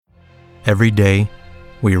Every day,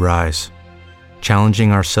 we rise,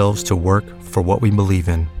 challenging ourselves to work for what we believe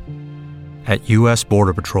in. At U.S.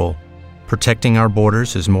 Border Patrol, protecting our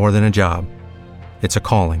borders is more than a job. It's a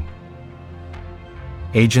calling.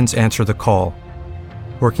 Agents answer the call,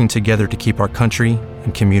 working together to keep our country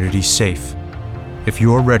and communities safe. If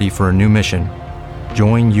you're ready for a new mission,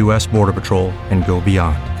 join U.S. Border Patrol and go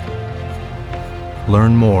beyond.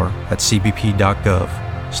 Learn more at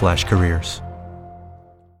cbp.gov/careers.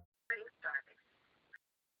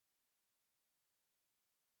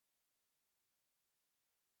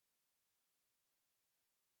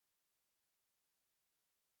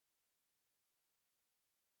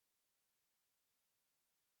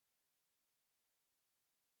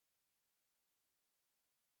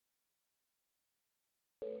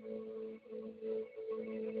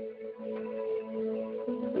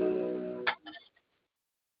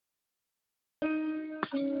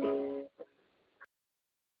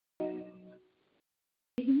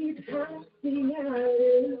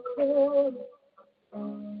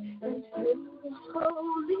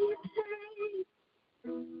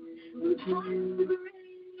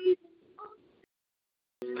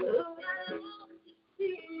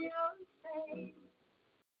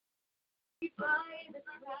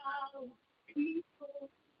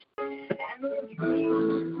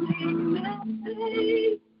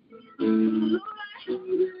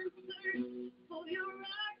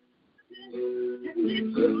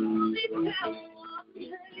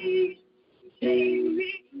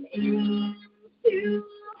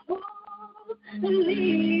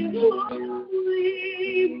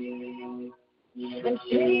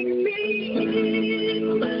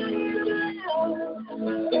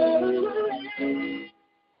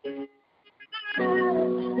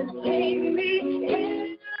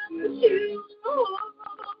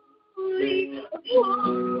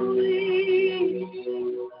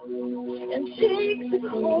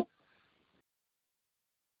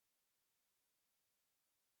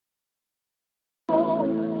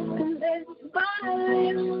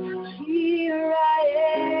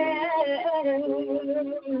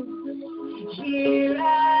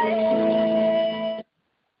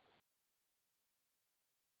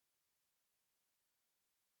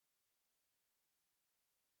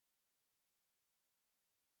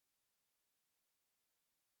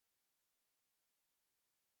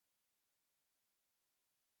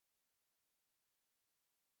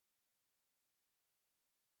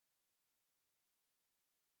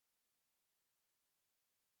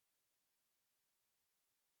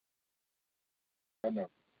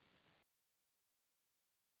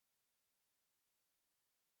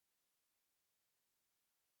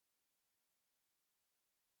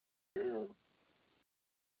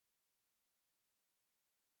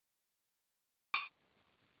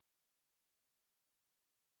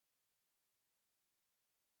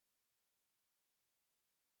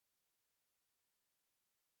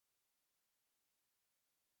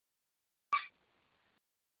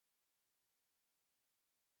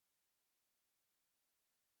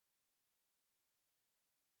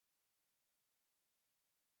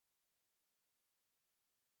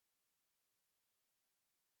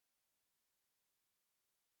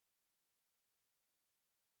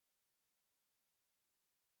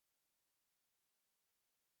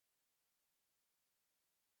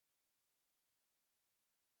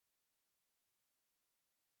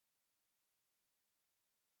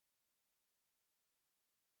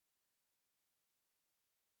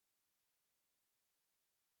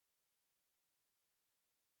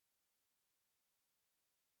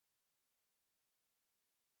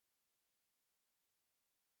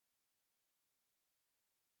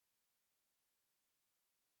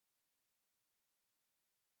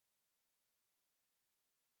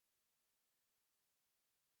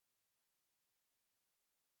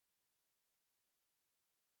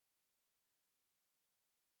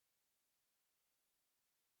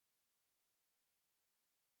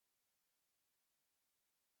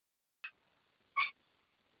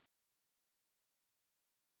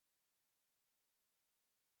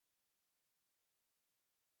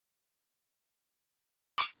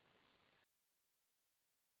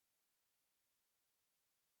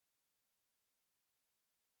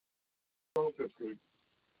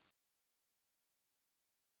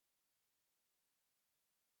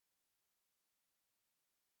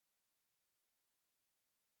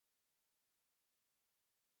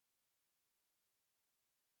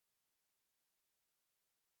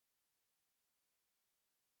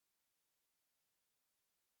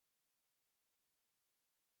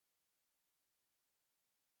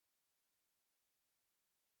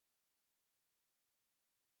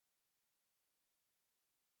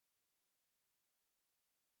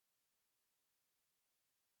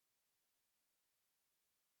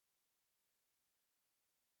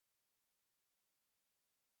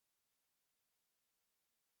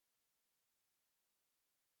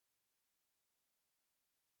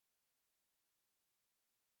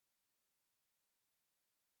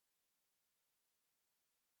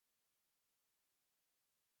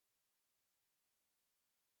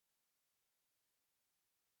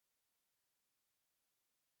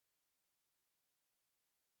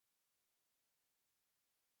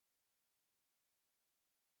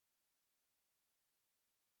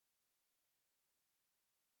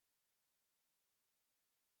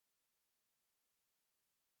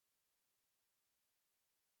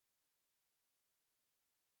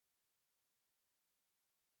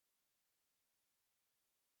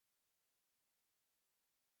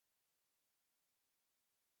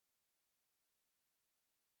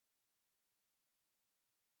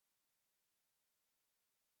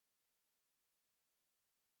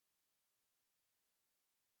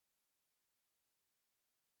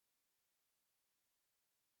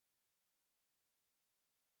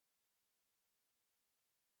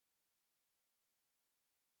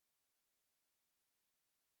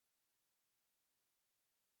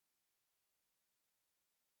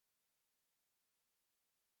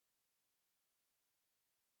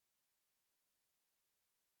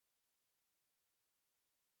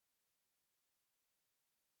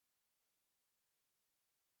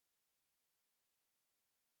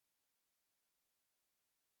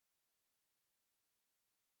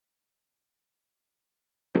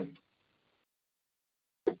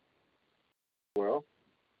 Well,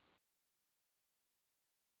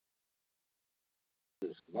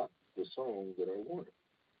 it's not the song that I wanted.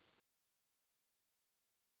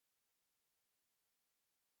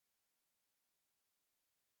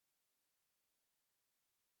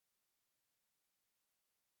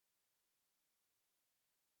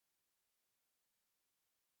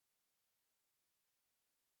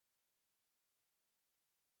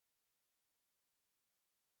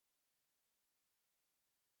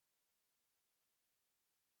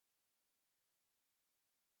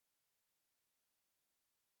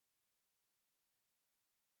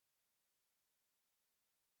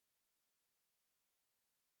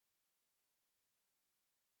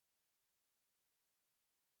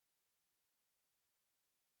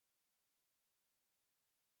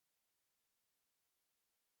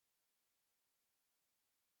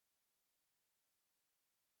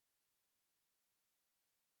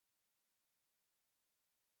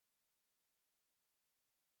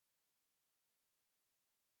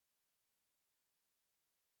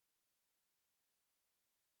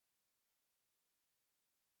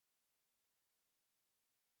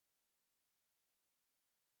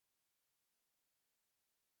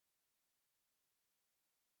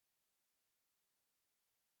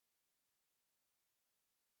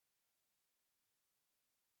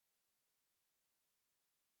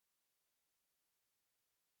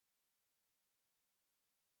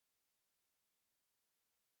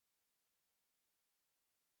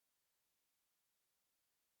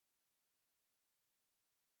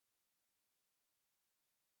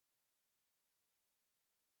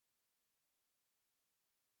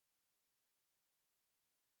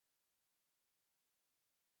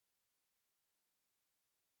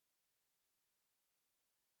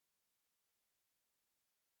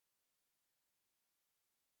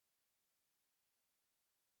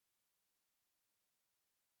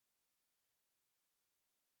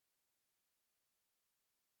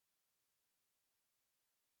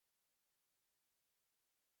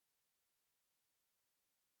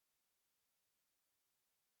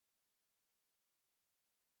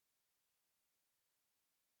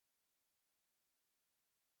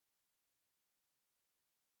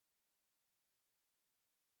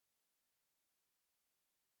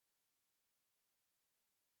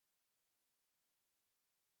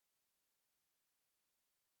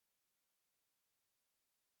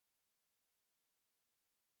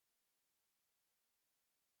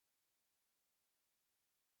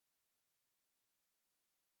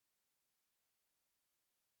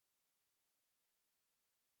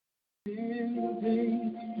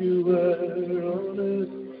 You were on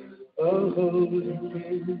a holy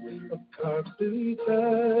king of constant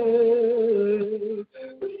time.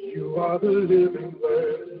 You are the living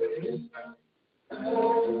word.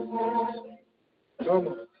 Come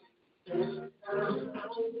on.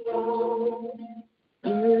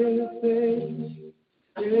 Anything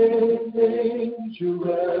you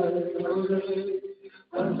were on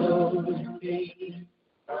a holy king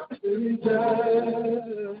of constant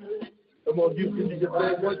time. Come on, you can just say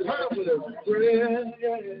one time with us. Friend,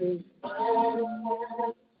 yeah.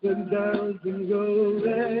 And down and go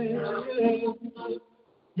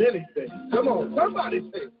many things. Come on, somebody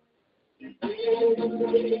say.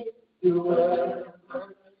 You are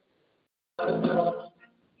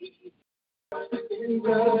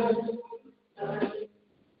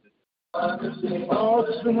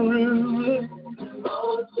awesome ruler,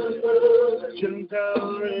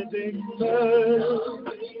 Gentile redeemer,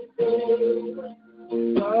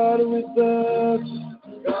 God with us,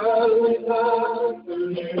 the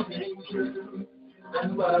living truth,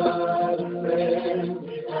 and by the name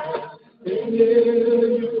we have in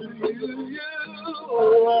you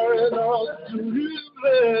are an awesome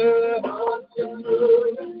ruler,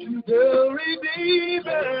 the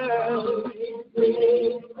redeemer.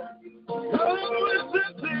 Come with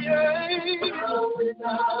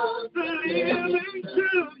the living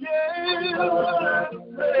truth, yeah,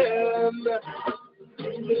 friend.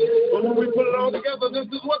 But when we put it all together, this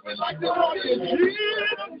is what we like to call you. Jesus.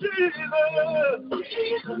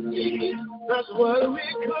 That's what we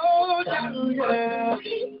call you, yeah.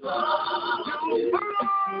 You were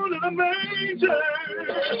born in a manger,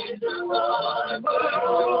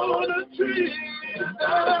 on a tree.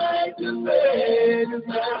 Died to save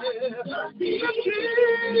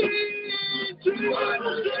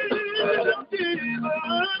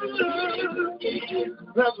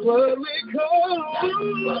that's what we call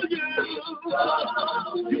you.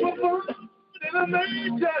 You were born in a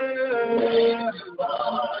manger,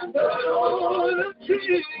 on a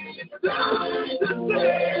tree. Died to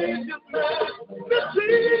save the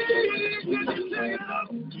tree.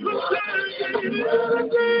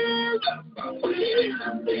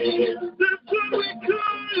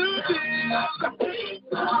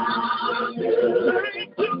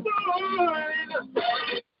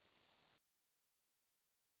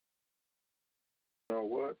 know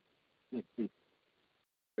what? I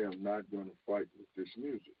am not going to fight with this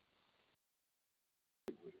music.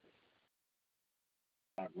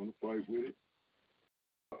 Not going to fight with it.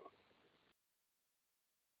 I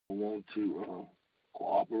want to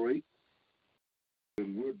cooperate,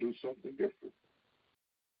 then we'll do something different.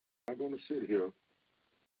 I'm not going to sit here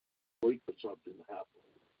wait for something to happen.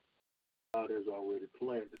 God has already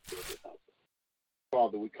planned it for it to happen.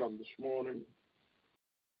 Father, we come this morning,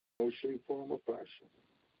 no shape, form, or fashion.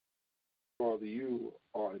 Father, you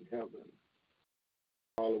are in heaven.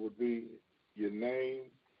 Hallowed be your name,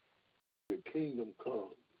 your kingdom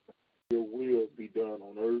come, your will be done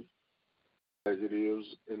on earth as it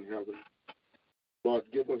is in heaven. Lord,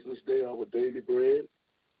 give us this day our daily bread.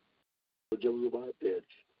 Forgive us of our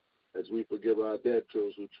debts, as we forgive our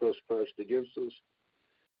debtors who trespass against us.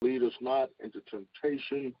 Lead us not into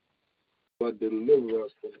temptation, but deliver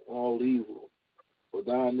us from all evil. For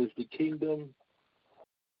thine is the kingdom,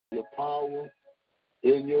 your power,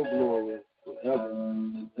 and your glory forever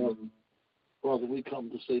and ever. Father, we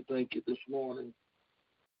come to say thank you this morning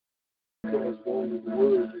because for the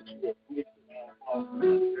word that you have given our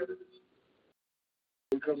hearts.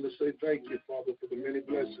 We come to say thank you, Father, for the many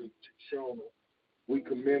blessings you've shown us. We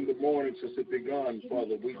commend the morning since it begun,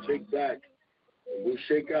 Father. We take back and we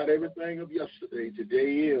shake out everything of yesterday.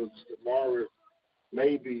 Today is, tomorrow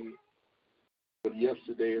maybe, but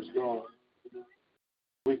yesterday is gone.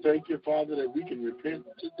 We thank you, Father, that we can repent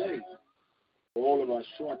today for all of our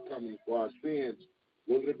shortcomings, for our sins,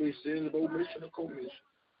 whether it be sins of omission or commission.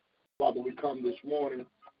 Father, we come this morning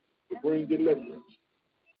to bring deliverance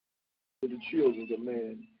to the children of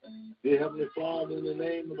man. Dear Heavenly Father, in the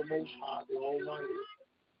name of the Most High, the Almighty,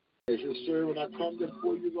 as your servant, I come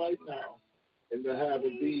before you right now in behalf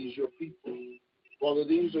of these, your people. Father,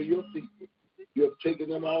 these are your people. You have taken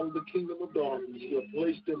them out of the kingdom of darkness. You have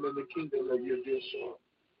placed them in the kingdom of your dear Son.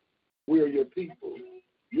 We are your people.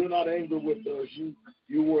 You're not angry with us.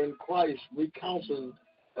 You were in Christ recounseling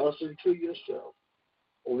us into yourself.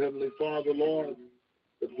 Oh, Heavenly Father, Lord,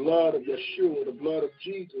 the blood of Yeshua, the blood of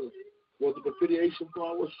Jesus, was the propitiation for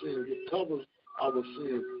our sins. It covers our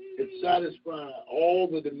sins. It satisfies all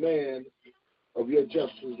the demand of your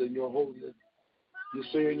justice and your holiness. You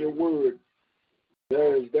say in your word,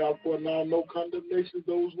 there is therefore now no condemnation to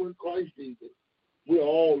those who are in Christ Jesus. We are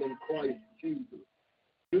all in Christ Jesus.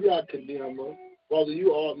 Do not condemn us. Father,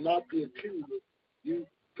 you are not the accuser. You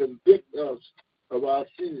convict us of our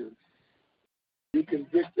sins. You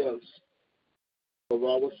convict us of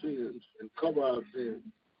our sins and cover our sins.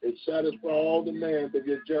 And satisfy all demands of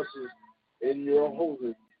your justice and your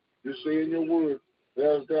holiness. You say in your word,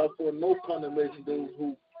 there is therefore no condemnation to those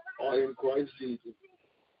who are in Christ Jesus.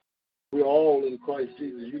 We are all in Christ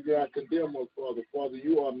Jesus. You do not condemn us, Father. Father,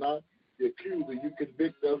 you are not the accuser. You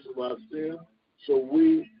convict us of our sins. So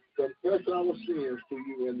we confess our sins to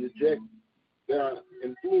you and reject their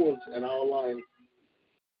influence in our life.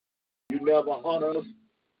 You never hunt us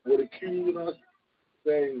with accusing us,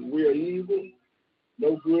 saying we are evil,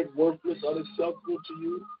 no good, worthless, unacceptable to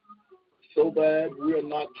you, so bad we are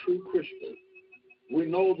not true Christians. We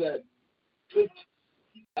know that such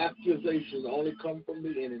accusations only come from the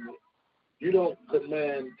enemy. You don't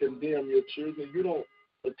condemn your children. You don't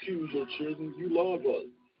accuse your children. You love us.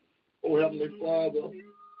 Oh, Heavenly Father,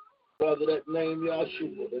 Father, that name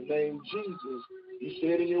Yahshua, the name Jesus, you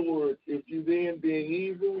said in your word, if you then being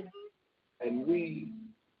evil and we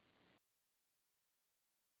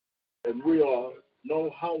are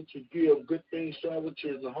know how to give good things to our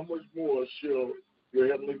children, how much more shall your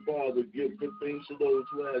Heavenly Father give good things to those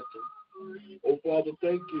who ask him? Oh, Father,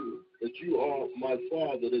 thank you that you are my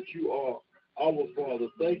Father, that you are our Father.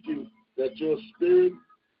 Thank you that your Spirit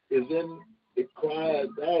is in, it cries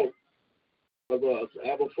out of us,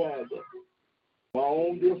 our Father. My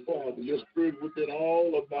own dear Father, your Spirit within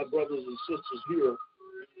all of my brothers and sisters here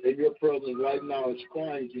in your presence right now is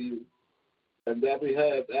crying to you. And that we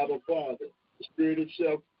have our Father, the Spirit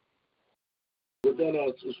itself within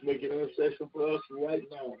us is making intercession for us right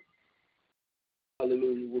now.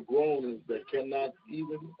 Hallelujah. We're groanings that cannot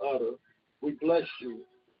even utter. We bless you,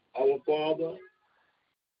 our Father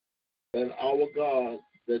and our God,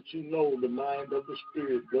 that you know the mind of the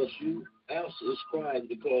Spirit. Thus you answer his cries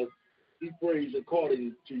because he prays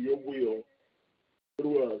according to your will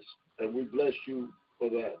through us. And we bless you for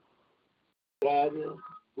that. Father,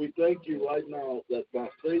 we thank you right now that by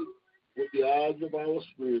faith, with the eyes of our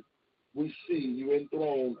spirit, we see you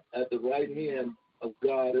enthroned at the right hand of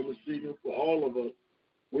God, interceding for all of us.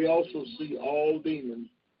 We also see all demons,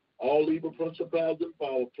 all evil principalities and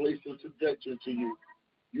power placed in subjection to you.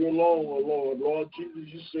 You alone, O Lord. Lord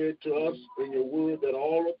Jesus, you said to us in your word that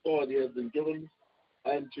all authority has been given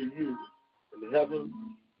unto you in heaven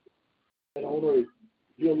and on earth.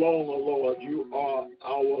 You alone, O Lord. You are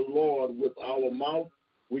our Lord. With our mouth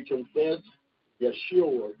we confess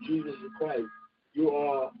Yeshua, Jesus Christ. You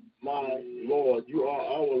are my Lord. You are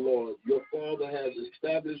our Lord. Your Father has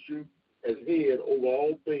established you as head over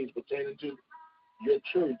all things pertaining to your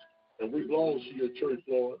church, and we belong to your church,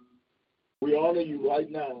 Lord. We honor you right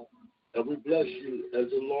now, and we bless you as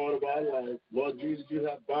the Lord of our life. Lord Jesus, you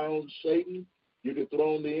have bound Satan. You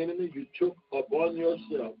dethroned the enemy. You took upon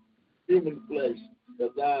yourself human flesh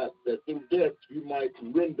that through death you might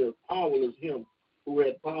render powerless him who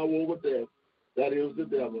had power over death, that is the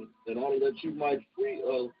devil, in order that you might free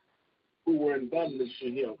us who were in bondage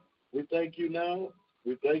to him. We thank you now.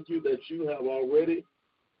 We thank you that you have already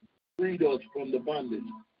freed us from the bondage.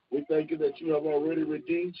 We thank you that you have already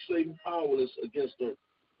redeemed Satan powerless against us.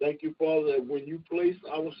 Thank you, Father, that when you placed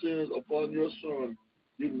our sins upon your Son,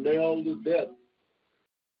 you nailed the death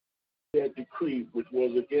that decree which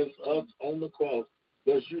was against us on the cross.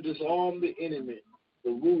 Thus you disarmed the enemy,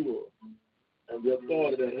 the ruler, and the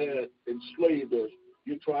authority that had enslaved us.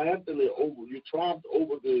 You triumphed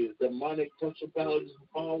over the demonic principalities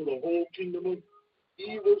and power. The whole kingdom of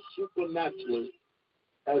evil supernaturally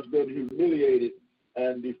has been humiliated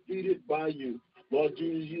and defeated by you. Lord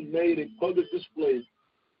Jesus, you made a public display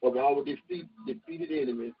of our defeated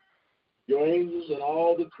enemy. Your angels and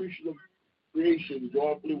all the creation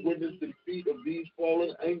joyfully witnessed the defeat of these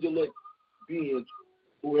fallen angelic beings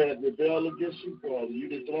who had rebelled against you, Father. You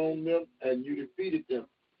dethroned them and you defeated them.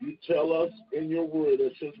 You tell us in your word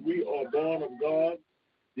that since we are born of God,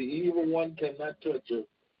 the evil one cannot touch us.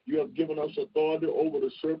 You have given us authority over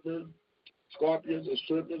the serpents, scorpions, and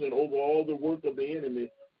serpents, and over all the work of the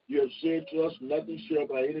enemy. You have said to us, nothing shall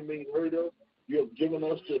by any means hurt us. You have given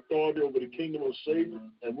us the authority over the kingdom of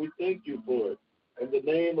Satan, and we thank you for it. In the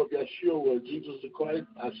name of Yeshua, Jesus the Christ,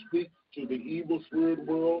 I speak to the evil spirit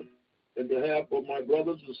world in behalf of my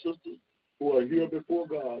brothers and sisters who are here before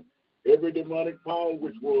God. Every demonic power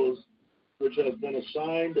which has been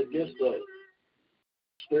assigned against us,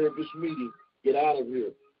 spirit of this meeting, get out of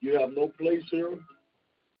here. You have no place here.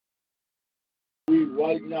 We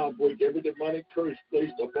right now break every demonic curse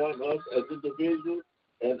placed upon us as individuals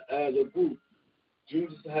and as a group.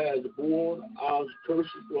 Jesus has borne our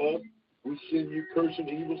curses for us. We send you cursing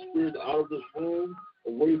evil spirits out of this room,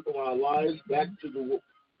 away from our lives, back to the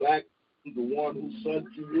one who sent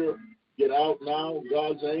you here. Get out now.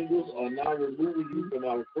 God's angels are now removing you from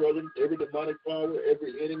our presence. Every demonic power,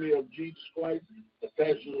 every enemy of Jesus Christ,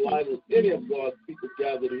 attached to the life of any of God's people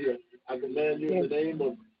gathered here. I command you in the name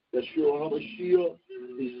of Yeshua HaMashiach,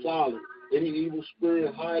 be silent. Any evil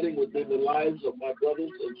spirit hiding within the lives of my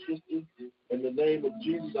brothers and sisters, in the name of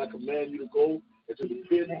Jesus, I command you to go into the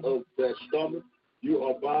pit of their stomach. You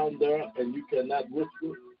are bound there, and you cannot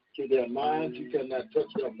whisper to their minds. You cannot touch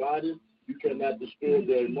their bodies. You cannot disturb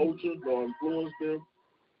their emotions nor influence them.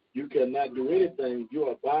 You cannot do anything. You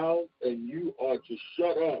are bound, and you are to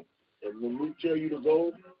shut up. And when we tell you to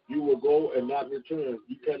go, you will go and not return.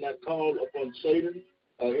 You cannot call upon Satan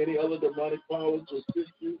or any other demonic power to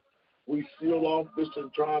assist you. We seal off this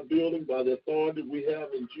entire building by the authority we have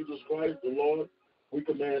in Jesus Christ, the Lord. We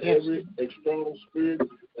command every external spirit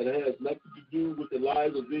that has nothing to do with the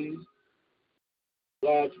lives of these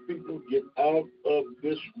God's people, get out of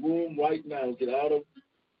this room right now. Get out of,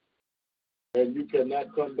 and you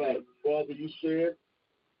cannot come back. Father, you said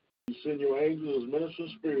you send your angels as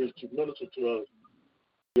ministering spirits to minister to us.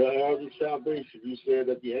 Your heirs of salvation. You said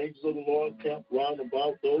that the angels of the Lord camp round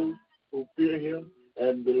about those who fear him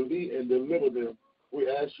and deliver them. We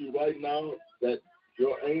ask you right now that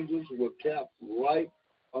your angels will camp right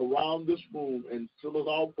around this room and seal us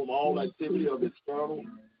off from all activity of external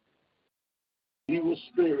evil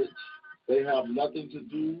spirits. They have nothing to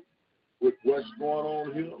do with what's going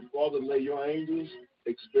on here. Father, may your angels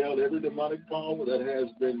expel every demonic power that has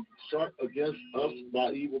been shot against us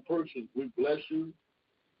by evil persons. We bless you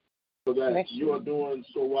for that. You are doing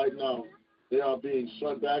so right now. They are being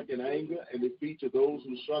shut back in anger and defeat to those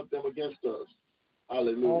who shut them against us.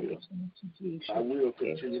 Hallelujah. I will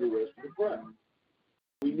continue the rest of the prayer.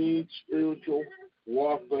 We need spiritual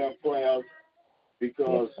warfare prayers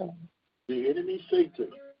because the enemy Satan,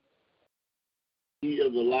 he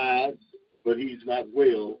is alive, but he's not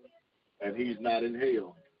well, and he's not in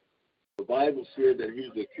hell. The Bible said that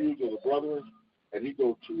he's the accuser of the brethren, and he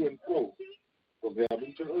goes to and fro from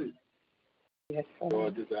heaven to earth. Yes, sir.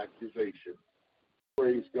 God, this accusation.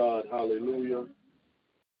 Praise God. Hallelujah.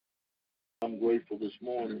 I'm grateful this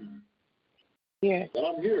morning Yes. that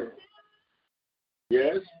I'm here.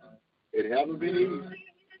 Yes, it haven't been easy.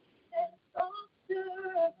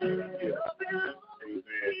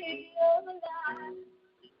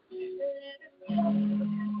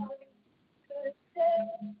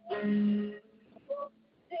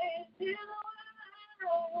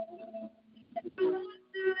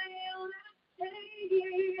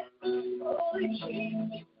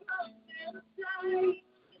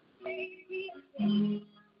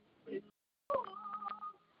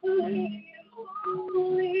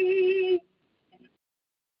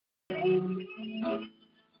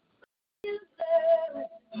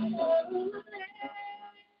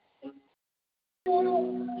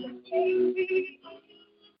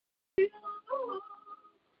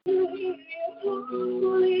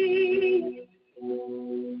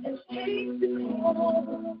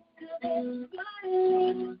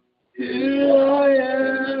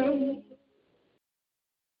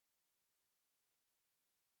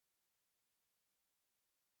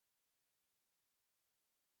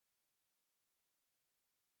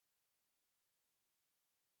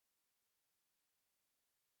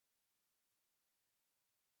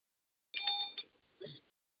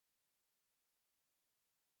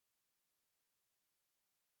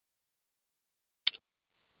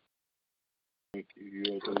 Thank you. You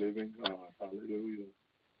are the living God. Hallelujah.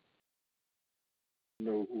 You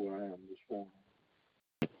know who I am this morning.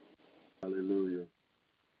 Hallelujah.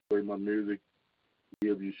 Play my music,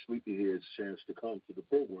 give you sleepyheads a chance to come to the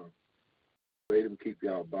program. Pray them keep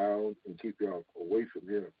y'all bound and keep y'all away from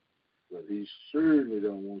here. But he certainly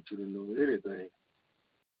don't want you to know anything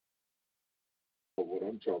of what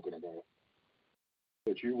I'm talking about.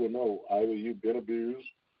 But you will know either you've been abused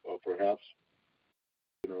or perhaps,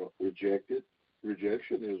 rejected.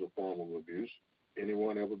 Rejection is a form of abuse.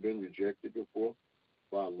 Anyone ever been rejected before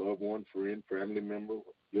by a loved one, friend, family member,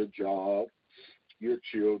 your job, your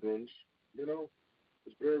children's?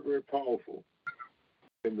 It's very, very powerful.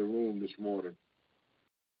 In the room this morning,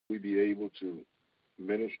 we be able to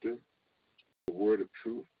minister the word of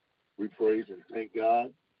truth. We praise and thank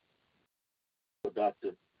God for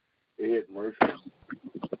Dr. Ed Murphy.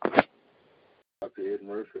 Dr. Ed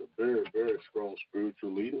Murphy, a very, very strong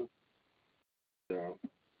spiritual leader.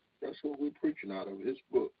 That's what we're preaching out of his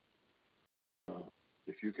book.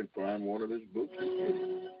 If you can find one of his books,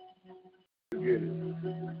 you get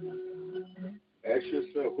it. Ask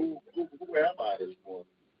yourself, who am I this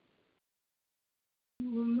morning?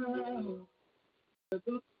 For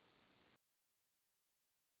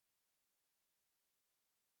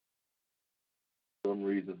some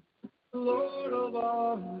reason. Lord of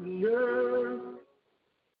all the earth,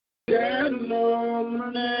 can know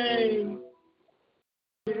my name,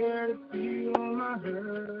 care to feel my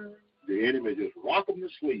hurt. The enemy just rock them to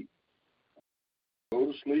sleep.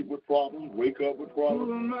 Go to sleep with problems, wake up with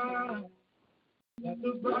problems. Like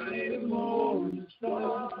the bright morning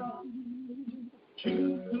star,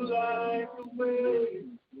 choose to light the way,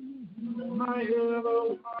 my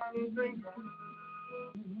ever-wandering heart.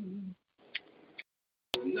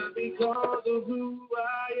 Not because of who I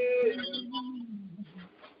am,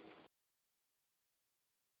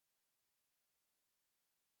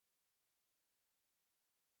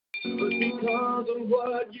 but because of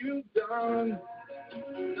what you've done.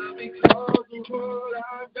 Not because of what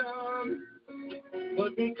I've done,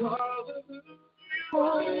 but because of who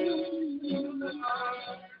you are.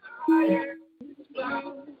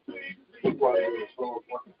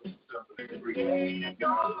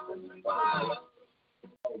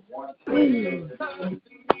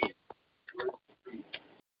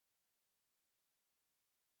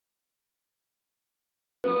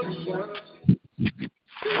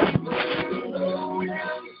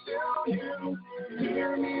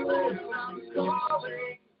 Hear me when I'm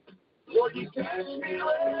calling. Lord, you catch me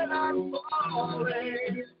when I'm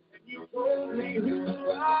falling. You told me who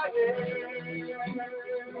I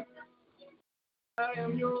am. I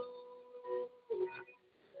am yours.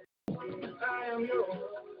 I am yours.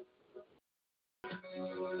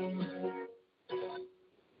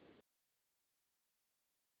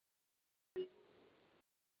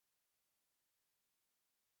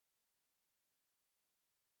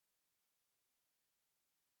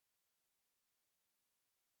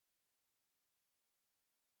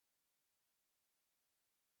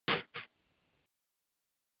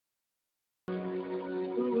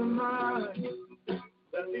 Who am I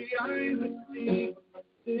that the eyes that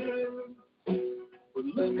see him would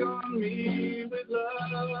look on me with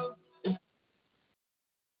love?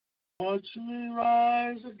 Watch me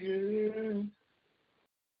rise again.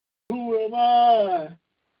 Who am I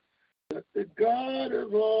that the God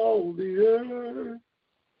of all the earth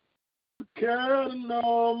care to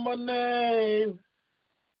know my name,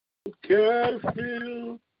 care to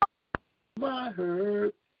feel my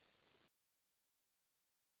hurt?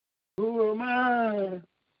 Who am I?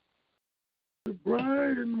 The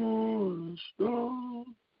bright and morning star.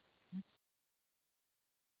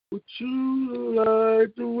 Would you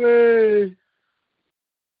light the way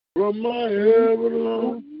from my heaven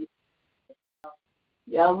alone?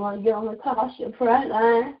 Y'all want to get on the Tasha prayer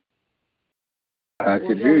line? I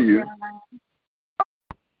can hear you.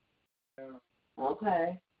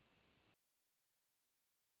 Okay.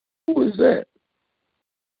 Who is that?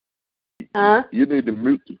 Huh? You need to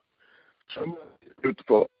mute. Somebody mute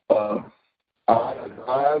for I am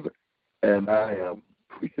alive and I am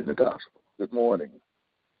preaching the gospel. Good morning.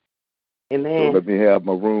 Amen. So let me have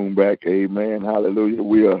my room back. Amen. Hallelujah.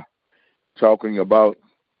 We are talking about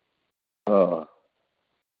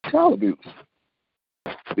child abuse,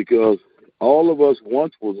 because all of us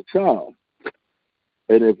once was a child,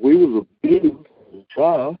 and if we was abused as a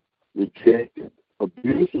child, rejected,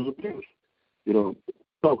 abuse is abuse. You know,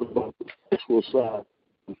 talking about the sexual side,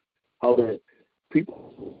 how that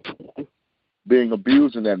people being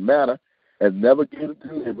abused in that manner and never get it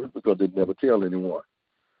delivered because they never tell anyone.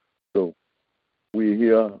 So we're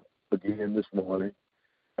here again this morning,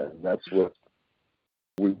 and that's what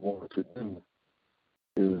we want to do.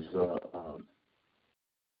 Is that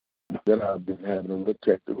I've been having a little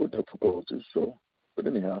technical difficulties. So, but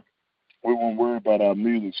anyhow, we won't worry about our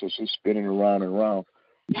music since it's spinning around and around.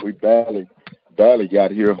 We barely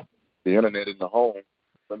got here. The internet in the home.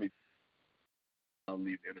 I'll leave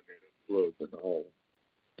the internet plugged in the home.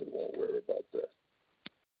 We won't worry about that.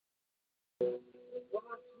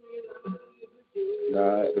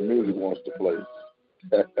 Nah, the music wants to play.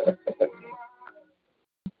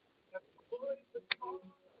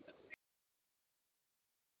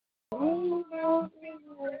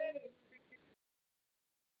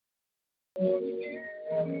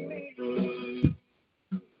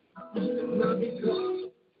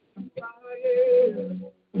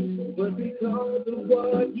 But because of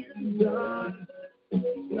what you've done,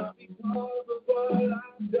 not because of what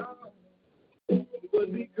I've done, but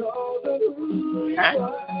because of who you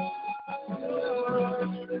are.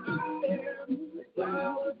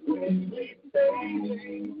 Flowers quickly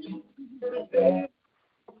fading.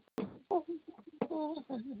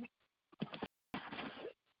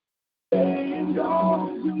 Staying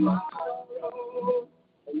gone tomorrow.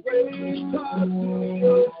 Waiting to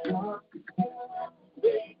your heart.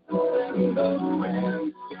 When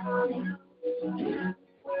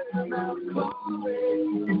I'm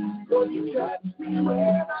calling, will you catch me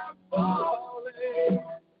when I'm falling?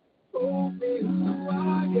 Hold me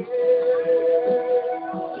who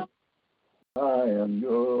I am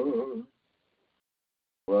yours.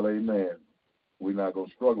 Well, amen. We're not going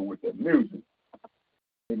to struggle with that music.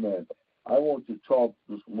 Amen. I want to talk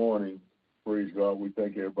this morning, praise God. We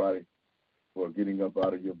thank everybody for getting up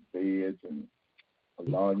out of your beds and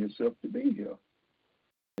allowing yourself to be here.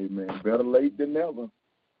 Amen. Better late than never.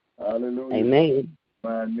 Hallelujah. Amen.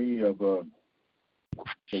 Remind me of the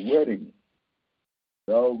wedding.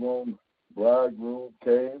 The doggone bridegroom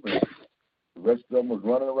came, and the rest of them was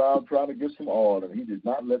running around trying to get some oil, and he did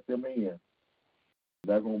not let them in.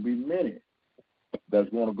 There's going to be many that's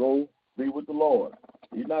going to go be with the Lord.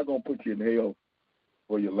 He's not going to put you in hell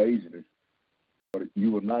for your laziness, but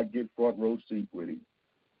you will not get front row seat with him.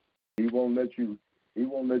 He won't let you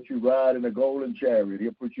ride in a golden chariot.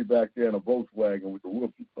 He'll put you back there in a Volkswagen with the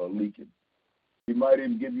roof leaking. He might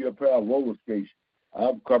even give you a pair of roller skates.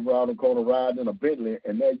 I've come around the corner riding in a Bentley,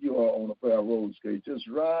 and there you are on a pair of roller skates. Just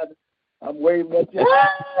riding. I'm waving at you.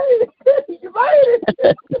 Hey, you made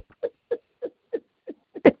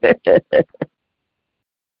it.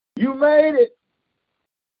 You made it.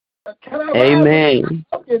 Can I Amen.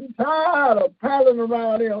 I'm getting tired of paddling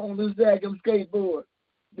around here on this daggum skateboard,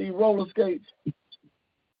 these roller skates.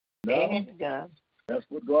 No, that's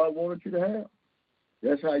what God wanted you to have.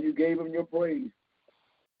 That's how you gave him your praise.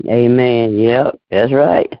 Amen. Yep, that's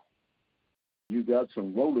right. You got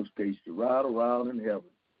some roller skates to ride around in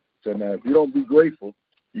heaven. So now, if you don't be grateful,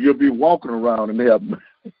 you'll be walking around in heaven.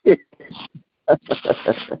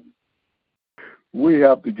 We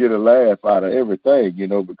have to get a laugh out of everything,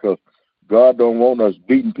 because God don't want us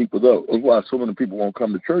beating people up. That's why so many people won't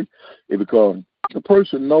come to church. It's because the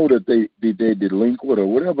person know that they delinquent or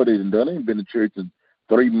whatever they done. They ain't been to church in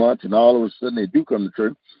 3 months, and all of a sudden they do come to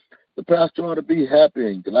church. The pastor ought to be happy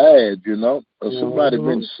and glad, or somebody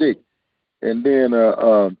been sick, and then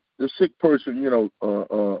the sick person,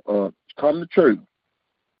 come to church,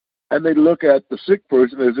 and they look at the sick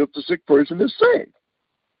person as if the sick person is sick.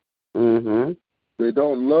 Mm-hmm. They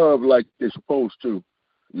don't love like they're supposed to,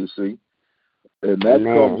 you see. And that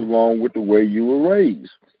comes along with the way you were raised.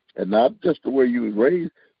 And not just the way you were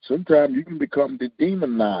raised. Sometimes you can become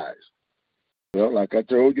demonized. Well, like I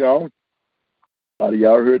told y'all, a lot of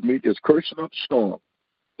y'all heard me just cursing up a storm.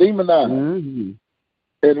 Demonized. Mm-hmm.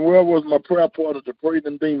 And where was my prayer partner to pray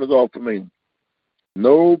them demons off of me?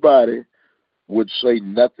 Nobody would say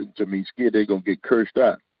nothing to me, scared they're going to get cursed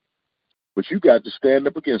out. But you got to stand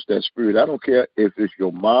up against that spirit. I don't care if it's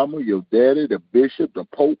your mama, your daddy, the bishop, the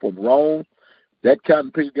pope of Rome. That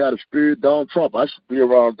cotton pick got a spirit, Donald Trump. I should be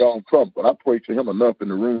around Donald Trump, but I pray to him enough in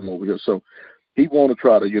the room over here. So he want to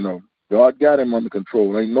try to, God got him under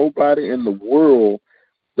control. Ain't nobody in the world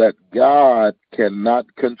that God cannot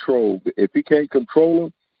control. If he can't control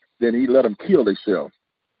them, then he let them kill themselves.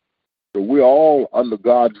 So we're all under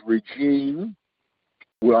God's regime.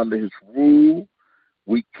 We're under his rule.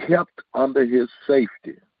 We kept under his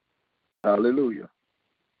safety. Hallelujah.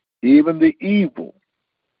 Even the evil,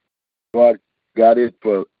 God got it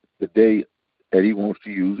for the day that he wants to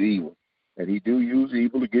use evil. And he do use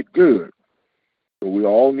evil to get good. So we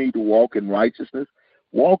all need to walk in righteousness,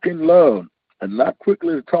 walk in love, and not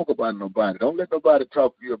quickly to talk about nobody. Don't let nobody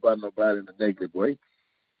talk to you about nobody in a negative way.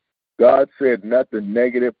 God said nothing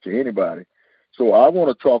negative to anybody. So I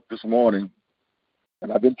want to talk this morning,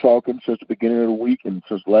 and I've been talking since the beginning of the week and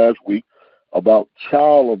since last week about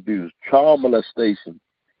child abuse, child molestation,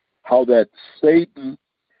 how that Satan,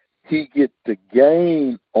 he gets to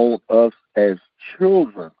gain on us as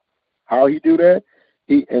children. How he do that?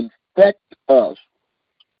 He infects us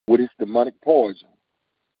with his demonic poison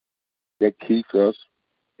that keeps us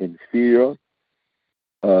in fear.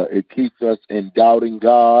 It keeps us in doubting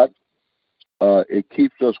God. It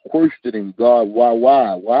keeps us questioning God. Why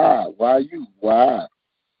you? Why?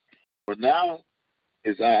 But now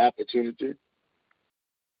is our opportunity.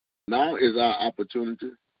 Now is our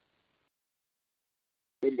opportunity.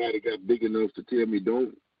 Somebody got big enough to tell me,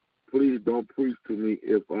 please don't preach to me.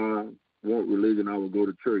 If I want religion, I will go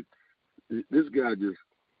to church. This guy just,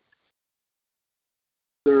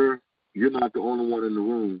 sir, you're not the only one in the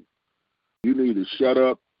room. You need to shut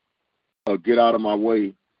up or get out of my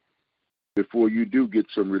way before you do get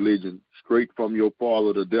some religion straight from your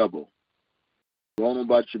father, the devil. Go on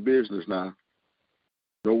about your business now.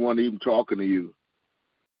 No one even talking to you.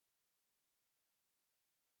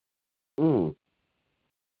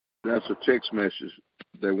 That's a text message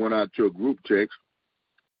that went out to a group text,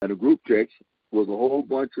 and the group text was a whole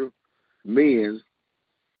bunch of men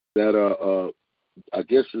that I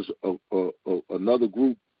guess is another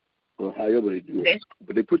group, or however they do it.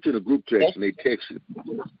 But they put you in a group text and they text you.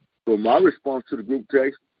 So my response to the group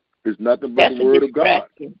text is nothing but the word of God.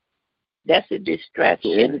 That's a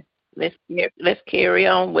distraction. Let's carry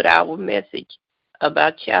on with our message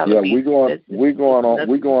about child abuse. Yeah, we're going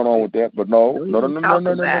on with that. But no.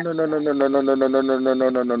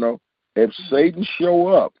 If Satan show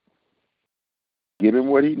up, give him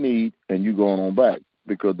what he needs, and you going on back,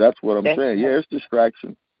 because that's what I'm saying. Yeah, it's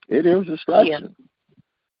distraction. It is distraction.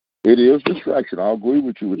 Yeah. It is distraction. I'll agree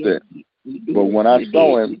with you with that. But when I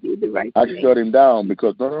saw him, I shut him down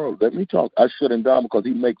because no, let me talk. I shut him down because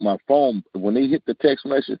he make my phone, when he hit the text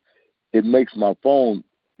message, it makes my phone,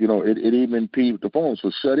 it even peeved the phone.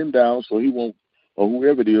 So shut him down so he won't, or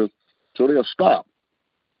whoever it is, so they'll stop.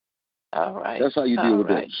 All right. That's how you deal with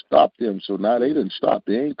that. Stop them. So now they didn't stop.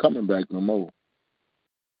 They ain't coming back no more.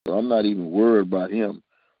 So I'm not even worried about him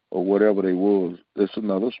or whatever they was. It's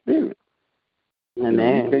another spirit. You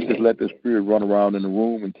can't just let the spirit run around in the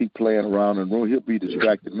room and keep playing around in the room. He'll be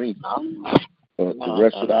distracting me the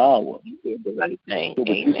rest of the hour. You did the right thing. So,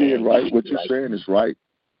 but you did right. What you're saying is right.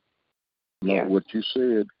 Yeah. What you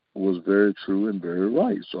said was very true and very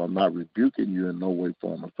right. So I'm not rebuking you in no way,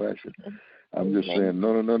 form, or fashion. I'm just saying,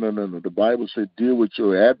 no. The Bible said deal with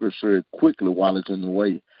your adversary quickly while it's in the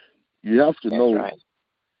way. You have to know. Right.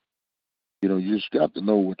 You just got to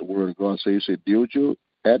know what the Word of God says. He said, deal with your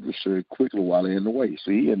adversary quickly while they're in the way.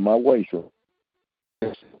 See, in my way, so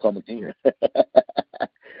come again.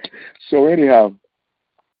 So anyhow,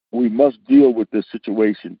 we must deal with this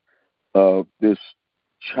situation of this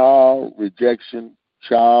child rejection,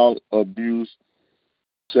 child abuse,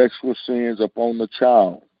 sexual sins upon the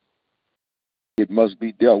child. It must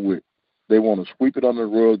be dealt with. They want to sweep it under the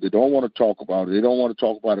rug. They don't want to talk about it. They don't want to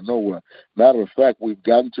talk about it nowhere. Matter of fact, we've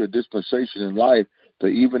gotten to a dispensation in life that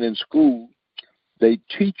even in school, they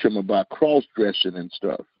teach them about cross-dressing and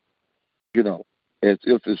stuff, as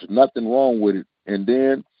if there's nothing wrong with it. And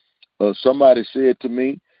then somebody said to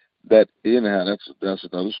me that, that's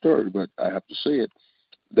another story, but I have to say it,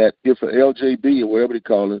 that if an LJB or whatever they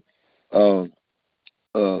call it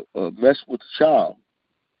mess with the child,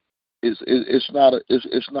 it's not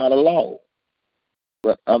a law.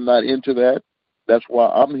 But I'm not into that. That's why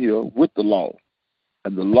I'm here with the law.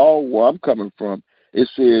 And the law where I'm coming from, it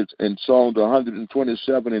says in Psalms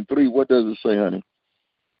 127:3. What does it say, honey?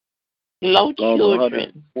 Lo,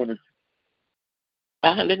 children.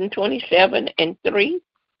 127:3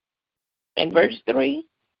 and verse 3.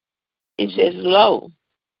 It says, Lo,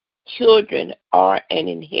 children are an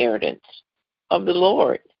inheritance of the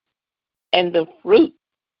Lord, and the fruit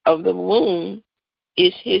of the womb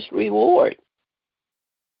is his reward.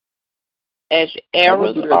 As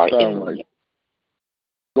arrows are in like?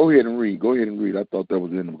 Go ahead and read. I thought that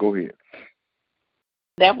was in them. Go ahead.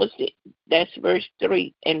 That was it. That's verse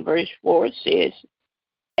 3. And verse 4 says,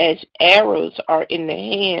 as arrows are in the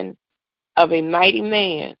hand of a mighty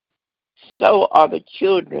man, so are the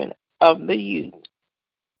children of the youth.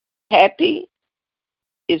 Happy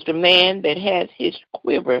is the man that has his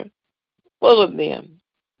quiver full of them.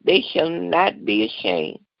 They shall not be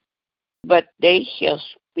ashamed, but they shall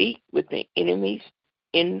speak with the enemies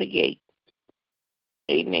in the gate.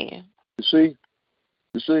 Amen. You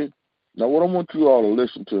see. Now, what I want you all to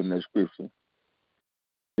listen to in that scripture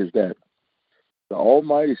is that the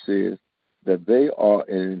Almighty says that they are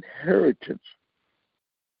an inheritance.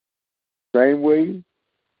 Same way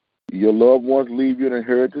your loved ones leave you an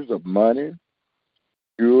inheritance of money,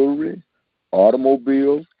 jewelry,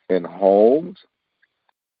 automobiles, and homes.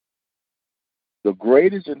 The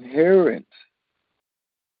greatest inheritance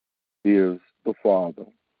is the Father.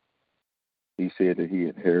 He said that he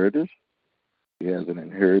inherited us. He has an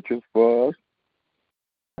inheritance for us.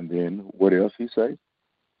 And then what else he say?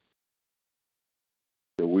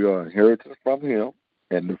 That we are inheritance from him,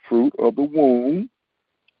 and the fruit of the womb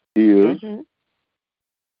is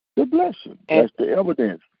the blessing. That's the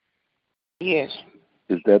evidence. Yes.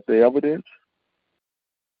 Is that the evidence?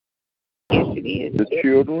 Yes, it is. The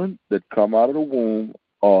children that come out of the womb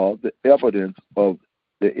are the evidence of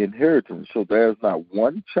the inheritance. So there's not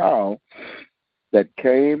one child that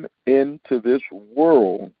came into this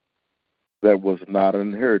world that was not an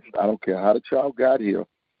inheritance. I don't care how the child got here.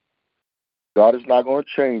 God is not going to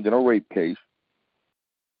change in a rape case.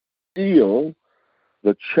 Still,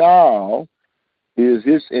 the child is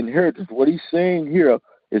his inheritance. What he's saying here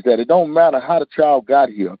is that it don't matter how the child got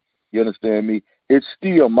here. You understand me? It's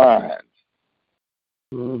still mine.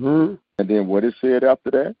 Mm-hmm. And then what it said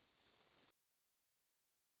after that?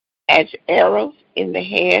 As arrows in the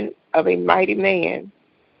hand of a mighty man,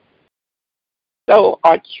 so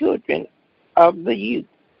are children of the youth.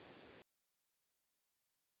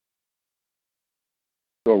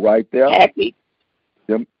 So right there. Happy.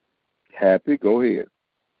 Happy, go ahead.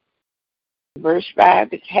 Verse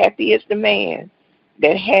 5 is happy is the man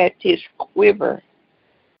that has his quiver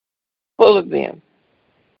full of them.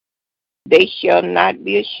 They shall not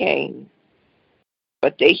be ashamed,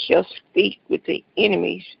 but they shall speak with the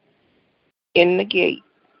enemies in the gate.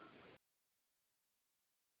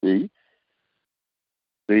 See,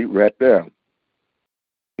 right there.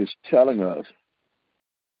 It's telling us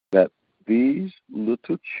that these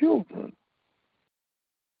little children,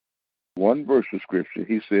 one verse of scripture,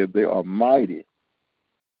 he said they are mighty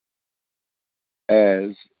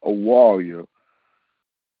as a warrior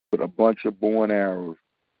with a bunch of bow and arrows.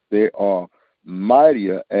 They are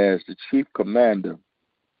mightier as the chief commander,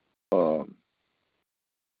 Donald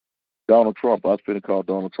Trump. I was going to call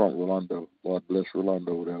Donald Trump Rolando. God bless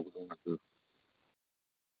Rolando, whatever.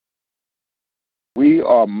 We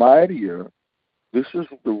are mightier. This is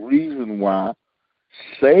the reason why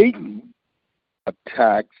Satan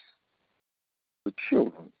attacks the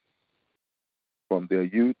children. From their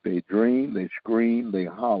youth, they dream, they scream, they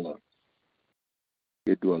holler.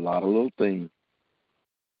 They do a lot of little things.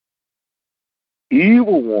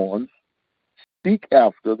 Evil ones seek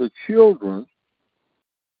after the children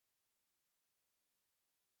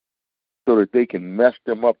so that they can mess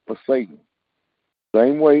them up for Satan.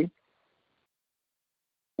 Same way,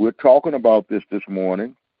 we're talking about this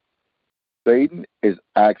morning. Satan is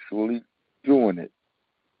actually doing it.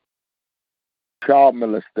 Child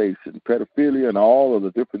molestation, pedophilia, and all of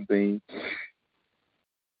the different things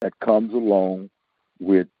that comes along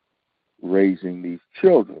with raising these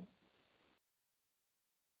children.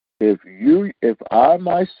 If I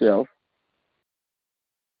myself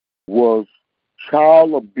was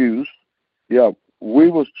child abuse, yeah, we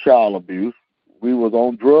was child abuse. We was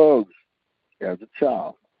on drugs as a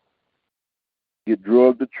child. Get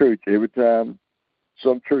drugged to church every time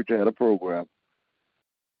some church had a program.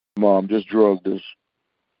 Mom just drugged us,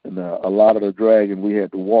 and a lot of the dragging we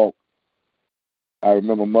had to walk I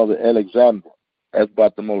remember Mother Alexandra. That's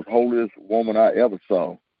about the most holiest woman I ever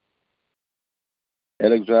saw.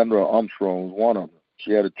 Alexandra Armstrong was one of them.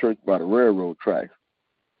 She had a church by the railroad tracks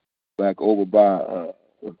back over by,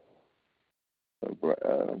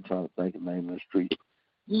 I'm trying to think of the name of the street.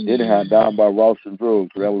 Anyhow, down by Rawson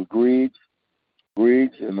Road. So that was Griggs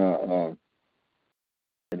and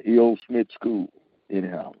E.O. Smith School.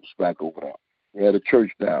 Anyhow, it's back over there. They had a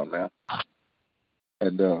church down there.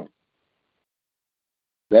 And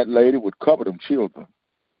that lady would cover them children.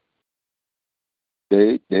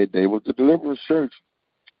 They was the deliverance church.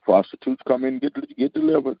 Prostitutes come in and get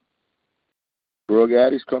delivered. Drug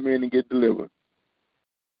addicts come in and get delivered.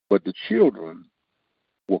 But the children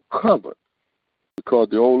were covered because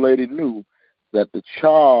the old lady knew that the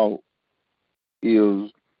child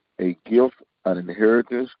is a gift, an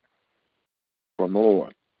inheritance from the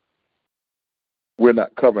Lord. We're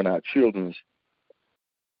not covering our children,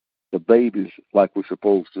 the babies, like we're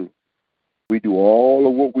supposed to. We do all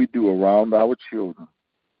of what we do around our children.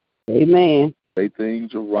 Amen. Say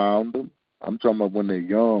things around them. I'm talking about when they're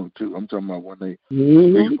young, too. I'm talking about when they...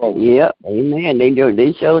 Yep, amen.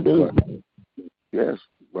 They showed them. Yes,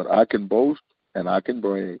 but I can boast and I can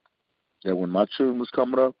brag that when my children was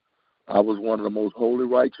coming up, I was one of the most holy,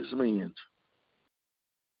 righteous men.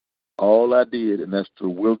 All I did, and that's the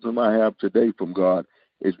wisdom I have today from God,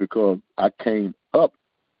 is because I came up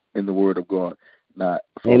in the Word of God. Now,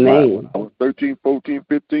 when I was 13, 14,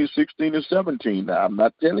 15, 16, and 17. Now, I'm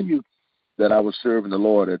not telling you that I was serving the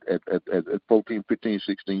Lord at 14, 15,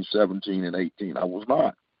 16, 17, and 18. I was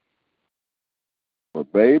not.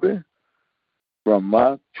 But, baby, from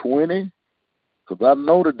my 20, because I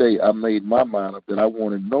know today I made my mind up that I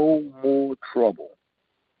wanted no more trouble.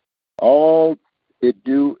 All it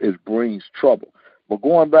do is brings trouble. But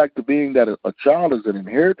going back to being that a child is an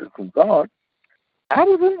inheritance from God, I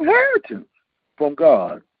was an inheritance from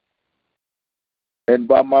God. And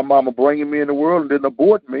by my mama bringing me in the world and didn't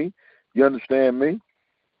abort me, you understand me?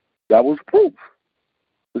 That was proof.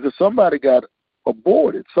 Because somebody got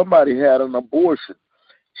aborted. Somebody had an abortion.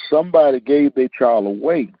 Somebody gave their child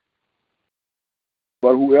away.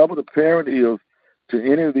 But whoever the parent is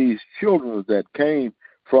to any of these children that came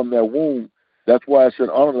from their womb, that's why I said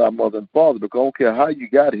honor thy mother and father, because I don't care how you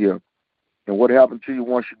got here and what happened to you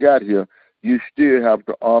once you got here, you still have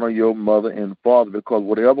to honor your mother and father, because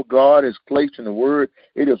whatever God has placed in the word,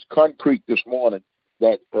 it is concrete this morning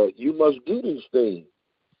that you must do these things.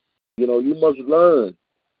 You know, you must learn.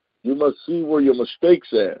 You must see where your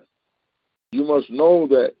mistakes are. You must know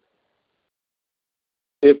that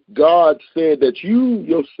if God said that you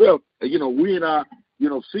yourself, you know, we in our,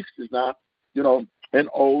 60s now, and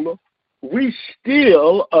older, we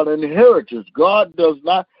still an inheritance. God does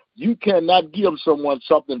not, you cannot give someone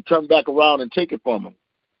something, turn back around and take it from them.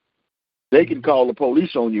 They can call the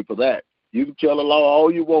police on you for that. You can tell the law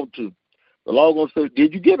all you want to. The law gonna say,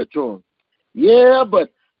 did you give it to them? Yeah,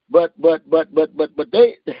 but they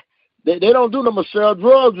don't do them to sell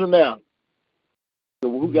drugs in there. So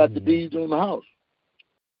who got the deeds on the house?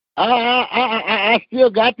 I still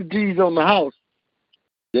got the deeds on the house.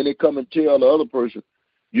 Then they come and tell the other person,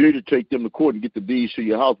 you need to take them to court and get the deeds to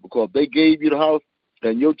your house, because they gave you the house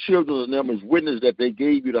and your children and them is witness that they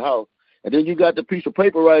gave you the house. And then you got the piece of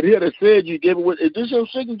paper right here that said you gave it. Is this your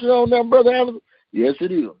signature on there, Brother Anderson? Yes,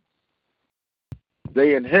 it is.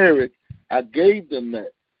 They inherit. I gave them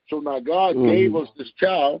that. So now God gave us this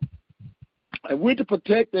child, and we're to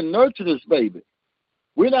protect and nurture this baby.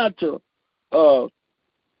 We're not to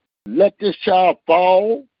let this child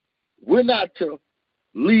fall. We're not to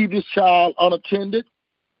leave this child unattended.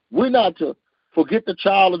 We're not to forget the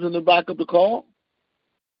child is in the back of the car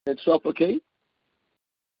and suffocate.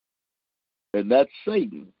 And that's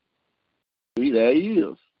Satan. See, there he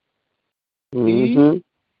is. He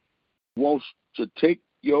wants to take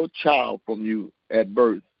your child from you at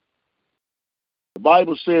birth. The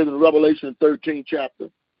Bible says in Revelation 13 chapter,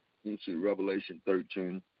 let's see, Revelation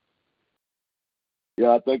 13. Yeah,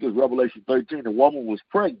 I think it's Revelation 13. The woman was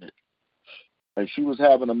pregnant, and she was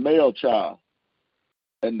having a male child.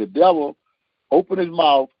 And the devil opened his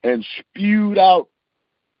mouth and spewed out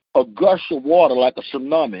a gush of water like a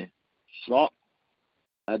tsunami.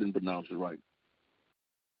 I didn't pronounce it right.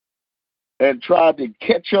 And tried to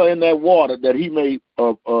catch her in that water that he may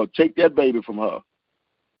take that baby from her.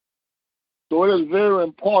 So it is very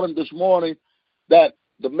important this morning that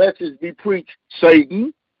the message be preached,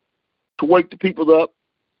 Satan, to wake the people up,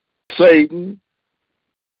 Satan,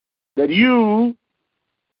 that you've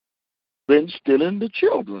been stealing the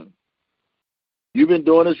children. You've been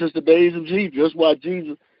doing it since the days of Jesus. That's why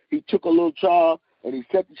Jesus, he took a little child and he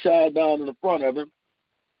set the child down in the front of him.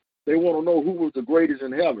 They want to know who was the greatest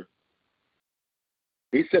in heaven.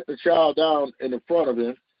 He set the child down in the front of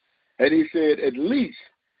him, and he said, at least,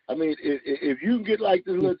 I mean, if you get like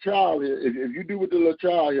this little child here, if you do what the little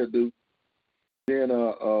child here do, then you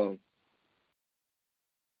know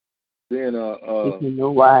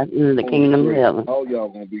why in the kingdom of heaven. All y'all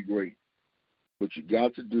gonna be great, but you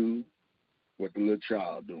got to do what the little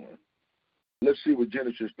child doing. Let's see what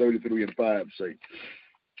Genesis 33 and 5 say.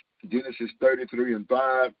 Genesis 33 and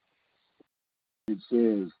 5. It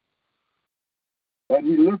says, and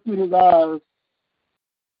he lifted his eyes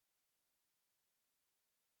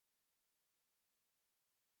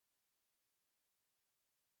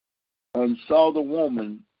and saw the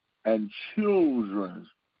woman and children,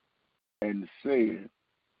 and said,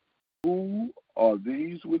 who are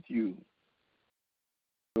these with you?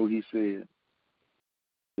 So he said,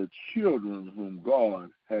 the children whom God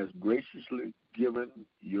has graciously given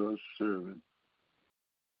your servant.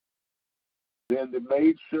 Then the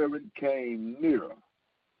maidservant came near,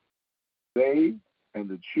 they and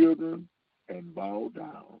the children, and bowed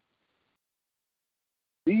down.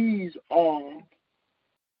 These are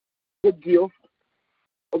the gift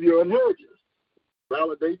of your inheritance.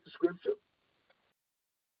 Validate the scripture.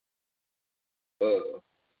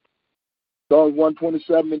 Psalms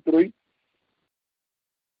 127 and 3.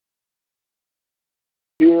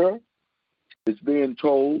 Here it's being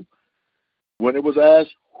told, when it was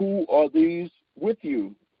asked, who are these with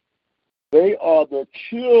you? They are the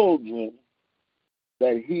children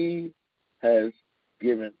that he has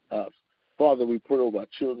given us. Father, we pray over our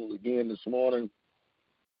children again this morning.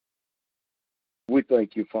 We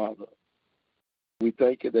thank you, Father. We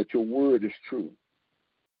thank you that your word is true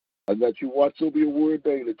and that you watch over your word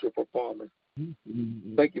daily to perform it.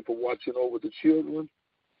 Thank you for watching over the children.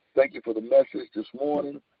 Thank you for the message this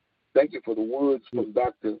morning. Thank you for the words from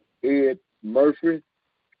Dr. Ed Murphy,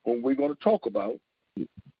 whom we're going to talk about.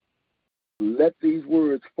 Let these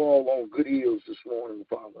words fall on good ears this morning,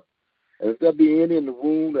 Father. And if there be any in the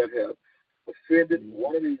room that have offended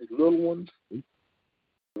one of these little ones,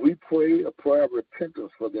 we pray a prayer of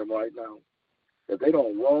repentance for them right now. That they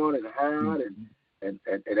don't run and hide and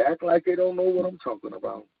act like they don't know what I'm talking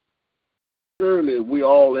about. Surely we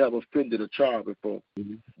all have offended a child before.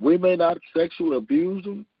 We may not sexually abuse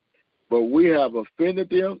them, but we have offended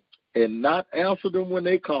them and not answered them when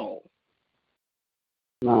they call.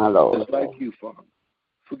 My Lord. Just like you, Father.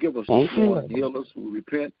 Forgive us this morning. Heal us. We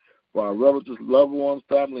repent for our relatives, loved ones,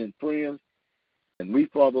 family, and friends. And we,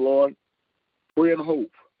 Father, Lord, pray and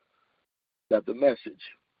hope that the message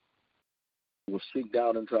will sink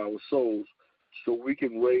down into our souls so we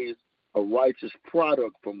can raise a righteous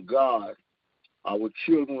product from God. Our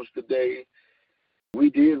children today, we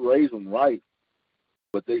did raise them right,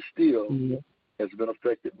 but they still has been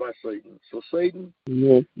affected by Satan. So Satan,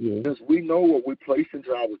 since we know what we place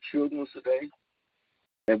into our children today,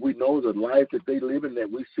 and we know the life that they live in, that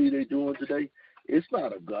we see they doing today, it's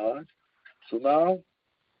not of God. So now,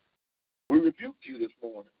 we rebuke you this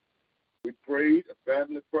morning. We prayed a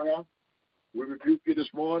family prayer. We rebuke you this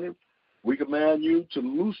morning. We command you to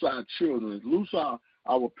loose our children, loose our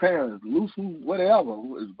parents, loose whatever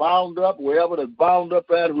is bound up, wherever that's bound up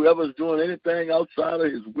at, whoever's doing anything outside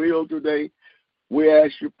of his will today. We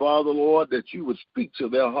ask you, Father, Lord, that you would speak to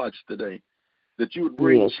their hearts today, that you would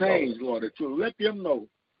bring change, Lord, that you would let them know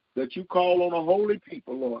that you call on a holy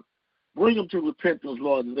people, Lord. Bring them to repentance,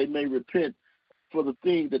 Lord, and they may repent for the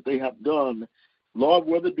things that they have done. Lord,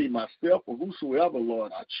 whether it be myself or whosoever,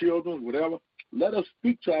 Lord, our children, whatever, let us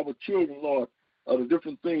speak to our children, Lord, of the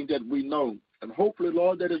different things that we know. And hopefully,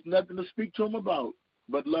 Lord, that is nothing to speak to them about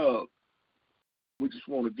but love. We just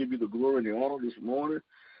want to give you the glory and the honor this morning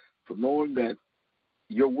for knowing that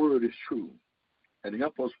your word is true. And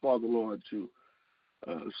help us, Father, Lord, to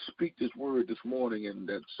speak this word this morning, and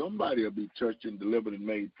that somebody will be touched and delivered and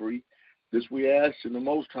made free. This we ask in the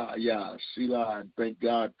Most High, Yah, Selah, and thank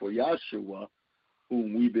God for Yahshua,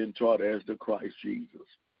 whom we've been taught as the Christ Jesus.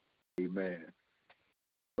 Amen.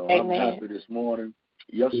 So Amen. I'm happy this morning.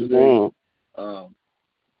 Yesterday,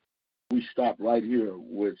 we stopped right here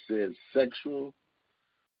where it says sexual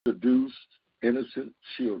seduced innocent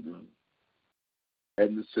children.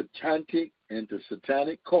 And the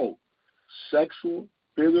satanic cult, sexual,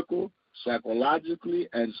 physical, psychologically,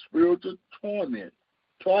 and spiritual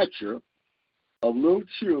torture of little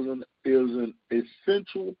children is an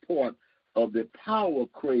essential part of the power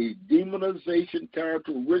crazed demonization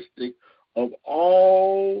characteristic of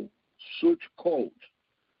all such cults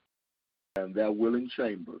and their willing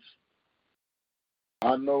chambers.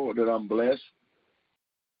 I know that I'm blessed.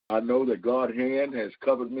 I know that God's hand has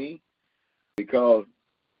covered me, because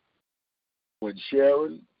when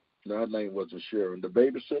Sharon No, her name wasn't Sharon. The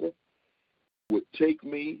babysitter would take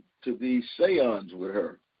me to these seances with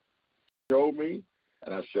her. Showed me,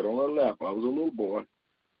 and I sat on her lap. I was a little boy.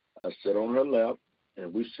 I sat on her lap,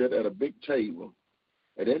 and we sat at a big table.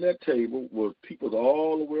 And in that table was people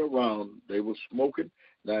all the way around. They were smoking.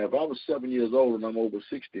 Now, if I was 7 years old and I'm over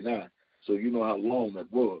 69, so you know how long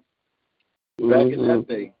that was. Back in that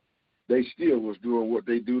day, they still was doing what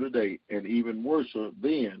they do today, and even worse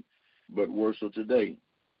then, but worse today.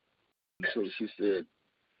 So she said,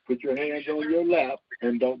 put your hands on your lap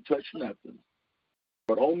and don't touch nothing.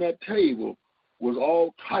 But on that table was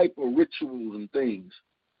all type of rituals and things.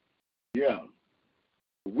 Yeah.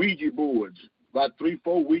 Ouija boards, about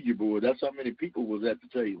 3-4 Ouija boards. That's how many people was at the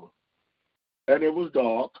table. And it was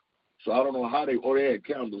dark, so I don't know how they had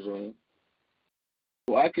candles on.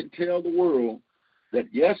 So I can tell the world that,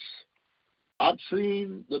 yes, I've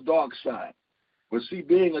seen the dark side. But see,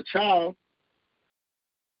 being a child,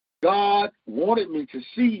 God wanted me to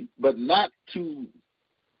see, but not to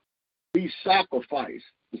be sacrificed.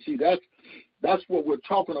 You see, that's what we're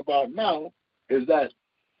talking about now, is that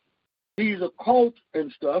these occults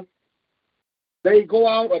and stuff, they go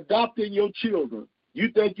out adopting your children. You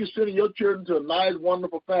think you're sending your children to a nice,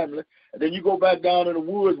 wonderful family, and then you go back down in the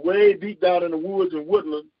woods, way deep down in the woods and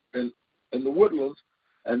woodland, and in the woodlands,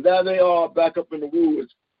 and there they are back up in the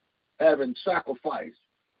woods having sacrifice.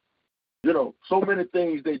 You know, so many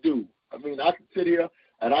things they do. I mean, I could sit here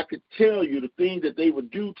and I could tell you the things that they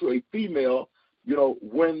would do to a female, you know,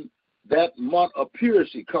 when that month of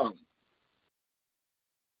purity comes.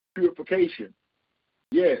 Purification.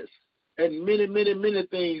 Yes. And many, many, many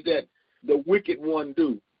things that the wicked one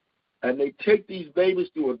do. And they take these babies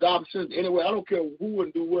through adoption. Anyway, I don't care who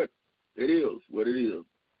and do what. It is what it is.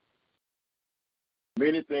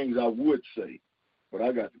 Many things I would say, but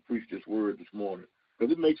I got to preach this word this morning.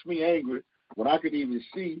 Because it makes me angry when I could even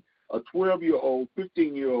see a 12-year-old,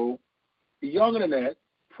 15-year-old, younger than that,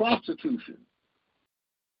 prostitution.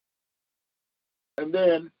 And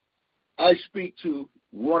then I speak to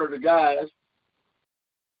one of the guys,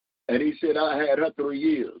 and he said I had her 3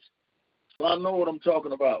 years. So I know what I'm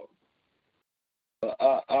talking about.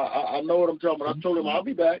 I know what I'm talking about. I told him I'll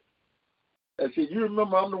be back. I said, you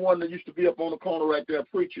remember I'm the one that used to be up on the corner right there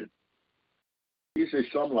preaching. He said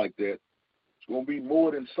something like that. It's going to be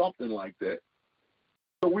more than something like that.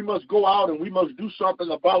 So we must go out and we must do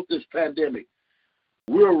something about this pandemic.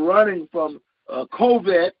 We're running from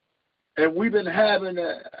COVID, and we've been having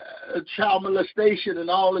a child molestation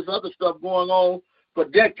and all this other stuff going on for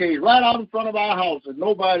decades, right out in front of our house, and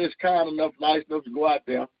nobody's kind enough, nice enough to go out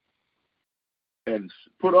there and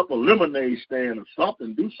put up a lemonade stand or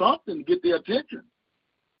something, do something to get their attention.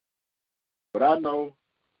 But I know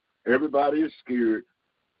everybody is scared,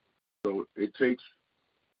 so it takes,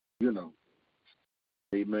 you know,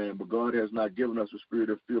 amen. But God has not given us a spirit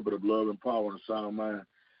of fear, but of love and power and a sound mind.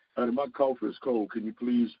 Honey, my coffee is cold. Can you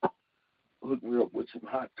please hook me up with some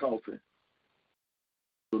hot coffee?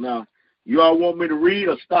 So now, you all want me to read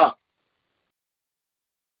or stop?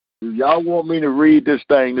 Do y'all want me to read this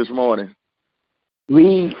thing this morning?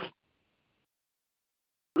 Read.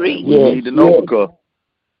 We need to know because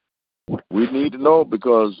we need to know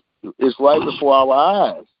because it's right before our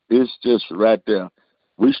eyes. It's just right there.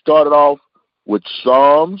 We started off with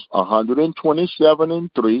Psalms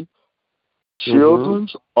 127:3.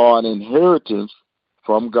 Children's are an inheritance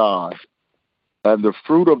from God, and the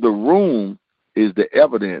fruit of the womb is the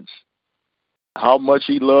evidence how much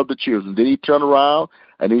he loved the children. Then he turned around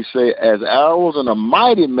and he said, as arrows in a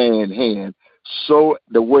mighty man's hand, so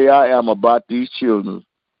the way I am about these children.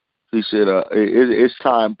 He said, it's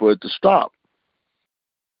time for it to stop.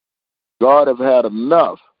 God have had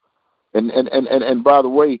enough. And by the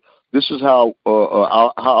way, this is how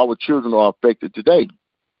our children are affected today,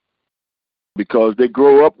 because they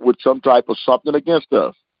grow up with some type of something against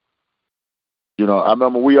us. You know, I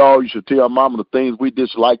remember we all used to tell Mama the things we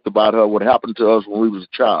disliked about her, what happened to us when we was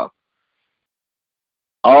a child.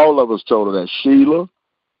 All of us told her that. Sheila,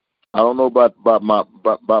 I don't know about my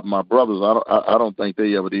brothers. I don't think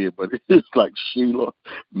they ever did, but it's like Sheila,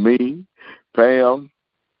 me, Pam.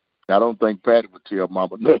 I don't think Patty would tell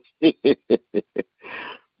Mama nothing.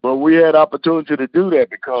 But we had opportunity to do that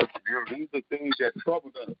because these are things that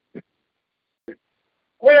troubled us.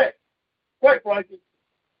 Quit, Frankie.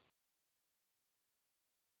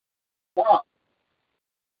 Stop.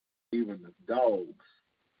 Even the dogs.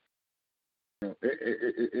 You know,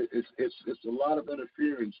 it's a lot of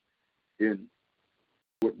interference in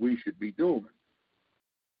what we should be doing.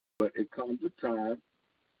 But it comes a time,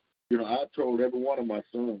 you know, I told every one of my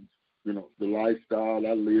sons, you know, the lifestyle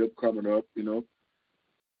I live coming up, you know,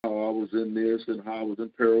 how I was in this and how I was in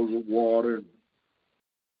perils of water and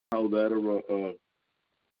how that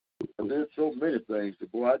there's so many things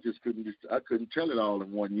that, boy, I couldn't tell it all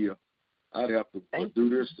in 1 year. I'd have to do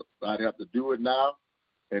this. I'd have to do it now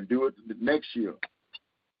and do it the next year.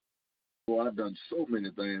 Boy, I've done so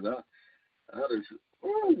many things. I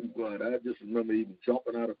just remember even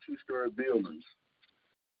jumping out of 2-story buildings.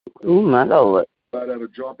 Oh, my Lord. I'd have to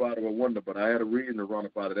jump out of a window, but I had a reason to run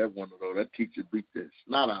up out of that window, though. That teacher beat the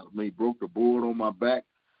snot out of me, broke the board on my back.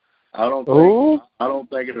 I don't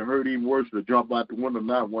think it hurt even worse to jump out the window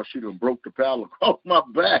now once she done broke the paddle across my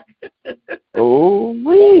back. Oh,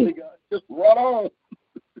 wee. Just run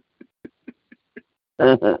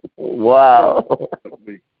on. Wow.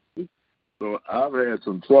 So I've had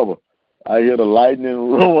some trouble. I hear the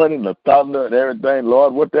lightning roaring and the thunder and everything.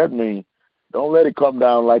 Lord, what that means? Don't let it come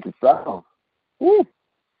down like it sounds. Woo.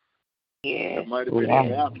 Yeah. That might have been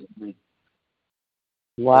answering me.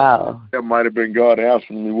 Wow. That might have been God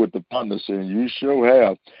answering me with the thunder saying, you sure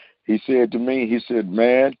have. He said to me, he said,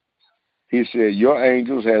 man, he said, your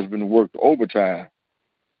angels has been worked overtime.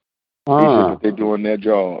 He said that they're doing their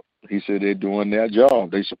job. He said they're doing their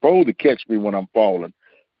job. They supposed to catch me when I'm falling.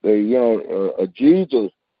 They,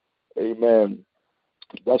 Jesus, amen.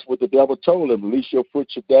 That's what the devil told him. At least your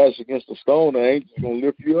foot should dash against the stone, the angel's going to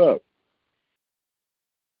lift you up.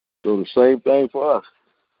 So the same thing for us.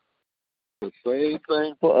 The same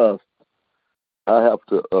thing for us. I have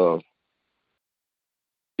to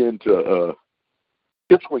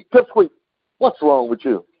Pipsqueak, what's wrong with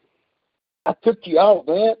you? I took you out,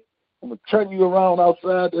 man. I'm going to turn you around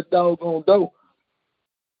outside that doggone door.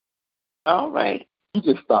 All right. You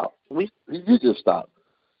just stop. You just stop.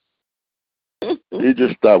 He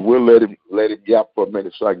just stopped. We'll let him yap for a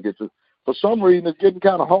minute so I can get this. For some reason, it's getting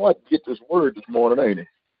kind of hard to get this word this morning, ain't it?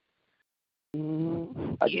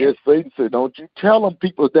 I guess Satan said, don't you tell them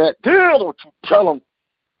people that. Don't you tell them.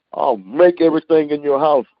 I'll make everything in your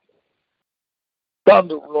house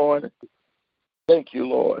thunder roaring. Thank you,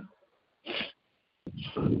 Lord.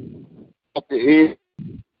 At the end.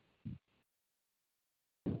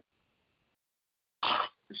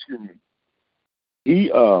 Excuse me.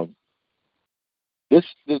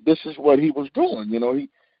 This is what he was doing. You know,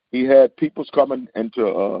 he had people coming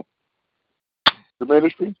into the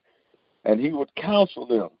ministry, and he would counsel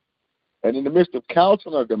them. And in the midst of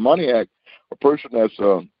counseling a demoniac, a person that's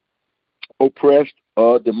oppressed,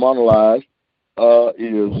 demonized,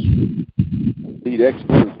 need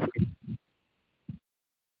experts.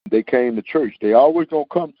 They came to church. They always don't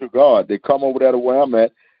come to God. They come over there to where I'm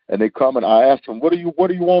at, and they come and I ask them, what do you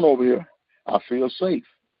want over here? I feel safe.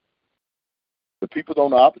 The people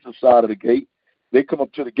on the opposite side of the gate, they come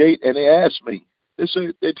up to the gate and they ask me. They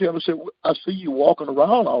tell me, I see you walking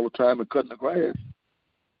around all the time and cutting the grass.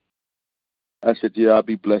 I said, yeah, I'll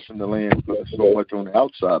be blessing the land, but so much on the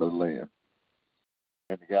outside of the land.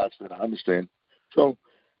 And the guy said, I understand. So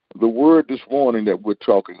the word this morning that we're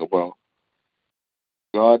talking about,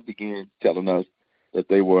 God began telling us that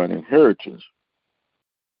they were an inheritance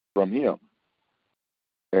from him.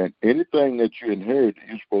 And anything that you inherit,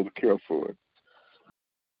 you're supposed to care for it.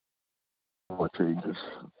 I tell you this.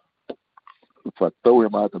 If I throw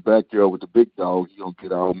him out the backyard with the big dog, he's going to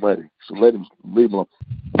get all muddy. So leave him alone.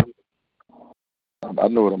 I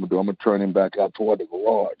know what I'm going to do. I'm going to turn him back out toward the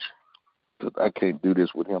garage. Because I can't do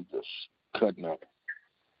this with him just cutting up.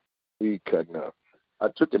 He cutting up. I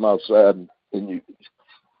took him outside and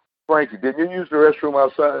Frankie, did you use the restroom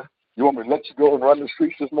outside? You want me to let you go and run the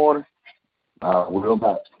streets this morning? Will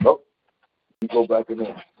not. Nope. You go back in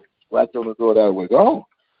there. Latch on the door that way. Go on.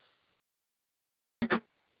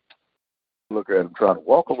 Look at him trying to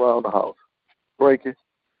walk around the house. Frankie.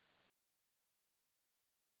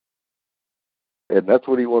 And that's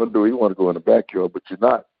what he want to do. He want to go in the backyard, but you're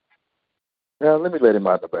not. Now, let me let him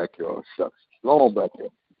out in the backyard. Shucks. Go on back here.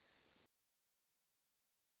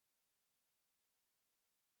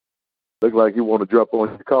 Look like you want to jump on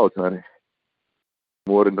your couch, honey.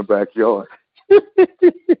 More than the backyard.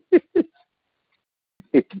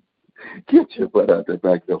 Get your butt out that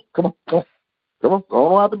back door. Come on. Go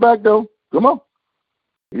on out the back door. Come on.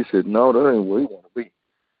 He said, no, that ain't where he want to be.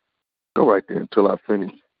 Go right there until I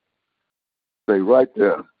finish. Stay right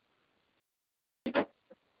there.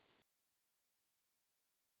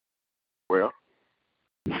 Well,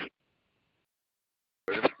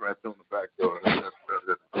 it's scratched on the back door. That's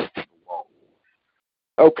the wall.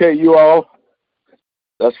 Okay, you all.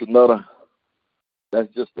 That's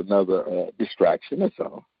just another distraction. That's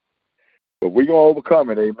all. But we're going to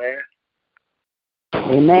overcome it, amen?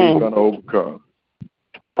 Amen. We're going to overcome.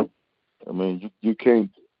 I mean, you can't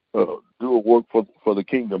do a work for the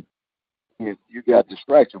kingdom and you got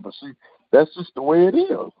distraction. But see, that's just the way it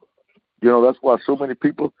is. You know, that's why so many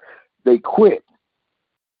people, they quit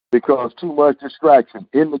because too much distraction.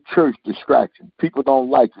 In the church, distraction. People don't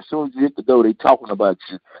like you. As soon as you hit the door, they talking about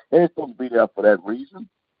you. They ain't supposed to be there for that reason.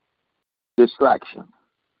 Distraction.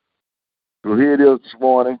 So here it is this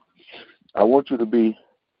morning. I want you to be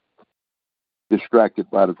distracted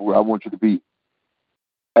by this word. I want you to be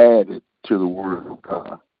added to the word of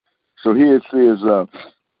God. So here it says,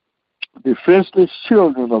 defenseless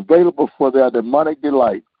children available for their demonic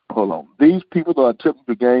delight. Hold on. These people are attempting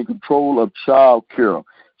to gain control of child care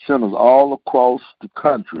centers all across the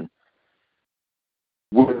country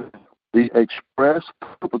with the express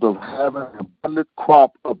purpose of having an abundant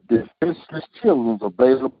crop of defenseless children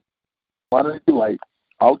available for demonic delight,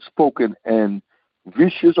 outspoken and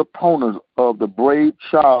vicious opponents of the brave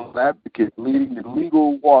child advocate leading the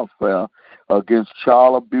legal warfare against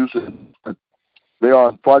child abuse. They are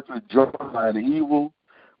unfortunately joined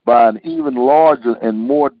by an even larger and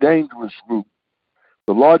more dangerous group.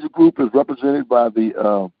 The larger group is represented by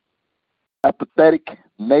the apathetic,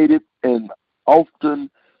 native, and often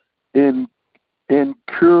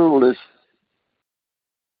incureless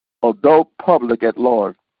adult public at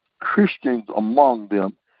large, Christians among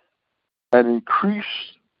them, and increased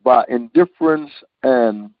by indifference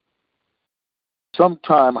and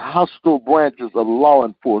sometimes hostile branches of law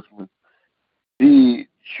enforcement. The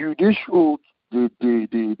judicial, the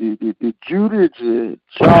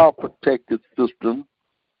child protective system,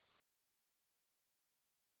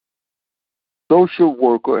 social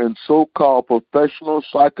worker, and so-called professional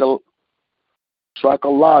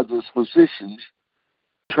psychologists, physicians,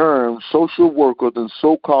 termed social workers, and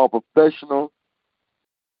so-called professional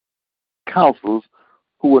counselors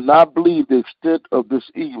who will not believe the extent of this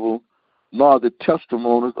evil, nor the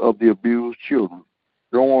testimonies of the abused children.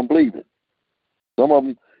 They don't want to believe it. Some of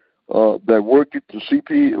them that work at the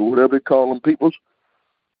CP or whatever they call them, people's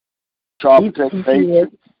child protection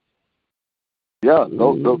agency. Yeah,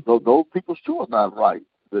 those people too are not right.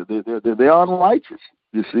 They're unrighteous,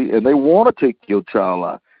 you see, and they want to take your child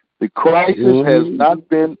out. The crisis has not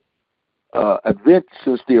been event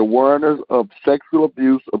since the awareness of sexual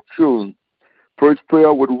abuse of children first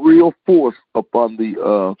fell with real force upon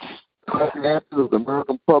the conscience of the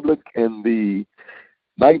American public in the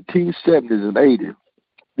 1970s and 80s.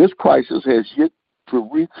 This crisis has yet to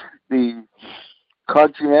reach the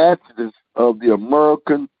conscience of the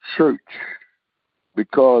American church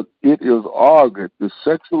because it is argued the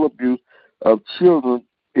sexual abuse of children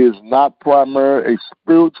is not primarily a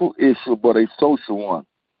spiritual issue but a social one.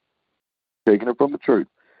 Taking it from the church.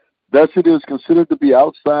 Thus, it is considered to be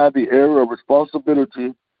outside the area of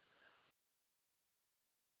responsibility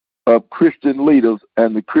of Christian leaders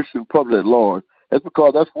and the Christian public at large. That's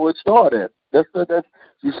because that's where it started at. That's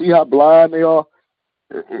you see how blind they are?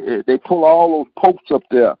 They pull all those popes up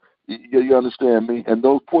there. You understand me? And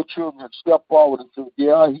those poor children step forward and say,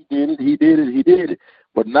 yeah, he did it.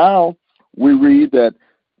 But now we read that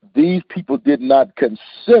these people did not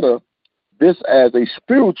consider this as a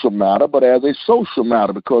spiritual matter, but as a social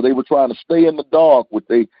matter, because they were trying to stay in the dark with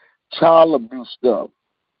their child abuse stuff.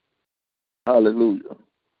 Hallelujah.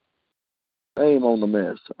 Shame on the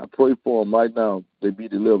mess. I pray for them right now. They be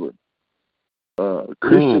delivered.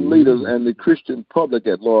 Christian leaders and the Christian public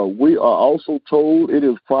at large, we are also told it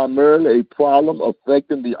is primarily a problem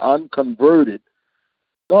affecting the unconverted.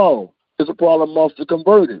 No, it's a problem amongst the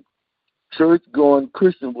converted. Church-going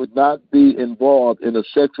Christians would not be involved in the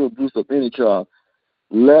sexual abuse of any child,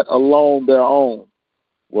 let alone their own.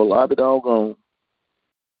 Well, I be doggone.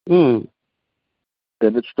 And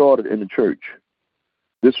it started in the church.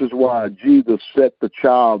 This is why Jesus set the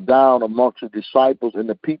child down amongst the disciples and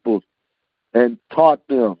the people and taught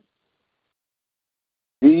them.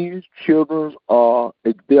 These children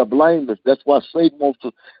they're blameless. That's why Satan wants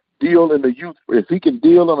to deal in the youth. If he can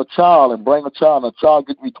deal on a child and bring a child, and a child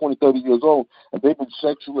gets to be 20, 30 years old, and they've been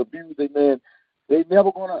sexually abused, they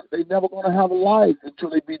never gonna have a life until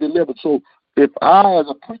they be delivered. So if I, as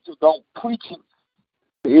a preacher, don't preach it,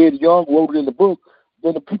 Ed Young wrote it in the book,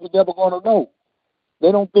 then the people never gonna know.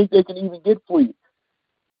 They don't think they can even get free.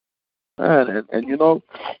 And you know,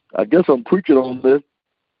 I guess I'm preaching on this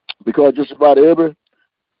because just about every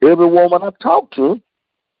woman I talk to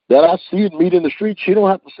that I see and meet in the street, she don't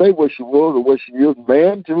have to say what she was or what she is.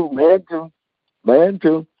 Man too.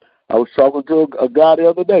 I was talking to a guy the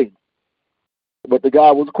other day, but the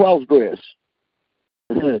guy was cross-dressed.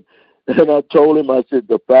 And I told him, I said,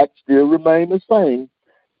 the fact still remains the same,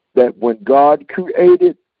 that when God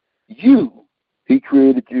created you, he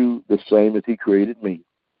created you the same as he created me.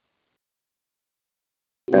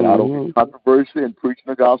 And I don't get controversy in preaching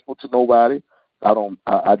the gospel to nobody.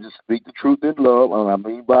 I just speak the truth in love, and I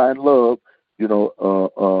mean by in love.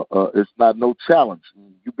 It's not no challenge.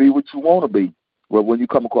 You be what you want to be. Well, when you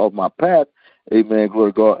come across my path, amen,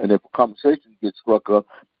 glory to God, and if a conversation gets struck up,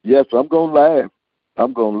 yes, I'm going to laugh.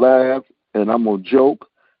 I'm going to laugh, and I'm going to joke,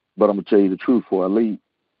 but I'm going to tell you the truth before I leave.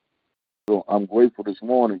 So I'm grateful this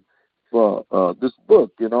morning for this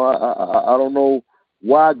book. I don't know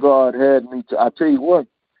why God had me to. I tell you what,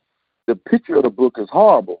 the picture of the book is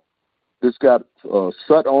horrible. It's got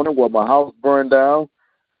soot on it where my house burned down.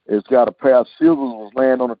 It's got a pair of scissors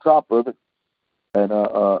laying on the top of it, and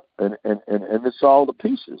it's all the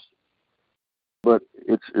pieces. But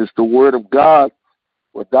it's the Word of God.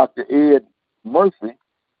 With Dr. Ed Murphy,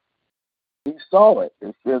 he saw it.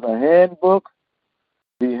 It says the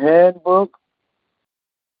handbook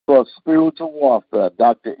for spiritual warfare.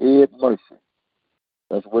 Dr. Ed Murphy.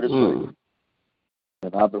 That's what it says.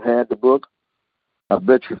 And I've had the book, I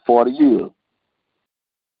bet you 40 years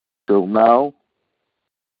till now.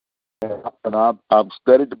 And I've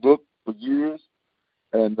studied the book for years,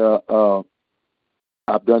 and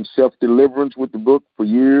I've done self-deliverance with the book for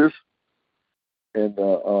years, and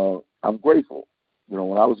I'm grateful.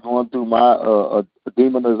 When I was going through my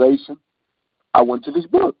demonization, I went to this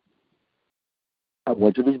book.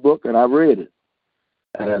 And I read it.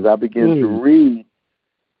 And as I began to read,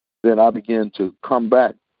 then I began to come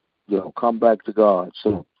back to God.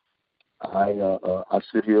 So I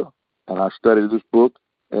sit here and I study this book,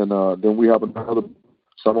 and then we have another.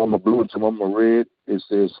 Some of them are blue and some of them are red. It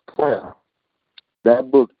says prayer.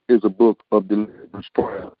 That book is a book of deliverance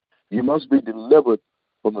prayer. You must be delivered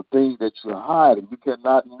from the things that you're hiding. You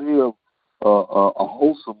cannot live a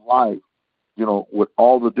wholesome life, with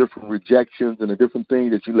all the different rejections and the different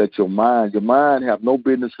things that you let your mind have no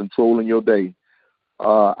business controlling your day.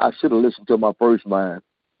 I should have listened to my first mind.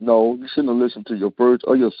 No, you shouldn't have listened to your first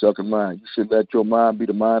or your second mind. You should let your mind be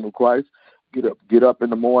the mind of Christ. Get up in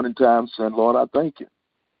the morning time saying, Lord, I thank you.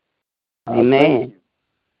 Amen. I thank you.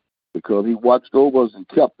 Because he watched over us and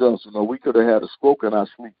kept us. We could have had a stroke in our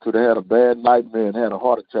sleep, could have had a bad nightmare and had a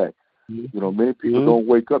heart attack. Many people don't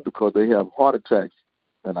wake up because they have heart attacks.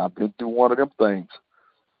 And I've been through one of them things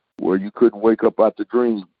where you couldn't wake up out the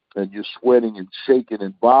dream and you're sweating and shaking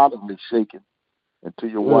and violently shaking until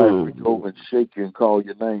your wife reach over and shake you and call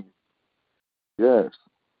your name. Yes.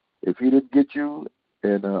 If he didn't get you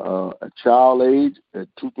in a child age at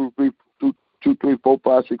 2, 3, 4,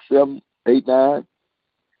 5, 6, 7, 8, 9,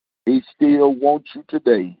 he still wants you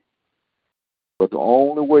today. But the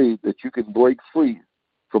only way that you can break free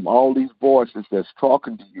from all these voices that's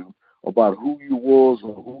talking to you about who you was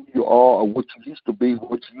or who you are or what you used to be,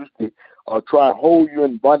 what you used to try to hold you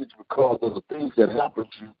in bondage because of the things that happened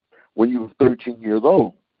to you when you were 13 years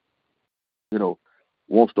old.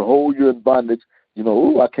 Wants to hold you in bondage.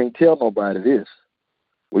 I can't tell nobody this.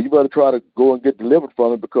 Well, you better try to go and get delivered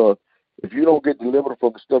from it, because if you don't get delivered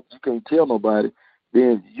from the stuff you can't tell nobody,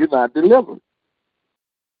 then you're not delivered.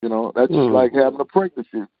 That's just like having a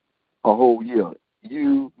pregnancy a whole year.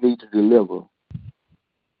 You need to deliver.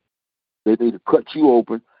 They need to cut you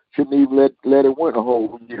open. Shouldn't even let it win a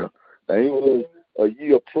whole year. Now, even a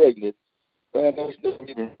year pregnant, man, that's not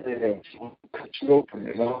even fair. Cut you open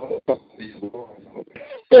and all.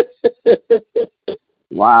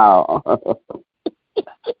 Wow.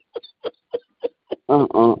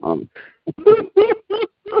 Oh.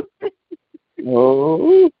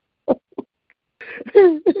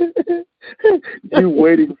 You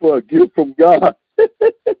waiting for a gift from God.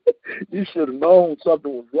 You should have known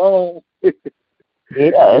something was wrong.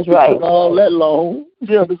 Yeah, that's right. All that long.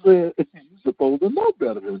 You understand? You're supposed to know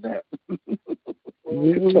better than that.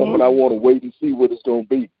 But I want to wait and see what it's going to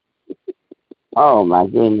be. Oh, my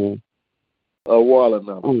goodness. A while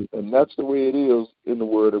enough. And that's the way it is in the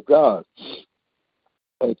Word of God.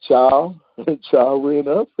 A child ran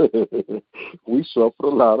up. We suffered a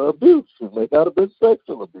lot of abuse. It may not have been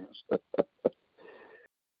sexual abuse.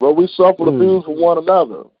 But we suffered abuse from one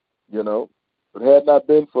another, If it had not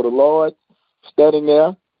been for the Lord standing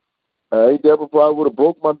there, Deborah probably would have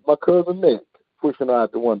broke my cousin's neck, pushing her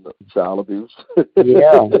out the window. Child abuse.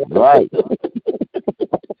 Yeah, right.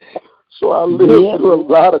 So I lived through a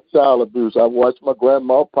lot of child abuse. I watched my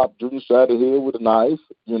grandma pop Junior side of the head with a knife,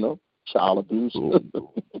 child abuse.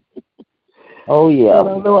 Oh, yeah. And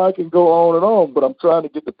I know I can go on, but I'm trying to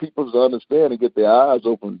get the people to understand and get their eyes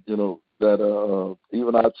open, that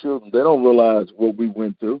even our children, they don't realize what we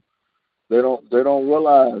went through. They don't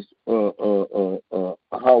realize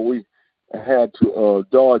how we had to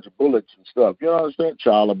dodge bullets and stuff. You understand?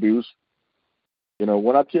 Child abuse. You know,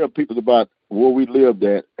 when I tell people about where we lived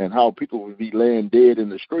at and how people would be laying dead in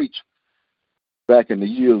the streets back in the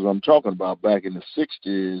years I'm talking about, back in the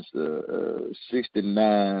 60s,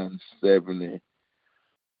 69,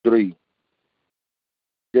 73,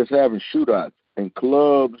 just having shootouts and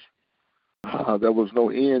clubs. There was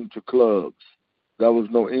no end to clubs. There was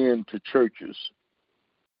no end to churches.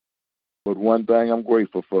 But one thing I'm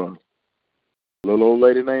grateful for, a little old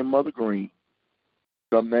lady named Mother Green,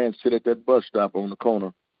 come there and sit at that bus stop on the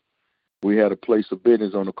corner. We had a place of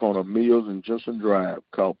business on the corner of Mills and Johnson Drive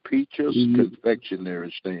called Peaches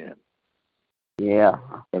Confectionery Stand. Yeah.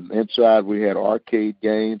 And inside we had arcade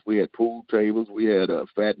games, we had pool tables, we had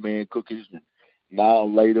Fat Man cookies and Now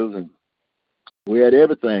Laters, and we had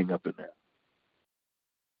everything up in there.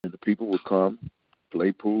 And the people would come,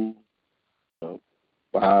 play pool,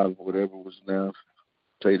 buy whatever was now,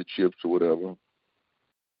 potato chips or whatever.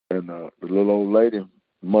 And the little old lady,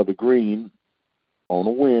 Mother Green, on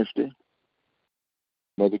a Wednesday,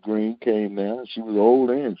 Mother Green came there. She was old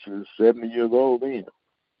then. She was 70 years old then.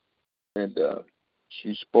 And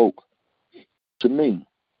she spoke to me.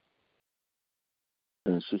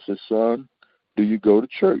 And she said, son, do you go to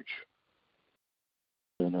church?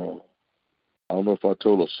 And I don't know if I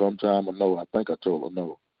told her sometime or no. I think I told her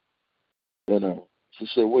no. And she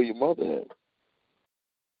said, where your mother at?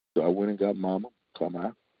 So I went and got Mama, come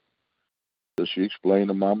out. So she explained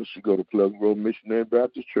to Mama she go to Pleasant Grove Missionary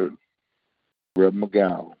Baptist Church, Reverend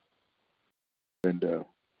McGowan. And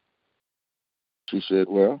she said,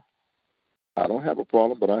 well, I don't have a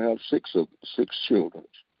problem, but I have six children.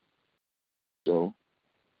 So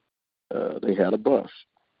they had a bus.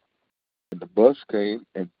 And the bus came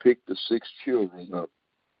and picked the 6 children up,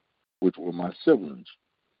 which were my siblings.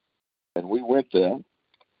 And we went there,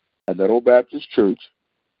 and that old Baptist church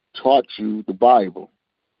taught you the Bible.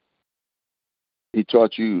 He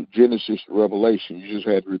taught you Genesis, Revelation. You just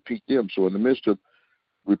had to repeat them. So in the midst of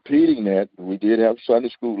repeating that, we did have Sunday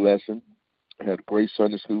school lesson. I had a great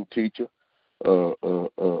Sunday school teacher.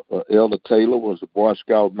 Elder Taylor was a Boy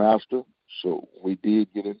Scout master, so we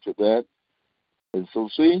did get into that. And so,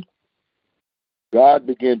 see, God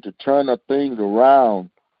began to turn the things around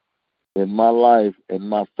in my life and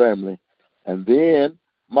my family. And then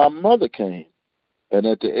my mother came. And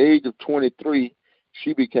at the age of 23,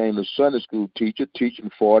 she became a Sunday school teacher, teaching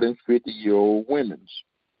 40 and 50-year-old women.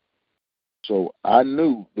 So I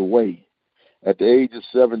knew the way. At the age of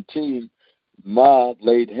 17, Ma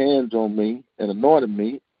laid hands on me and anointed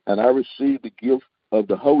me, and I received the gift of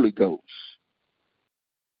the Holy Ghost.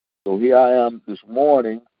 So here I am this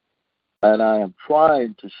morning, and I am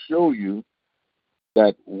trying to show you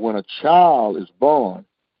that when a child is born,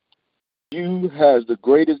 you has the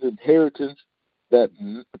greatest inheritance that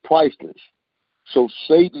priceless. So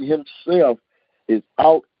Satan himself is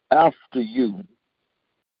out after you.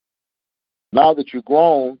 Now that you're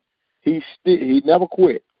grown, he never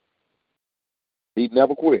quit. He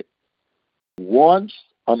never quit. Once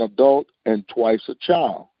an adult and twice a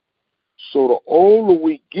child. So the older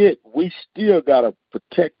we get, we still got to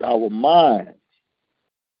protect our minds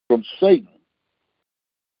from Satan.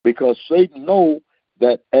 Because Satan knows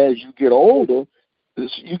that as you get older,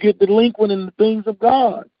 you get delinquent in the things of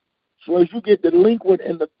God. So as you get delinquent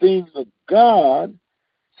in the things of God,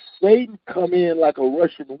 Satan come in like a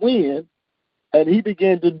rushing wind, and he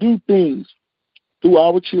began to do things to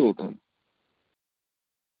our children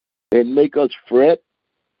and make us fret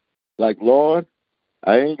like, Lord,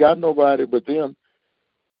 I ain't got nobody but them.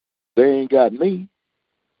 They ain't got me.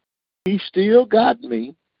 He still got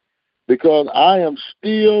me because I am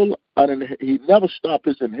still, he never stopped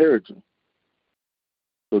his inheritance.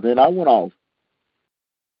 So then I went off,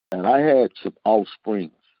 and I had some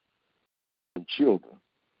offspring, some children.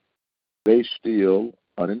 They steal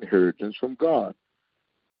an inheritance from God.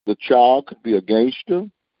 The child could be a gangster,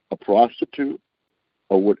 a prostitute,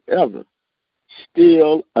 or whatever.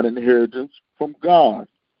 Steal an inheritance from God.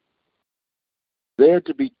 They're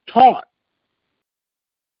to be taught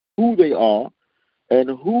who they are and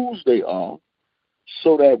whose they are,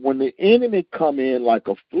 so that when the enemy come in like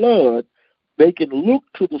a flood, they can look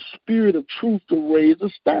to the Spirit of truth to raise a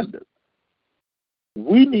standard.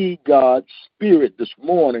 We need God's Spirit this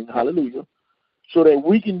morning, hallelujah, so that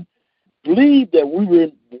we can believe that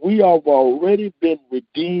we have already been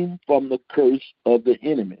redeemed from the curse of the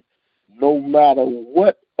enemy. No matter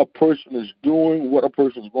what a person is doing, what a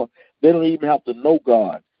person is going, they don't even have to know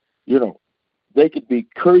God. You know, they could be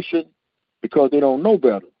cursing because they don't know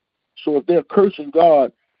better. So if they're cursing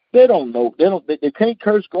God, they don't know. They can't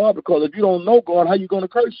curse God, because if you don't know God, how you going to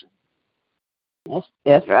curse him?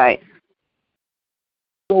 That's right.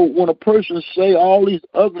 So when a person say all these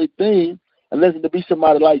ugly things, unless it be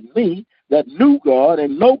somebody like me that knew God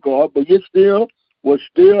and know God, but yet still was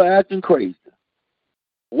still acting crazy.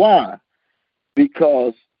 Why?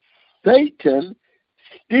 Because Satan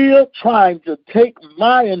still trying to take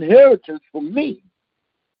my inheritance from me.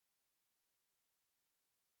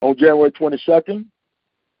 On January 22nd,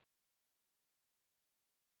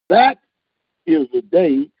 that is the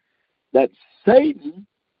day that Satan,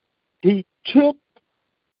 he took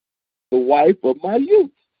the wife of my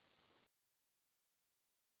youth.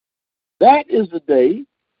 That is the day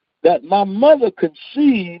that my mother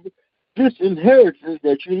conceived this inheritance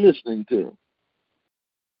that you're listening to.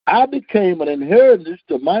 I became an inheritance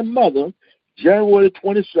to my mother January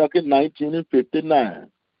 22nd,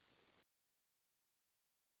 1959.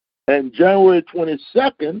 And January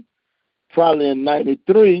 22nd, probably in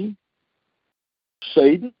 93,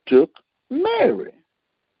 Satan took Mary.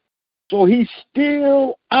 So he's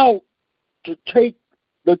still out to take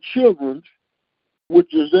the children's,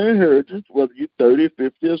 which is their inheritance, whether you're 30,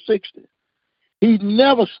 50, or 60. He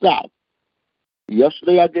never stopped.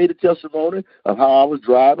 Yesterday I gave a testimony of how I was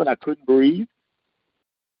driving. I couldn't breathe.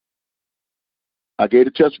 I gave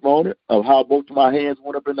a testimony of how both of my hands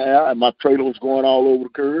went up in the air and my trailer was going all over the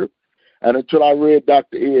curb. And until I read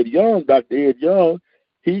Dr. Ed Young,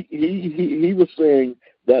 he was saying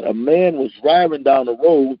that a man was driving down the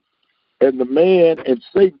road, and the man and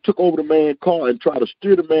Satan took over the man's car and tried to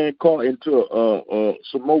steer the man's car into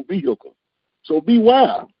some more vehicle. So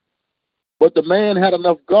beware. But the man had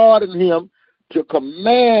enough God in him to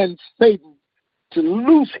command Satan to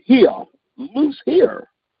loose here. Loose here.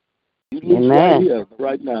 You loose right here,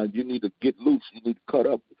 right now. You need to get loose. You need to cut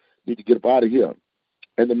up. You need to get up out of here.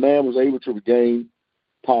 And the man was able to regain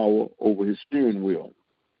power over his steering wheel.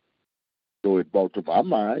 So it brought to my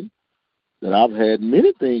mind that I've had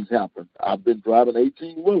many things happen. I've been driving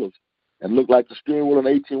 18-wheelers and looked like the steering wheel of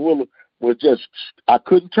an 18-wheeler was just, I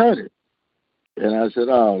couldn't turn it. And I said,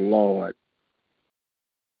 oh, Lord.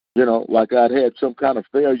 You know, like I'd had some kind of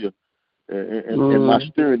failure in my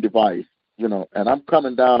steering device, you know, and I'm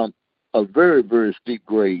coming down a very, very steep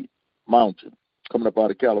grade mountain coming up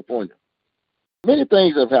out of California. Many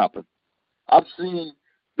things have happened. I've seen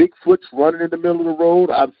Bigfoots running in the middle of the road.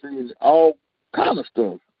 I've seen all kind of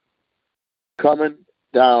stuff coming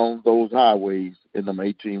down those highways in them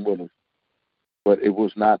 18-wheelers. But it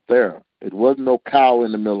was not there. It wasn't no cow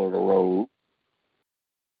in the middle of the road.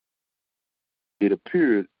 It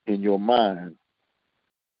appeared in your mind.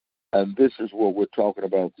 And this is what we're talking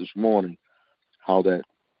about this morning, how that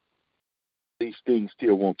these things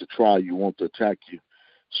still want to try you, want to attack you.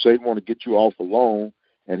 Satan want to get you off alone,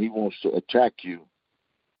 and he wants to attack you.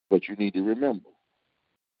 But you need to remember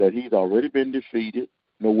that he's already been defeated.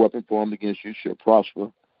 No weapon formed against you shall prosper.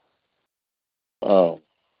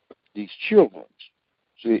 These children,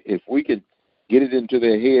 see, if we can get it into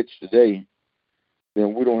their heads today,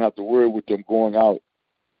 then we don't have to worry with them going out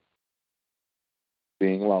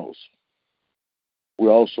being lost.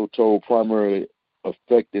 We're also told primarily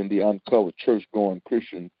affecting the uncovered church-going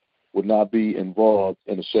Christian would not be involved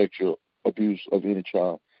in the sexual abuse of any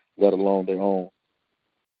child, let alone their own.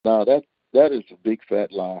 Now, that is a big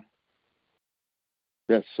fat lie.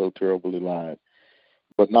 That's so terribly lying.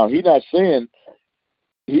 But now he's not saying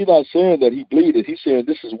that he believed. He's saying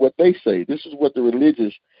this is what they say. This is what the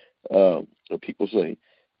religious people say.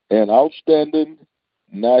 An outstanding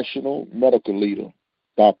national medical leader,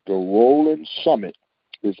 Dr. Roland Summit,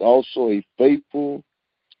 is also a faithful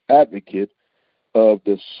advocate of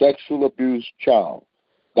the sexual abused child.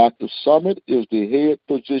 Dr. Summit is the head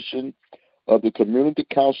physician of the Community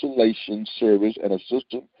Counselation Service and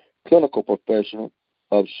assistant clinical professional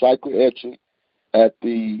of psychiatry at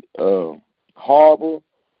the Harbor,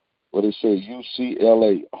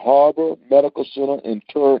 UCLA, Harbor Medical Center in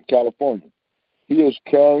Turret, California. He is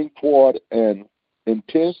carrying forward an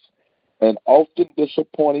intense and often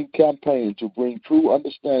disappointing campaign to bring true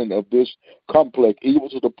understanding of this complex evil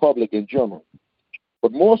to the public in general,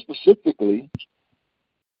 but more specifically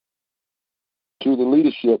to the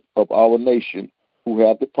leadership of our nation who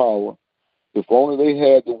have the power, if only they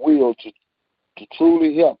had the will to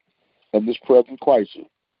truly help in this present crisis.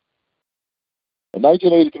 In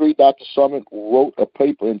 1983, Dr. Summit wrote a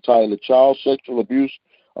paper entitled Child Sexual Abuse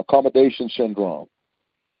Accommodation Syndrome.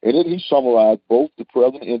 In it, he summarized both the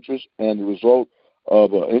present interest and the result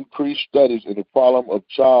of increased studies in the problem of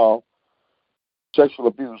child sexual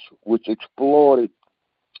abuse, which exploded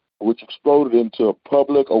into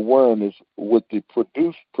public awareness with the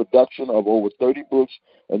production of over 30 books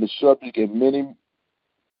on the subject and many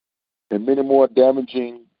more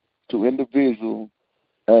damaging to individuals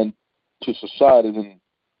and to society than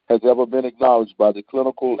has ever been acknowledged by the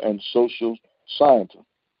clinical and social scientists.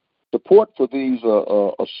 Support for these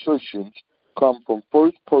assertions come from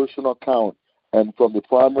first-person account and from the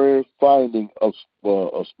primary finding of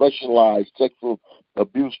a specialized sexual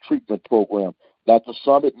abuse treatment program. Dr.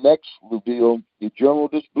 Summit next revealed the general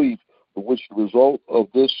disbelief for which the result of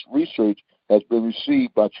this research has been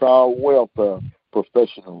received by child welfare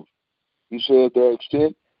professionals. He said their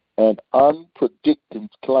extent and unpredicted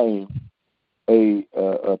claim, a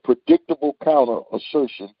predictable counter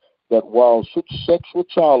assertion that while such sexual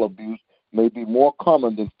child abuse may be more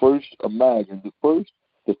common than first imagined,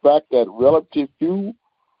 the fact that relatively few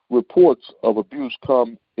reports of abuse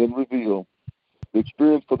come in reveal the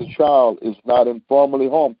experience for the child is not informally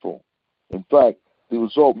harmful. In fact, the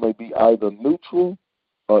result may be either neutral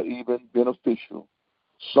or even beneficial.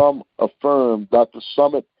 Some affirm, Dr.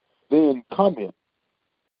 Summit then comment,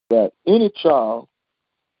 that any child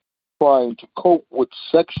trying to cope with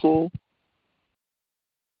sexual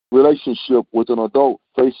relationship with an adult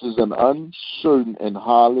faces an uncertain and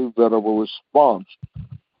highly variable response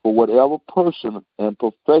for whatever person and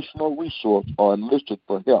professional resource are enlisted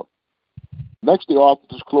for help. Next, the author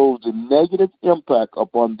disclosed the negative impact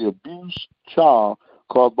upon the abused child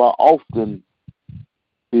caused by often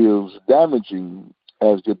is damaging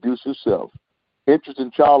as the abuse itself. Interest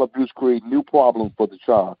in child abuse creates new problems for the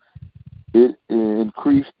child. It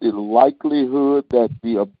increased the likelihood that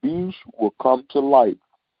the abuse will come to light,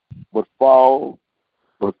 but failed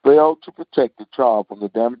to protect the child from the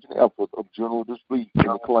damaging effort of general disbelief in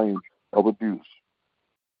the claim of abuse.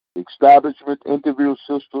 The establishment interview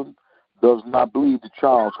system does not believe the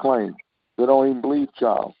child's claim. They don't even believe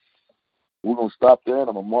child. We're going to stop there, and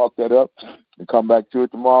I'm going to mark that up and come back to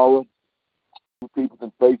it tomorrow. People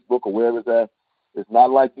on Facebook or wherever it's at, it's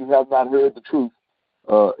not like you have not heard the truth.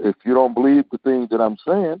 If you don't believe the things that I'm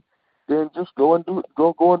saying, then just go and do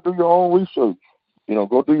your own research.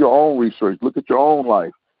 Go do your own research. Look at your own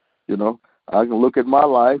life. I can look at my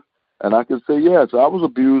life and I can say, yes, I was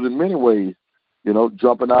abused in many ways.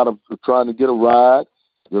 Jumping out of trying to get a ride.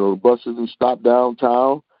 The buses and stop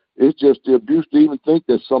downtown. It's just the abuse to even think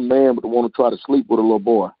that some man would want to try to sleep with a little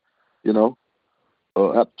boy.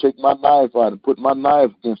 I have to take my knife out and put my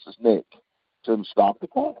knife against his neck to stop the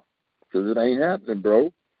car. Because it ain't happening,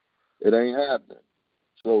 bro. It ain't happening.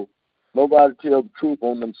 So nobody tells the truth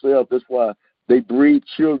on themselves. That's why they breed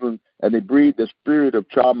children and they breed the spirit of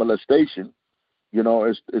child molestation.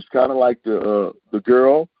 It's kind of like the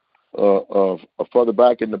girl further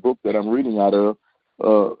back in the book that I'm reading out of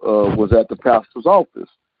was at the pastor's office.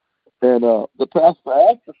 And the pastor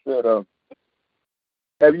asked her, said,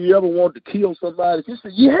 have you ever wanted to kill somebody? She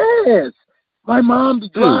said, yes. My mom's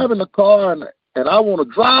driving the car, and I want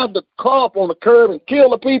to drive the car up on the curb and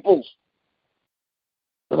kill the people.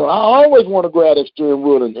 I always want to grab that steering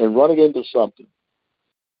wheel and run it into something.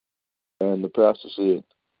 And the pastor said,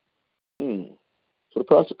 So the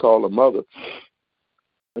pastor called her mother,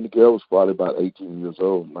 and the girl was probably about 18 years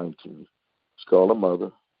old, 19. She called her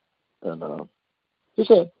mother, and he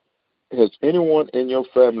said, has anyone in your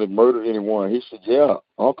family murdered anyone? He said, yeah,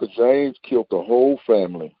 Uncle James killed the whole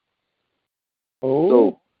family. Oh.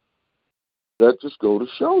 So that just go to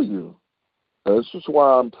show you. This is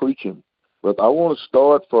why I'm preaching. But I want to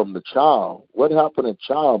start from the child. What happened in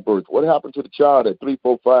childbirth? What happened to the child at 3,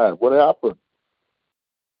 4, 5? What happened?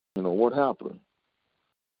 What happened?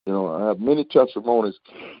 I have many testimonies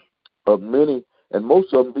of many, and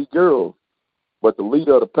most of them be girls. But the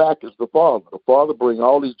leader of the pack is the father. The father brings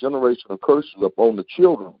all these generational curses upon the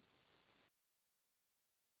children.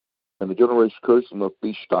 And the generational curses must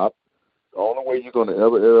be stopped. The only way you're going to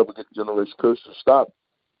ever get the generational curses stopped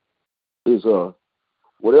is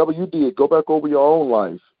whatever you did, go back over your own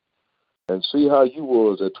life and see how you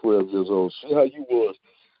was at 12 years old. See how you was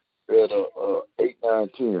at 8, 9,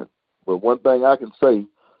 10. But one thing I can say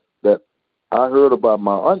that I heard about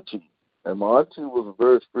my auntie, and my auntie was a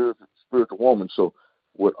very spiritual woman. So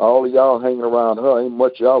with all of y'all hanging around her, ain't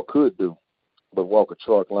much y'all could do but walk a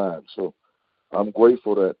chalk line. So I'm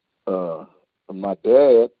grateful that my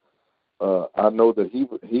dad, I know that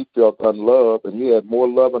he felt unloved, and he had more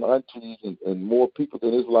loving aunties and more people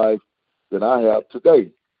in his life than I have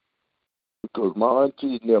today. Because my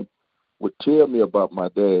auntie and them would tell me about my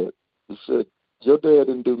dad. He said, your dad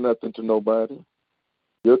didn't do nothing to nobody.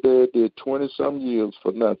 Your dad did 20-some years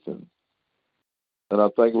for nothing. And I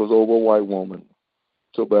think it was over a white woman.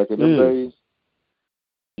 So back in them days,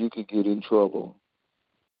 you could get in trouble.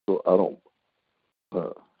 So I don't,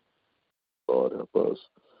 Lord help us.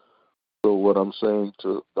 So what I'm saying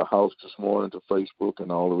to the house this morning, to Facebook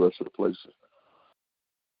and all the rest of the places,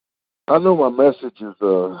 I know my message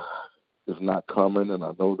is is not coming, and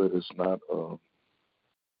I know that it's not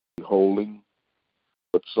beholding,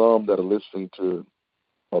 but some that are listening to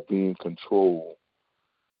are being controlled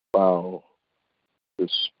by the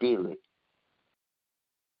spirit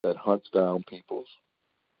that hunts down peoples.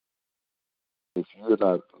 If you're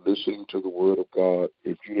not listening to the word of God,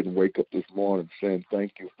 if you didn't wake up this morning saying,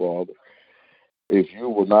 thank you, Father, if you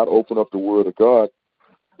will not open up the word of God,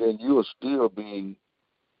 then you are still being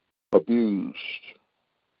abused,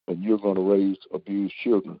 and you're going to raise abused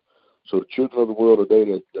children. So the children of the world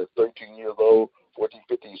today that 13 years old, 14,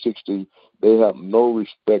 15, 16, they have no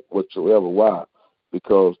respect whatsoever. Why?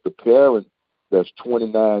 Because the parent that's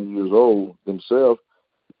 29 years old themselves,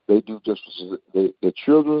 they do just the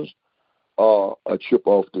children are a chip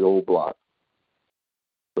off the old block.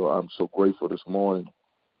 So I'm so grateful this morning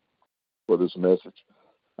for this message.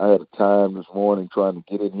 I had a time this morning trying to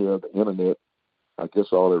get in here on the internet. I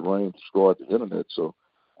guess all that rain destroyed the internet, so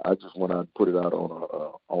I just went out and put it out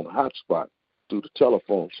on a hotspot through the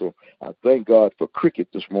telephone. So I thank God for Cricket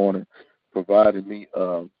this morning providing me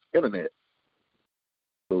internet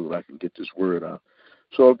so that I can get this word out.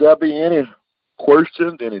 So if there be any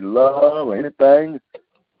questions, any love, or anything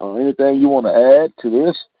you want to add to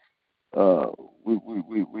this,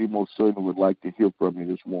 we most certainly would like to hear from you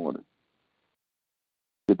this morning.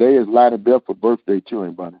 Today is Lonnie Bedford's birthday too,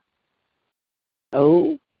 anybody?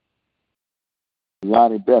 Oh.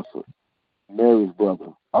 Lonnie Bedford, Mary's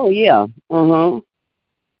brother. Oh, yeah.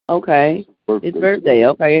 Okay. His birthday,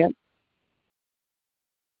 okay.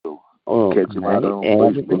 So Oh, catch him out on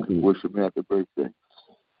Facebook and wish him happy birthday.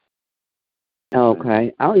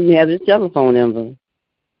 Okay. I don't even have his telephone number.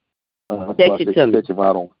 Text it to me. Catch him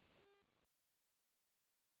out on.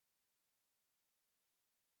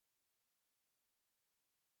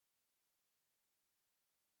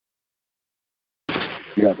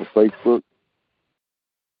 You have a Facebook?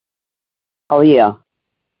 Oh, yeah.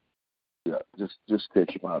 Yeah, just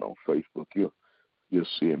catch him out on Facebook. You'll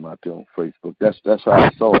see him out there on Facebook. That's how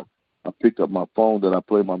I saw it. I picked up my phone that I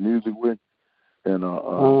play my music with, and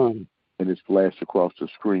it flashed across the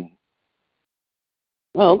screen.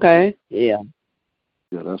 Oh, okay. Yeah.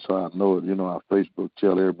 Yeah, that's how I know it. You know how Facebook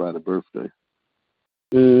tell everybody birthday.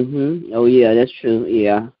 Oh, yeah, that's true.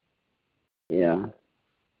 Yeah. Yeah.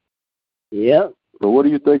 Yep. So what do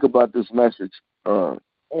you think about this message?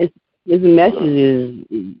 This message is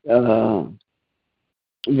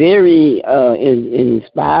very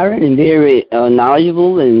inspiring and very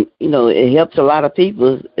knowledgeable, and it helps a lot of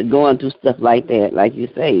people going through stuff like that. Like you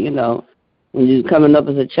say, when you're coming up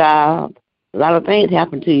as a child, a lot of things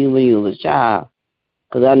happen to you when you was a child.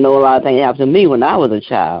 Because I know a lot of things happened to me when I was a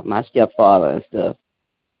child, my stepfather and stuff.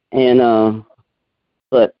 And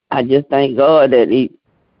but I just thank God that he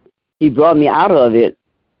brought me out of it.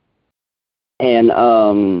 And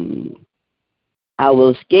I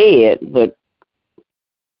was scared,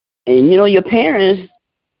 and your parents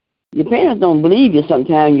don't believe you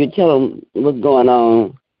sometimes. You tell them what's going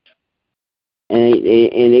on, and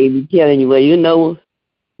they be telling you, well,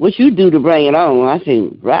 what you do to bring it on. I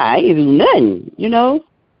said, right, I didn't do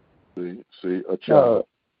nothing, See, a child.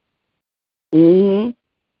 And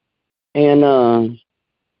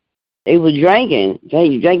they were drinking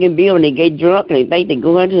beer, and they get drunk, and they think they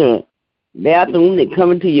go into the bathroom, they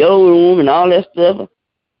come into your room and all that stuff,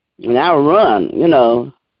 and I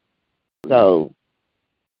run, So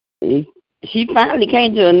she finally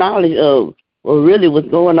came to the knowledge of what really was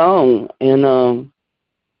going on, and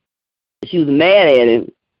she was mad at him,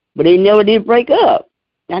 but they never did break up.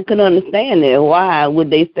 I couldn't understand that. Why would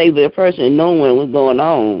they stay with a person knowing what's going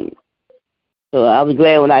on? So I was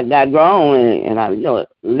glad when I got grown and I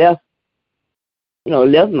left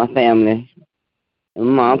my family and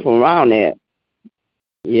mom from around there.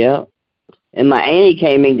 Yeah. And my auntie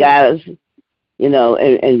came and got us,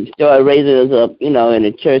 and started raising us up, in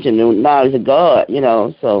the church and the knowledge of God,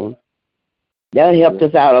 so that helped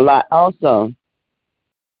us out a lot also.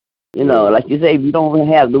 Like you say, if you don't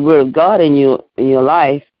have the word of God in your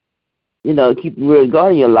life, keep the word of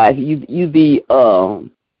God in your life, you be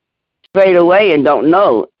straight away and don't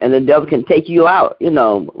know, and the devil can take you out,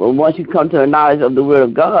 But once you come to the knowledge of the word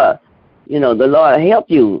of God, the Lord will help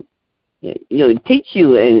you, teach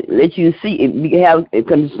you and let you see, you can have a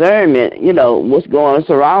concernment, what's going to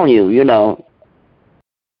surround you,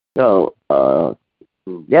 So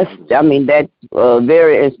that's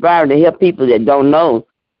very inspiring to help people that don't know.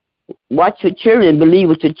 Watch your children, believe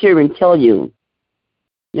what your children tell you,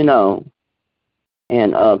 and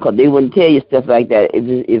because they wouldn't tell you stuff like that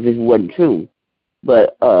if it wasn't true.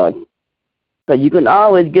 But because you can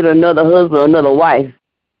always get another husband or another wife,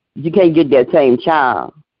 you can't get that same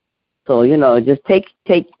child. So, just take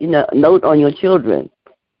note on your children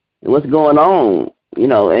and what's going on,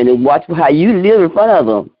 and then watch how you live in front of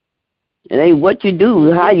them. It ain't what you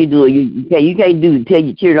do, how you do it. You can't tell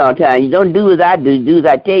your children all the time, you don't do as I do as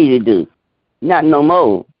I tell you to do. Not no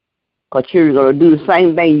more. Because children are going to do the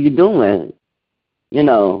same thing you're doing,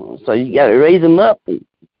 So you got to raise them up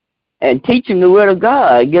and teach them the word of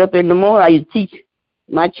God. Get up in the morning. I used to teach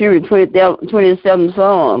my children 27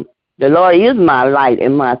 Psalms. The Lord is my light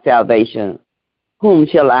and my salvation. Whom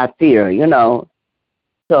shall I fear,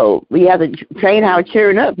 So we have to train our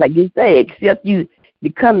children up, like you say, except you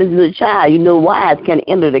become as a little child. Wise can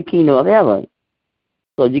enter the kingdom of heaven.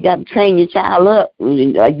 So you got to train your child up.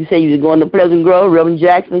 Like you say, you're going to Pleasant Grove, Reverend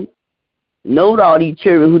Jackson. Know all these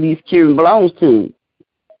children, who these children belongs to.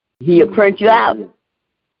 He'll print you out.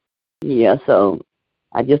 Yeah, so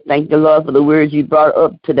I just thank the Lord for the words you brought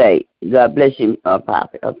up today. God bless you,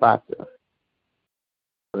 Apostle.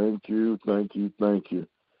 Thank you.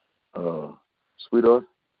 Sweetheart,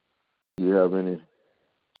 do you have any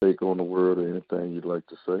take on the word or anything you'd like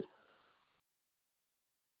to say?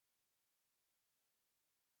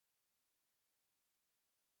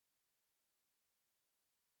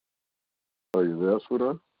 Are you there,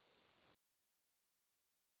 sweetheart?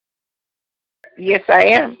 Yes, I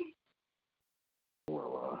am.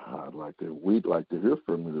 Well, we'd like to hear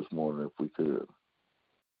from you this morning if we could.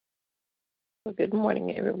 Well, good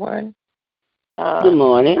morning, everyone. Good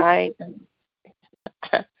morning. I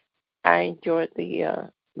enjoyed the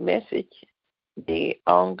message, the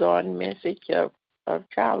ongoing message of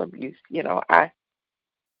child abuse.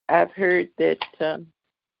 I've heard that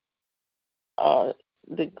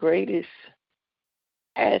the greatest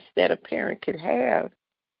task that a parent could have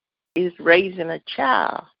is raising a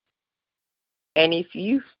child. And if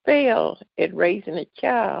you fail at raising a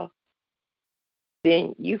child,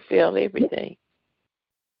 then you fail everything.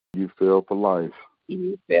 You fail for life.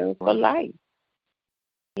 You fail for life.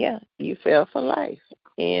 Yeah, you fail for life.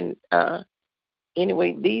 And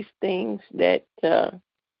anyway, these things that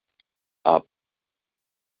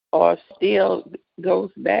are still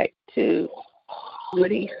goes back to what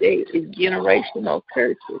he said is generational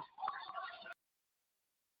curses.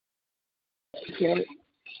 Generational.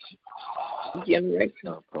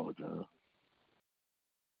 I apologize.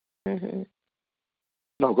 Mm-hmm.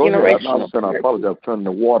 No, go ahead. I apologize for turning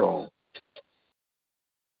the water on.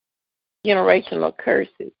 Generational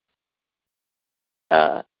curses.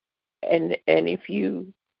 And if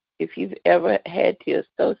you've ever had to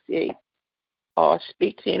associate or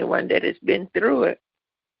speak to anyone that has been through it,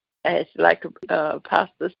 as like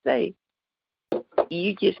Pastor say,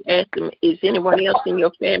 you just ask them, is anyone else in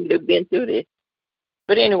your family been through this?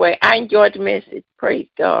 But anyway, I enjoyed the message. Praise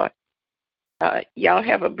God. Y'all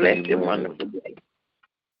have a blessed and wonderful day.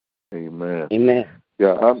 Amen. Amen.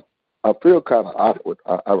 Yeah, I feel kind of awkward.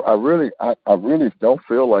 I really don't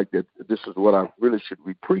feel like that. This is what I really should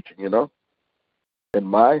be preaching. In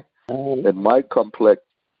my complex,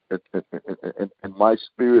 in my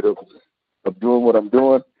spirit of doing what I'm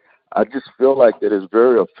doing, I just feel like that it's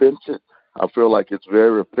very offensive. I feel like it's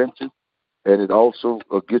very offensive, and it also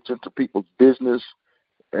gets into people's business.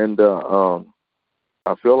 And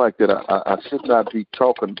I feel like that I should not be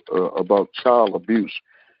talking about child abuse.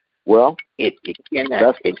 Well, it cannot.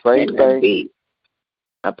 That's the same thing. Be,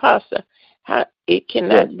 Apostle, it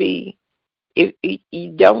cannot be. If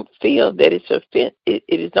you don't feel that it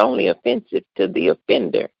is only offensive to the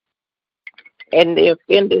offender, and the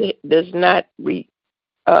offender does not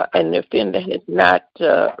and the offender has not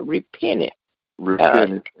repented.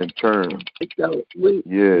 Repented in turn. So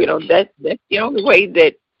that's the only way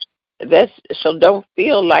so don't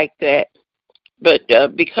feel like that. But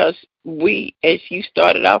because we, as you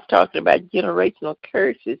started off talking about generational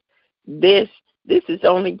curses, this is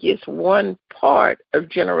only just one part of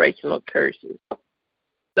generational curses.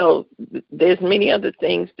 So there's many other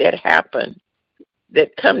things that happen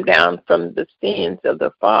that come down from the sins of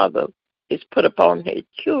the father is put upon his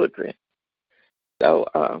children.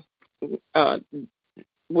 So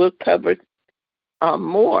we'll cover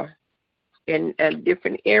more in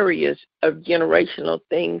different areas of generational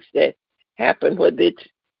things that happen, whether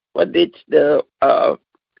it's the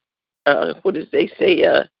what does they say,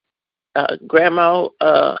 grandma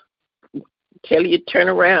tell you turn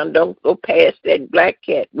around, don't go past that black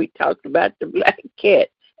cat. We talked about the black cat.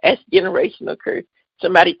 That's generational curse.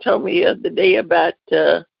 Somebody told me the other day about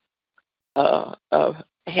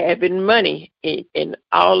having money and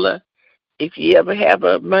all if you ever have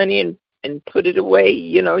money and put it away,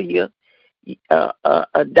 you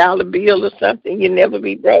a dollar bill or something, you never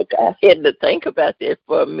be broke. I had to think about that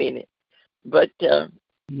for a minute. But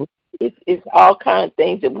it's all kinds of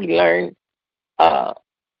things that we learn uh,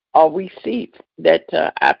 or we see that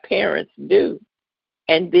our parents do.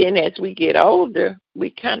 And then as we get older, we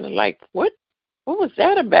kind of like, what was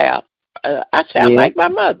that about? I sound Yeah. like my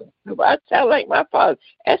mother. I sound like my father.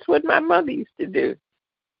 That's what my mother used to do.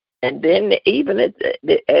 And then even at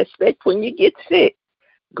the aspect when you get sick,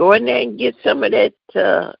 go in there and get some of that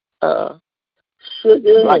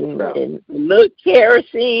sugar Black and, stuff. and a little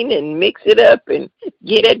kerosene and mix it up and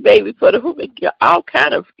get that baby for the hoop. All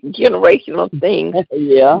kind of generational things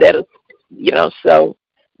Yeah. that are, so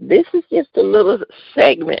this is just a little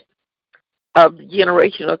segment of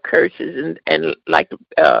generational curses, and like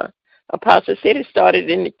Apostle said, it started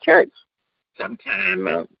in the church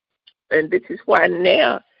sometime, and this is why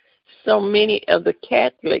now so many of the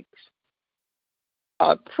Catholics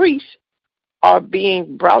priests are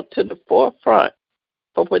being brought to the forefront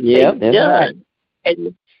for what Yeah, they've that's right.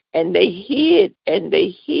 done, and they hid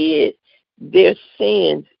their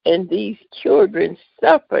sins, and these children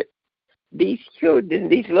suffered. These children,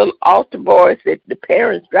 these little altar boys that the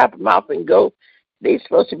parents drop them off and go, they're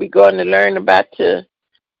supposed to be going to learn about the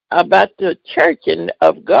church and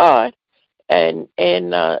of God, and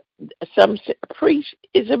some priest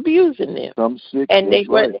is abusing them, Some sick. and they That's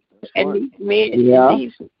went, right. That's and right. these men, Yeah.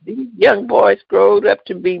 these young boys growed up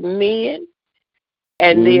to be men,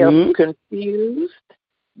 and they are Mm-hmm. confused.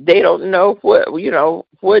 They don't know what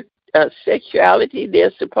sexuality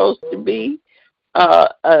they're supposed to be.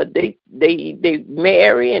 They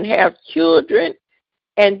marry and have children,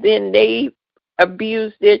 and then they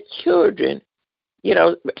abuse their children,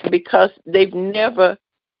 because they've never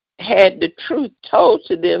had the truth told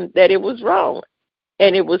to them that it was wrong,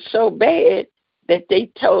 and it was so bad that they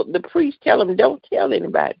told the priest, tell them, don't tell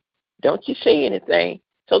anybody, don't you say anything.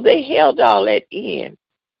 So they held all that in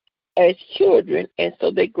as children, and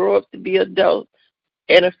so they grow up to be adults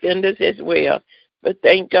and offenders as well. But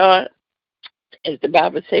thank God, as the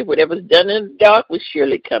Bible says, whatever's done in the dark will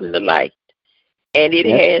surely come to light. And it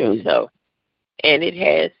That's has true. so. And it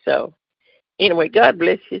has so. Anyway, God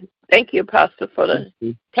bless you. Thank you, Apostle, for the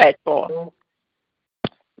Mm-hmm. platform.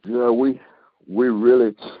 Yeah, we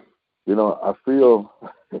really, I feel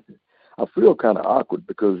I feel kind of awkward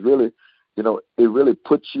because really, it really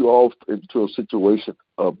puts you off into a situation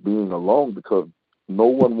of being alone because no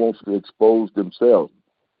one wants to expose themselves,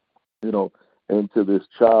 you know, into this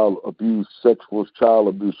sexual child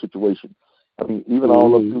abuse situation. I mean, even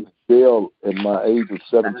all up Mm-hmm. through jail at my age of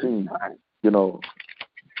 17, you know,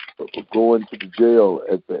 going to the jail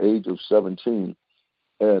at the age of 17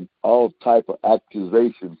 and all type of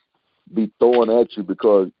accusations be thrown at you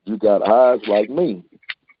because you got eyes like me,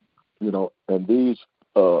 and these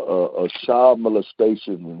child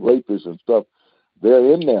molestation and rapists and stuff,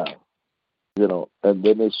 they're in there, and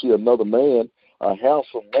then they see another man, a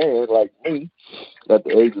handsome man like me, at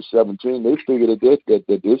the age of 17, they figured that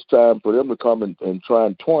it's time for them to come and try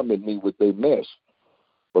and torment me with their mess.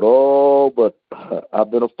 But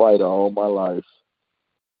I've been a fighter all my life.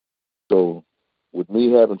 So with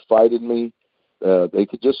me having fight in me, they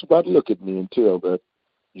could just about look at me and tell that,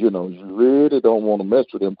 you really don't want to mess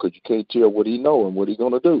with him because you can't tell what he know and what he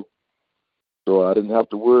going to do. So I didn't have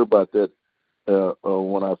to worry about that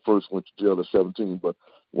when I first went to jail at 17. But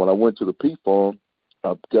when I went to the P farm,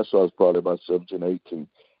 I guess I was probably about 17, 18.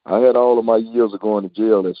 I had all of my years of going to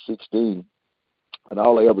jail at 16, and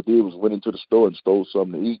all I ever did was went into the store and stole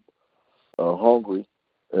something to eat, hungry.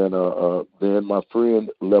 And then my friend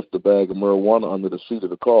left a bag of marijuana under the seat of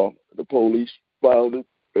the car. The police found it,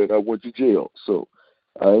 and I went to jail. So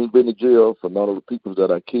I ain't been to jail for none of the people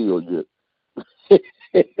that I killed yet.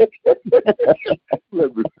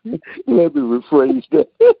 let me rephrase that.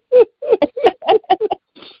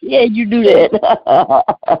 Yeah, you do that.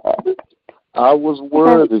 I was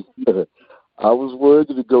worthy. I was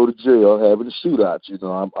worthy to go to jail having a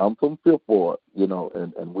shootout. I'm from Fifth Ward,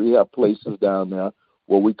 and we have places down there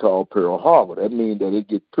what we call Pearl Harbor. That means that it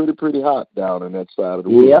gets pretty hot down in that side of the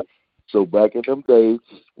world. Yep. So back in them days,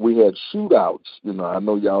 we had shootouts. I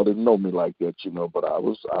know y'all didn't know me like that, but I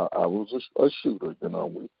was a shooter. I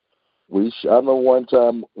know one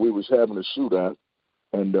time we was having a shootout,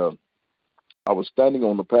 and I was standing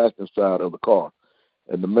on the passenger side of the car.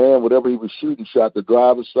 And the man, whatever he was shooting, shot the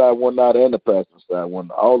driver's side one night and the passenger side one.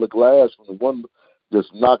 All the glass from the one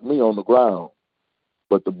just knocked me on the ground,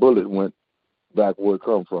 but the bullet went back where it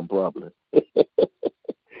come from, probably.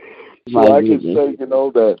 My So I can goodness. say,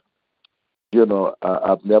 that,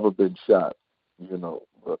 I've never been shot,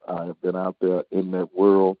 but I have been out there in that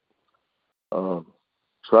world um,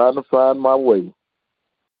 trying to find my way.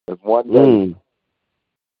 And one day Mm.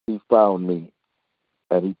 he found me,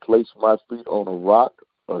 and he placed my feet on a rock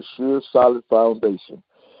a sure, solid foundation.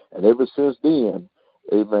 And ever since then,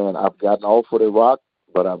 amen, I've gotten off of the rock,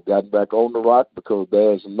 but I've gotten back on the rock because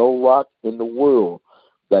there's no rock in the world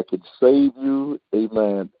that can save you,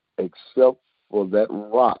 amen, except for that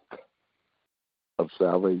rock of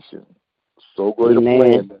salvation. So great a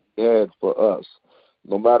plan that He had for us.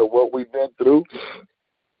 No matter what we've been through,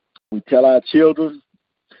 we tell our children,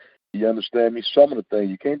 you understand me, some of the things.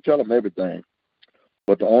 You can't tell them everything.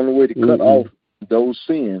 But the only way to cut off those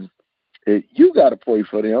sins is you got to pray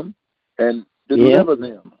for them and deliver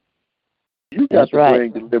them. You got to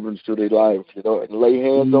bring deliverance to their lives, and lay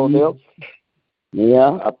hands on them.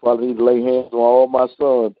 Yeah. I probably need to lay hands on all my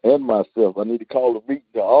sons and myself. I need to call a meeting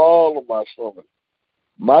to all of my sons.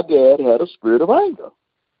 My dad had a spirit of anger.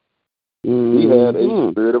 He had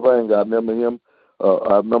a spirit of anger. I remember him.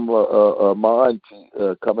 I remember my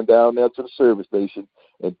auntie coming down there to the service station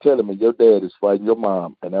and telling me, your dad is fighting your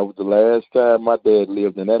mom. And that was the last time my dad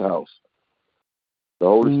lived in that house. The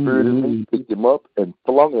Holy Spirit in me picked him up and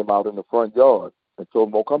flung him out in the front yard and told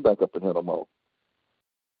him, don't come back up in here no more.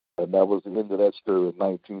 And that was the end of that story in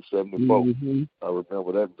 1974. I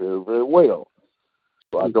remember that very, very well.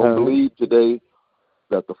 So I don't believe today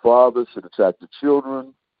that the father should attack the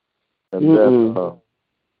children. And then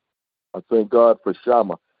I thank God for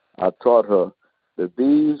Shama. I taught her that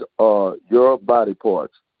these are your body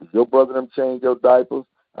parts. If your brother them change your diapers,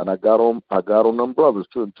 and I got on them brothers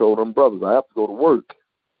too and told them brothers, I have to go to work.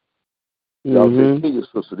 Y'all take care of your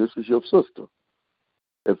sister. This is your sister.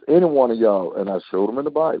 If any one of y'all, and I showed them in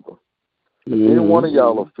the Bible, if any one of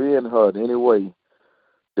y'all offend her in any way,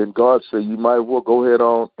 then God said you might as well go ahead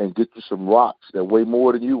on and get you some rocks that weigh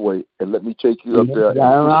more than you weigh, and let me take you up there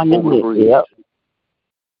and over the bridge.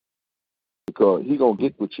 Because He going to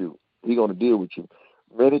get with you. He going to deal with you.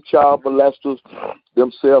 Many child molesters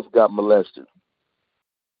themselves got molested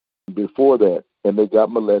before that, and they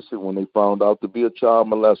got molested when they found out to be a child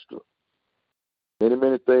molester. Many,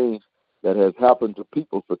 many things that has happened to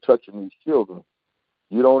people for touching these children.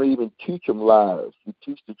 You don't even teach them lies. You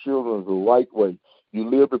teach the children the right way. You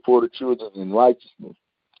live before the children in righteousness.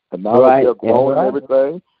 And now that they're grown and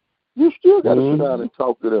everything, you still got to sit down and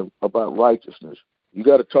talk to them about righteousness. You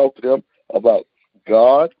got to talk to them about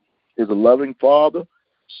God is a loving Father.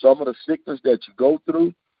 Some of the sickness that you go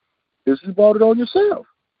through is you brought it on yourself.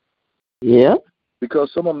 Yeah.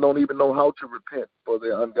 Because some of them don't even know how to repent for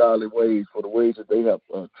their ungodly ways, for the ways that they have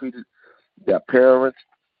treated their parents,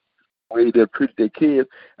 the way they've treated their kids.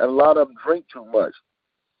 And a lot of them drink too much.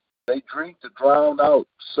 They drink to drown out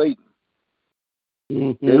Satan.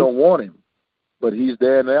 They don't want him, but he's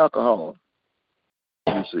there in the alcohol.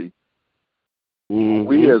 You see.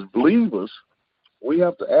 We as believers, we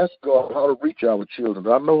have to ask God how to reach our children.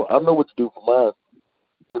 I know what to do for mine.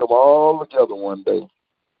 Get them all together one day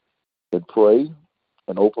and pray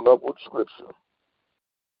and open up with Scripture.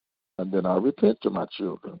 And then I repent to my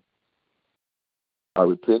children. I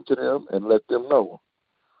repent to them and let them know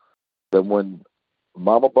that when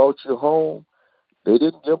Mama brought you home, they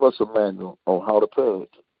didn't give us a manual on how to parent.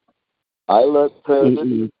 I learned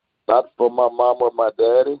parenting not from my mama or my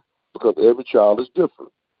daddy, because every child is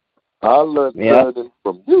different. I learned parenting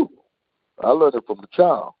from you. I learned it from the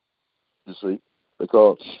child, you see,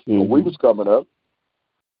 because when we was coming up,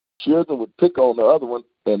 children would pick on the other one,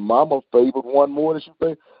 and Mama favored one more than she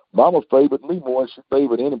favored. Mama favored me more than she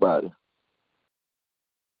favored anybody.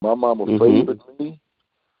 My mama favored me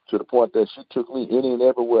to the point that she took me any and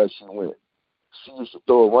everywhere she went. She used to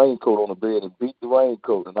throw a raincoat on the bed and beat the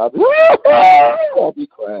raincoat, and I'd be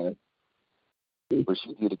crying. But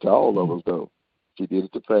she did it to all of us, though. She did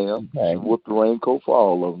it to Pam. She whooped the raincoat for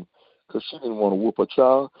all of them because she didn't want to whoop a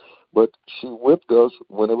child, but she whipped us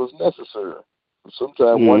when it was necessary.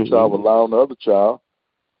 Sometimes one child would lie on the other child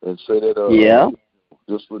and say that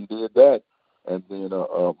this one did that, and then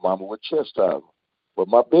Mama would chastise them. But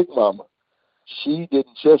my big mama, she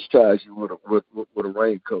didn't chastise you with a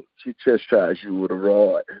raincoat. She chastised you with a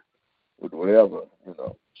rod, with whatever,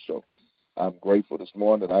 So I'm grateful this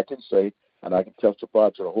morning that I can say, and I can testify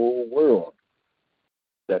to the whole world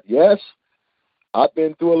that, yes, I've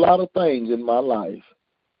been through a lot of things in my life,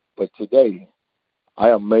 but today I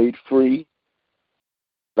am made free,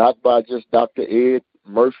 not by just Dr. Ed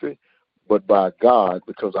Murphy, but by God,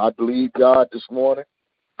 because I believe God this morning.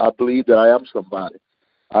 I believe that I am somebody.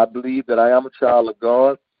 I believe that I am a child of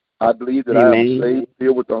God. I believe that I am saved,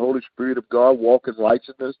 filled with the Holy Spirit of God, walk in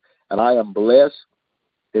righteousness, and I am blessed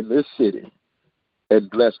in this city and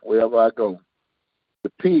blessed wherever I go. The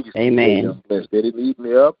pigs can say I'm blessed. They didn't eat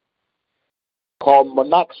me up. Carbon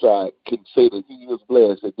monoxide can say that he is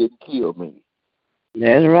blessed. It didn't kill me.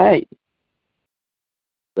 That's right.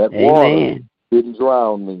 That water didn't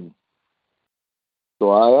drown me.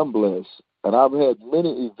 So I am blessed. And I've had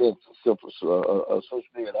many events, social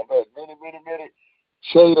media. I've had many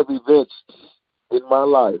chain of events in my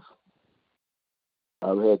life.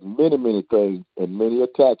 I've had many things and many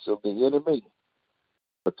attacks of the enemy.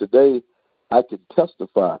 But today, I can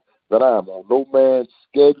testify that I am on no man's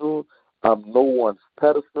schedule. I'm no one's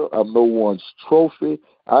pedestal. I'm no one's trophy.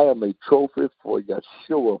 I am a trophy for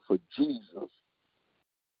Yeshua, for Jesus.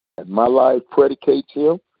 And my life predicates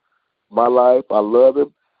him. My life, I love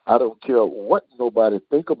him. I don't care what nobody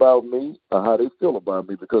think about me or how they feel about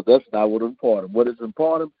me, because that's not what's important. What is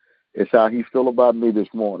important is how he feel about me this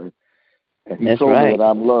morning. And he told me that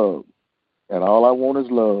I'm loved. And all I want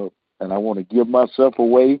is love. And I want to give myself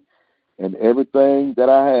away, and everything that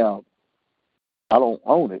I have, I don't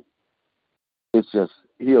own it. It's just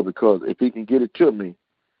here, because if he can get it to me,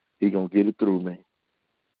 he going to get it through me.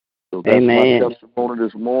 So that's my testimony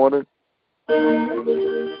this morning.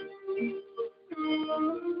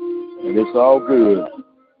 And it's all good.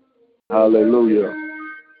 Hallelujah.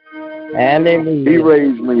 Hallelujah. He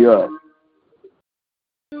raised me up.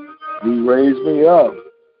 He raised me up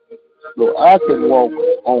so I can walk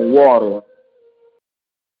on water.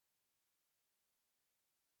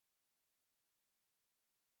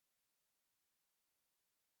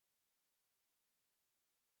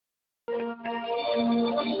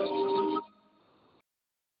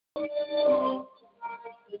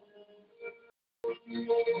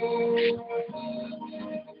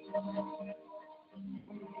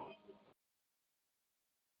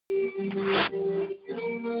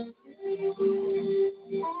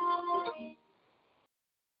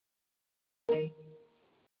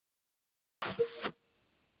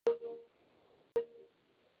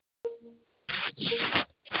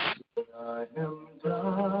 I am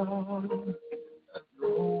done. I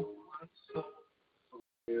know myself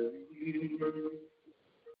weary.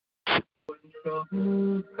 When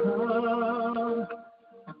trouble comes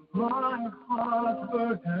and my heart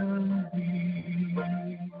burdens me,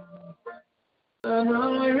 and I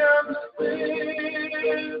am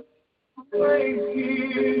still right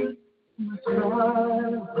here in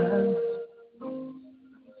silence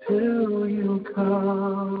till you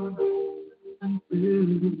come and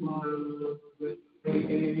fill my love with me.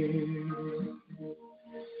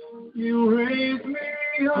 You raise me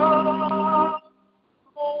up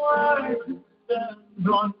so I can stand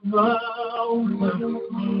on mountains.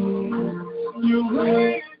 You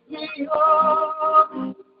raise me up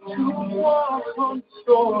to walk on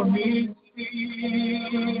stormy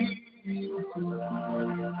seas.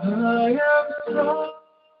 I am strong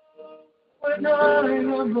when I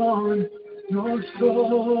am on your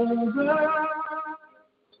shoulder.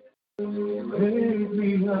 Raise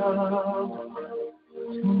me up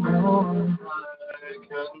to more I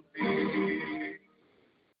can be.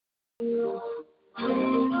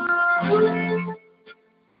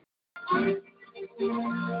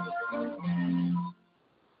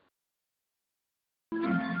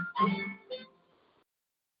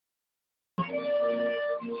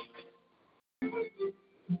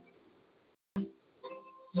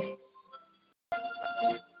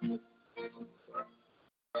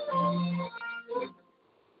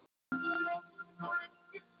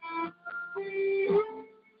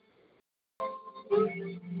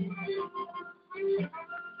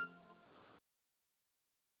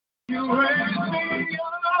 You raise me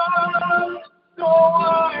up so I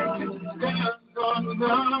can stand on the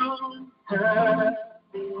mountain.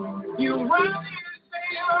 You raise me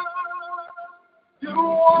up to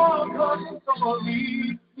walk on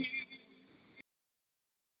stormy seas.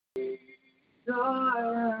 I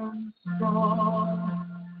am strong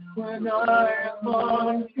when I am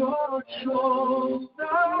on your shoulder.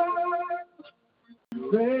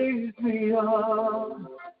 Raise me up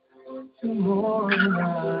to more than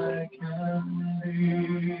I can be.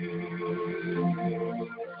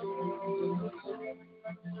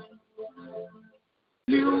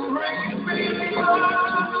 You raise me up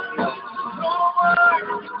so I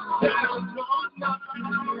can stand on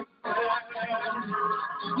nothing.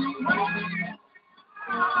 You raise me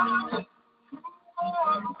up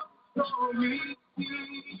so we see.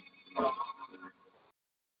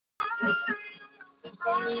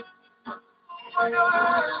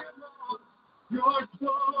 Your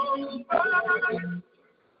soul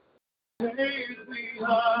raise me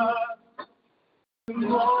up to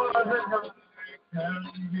more than I can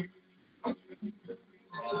be.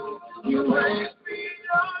 You raise me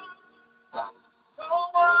up so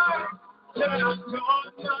I can go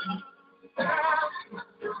down.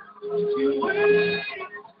 You raise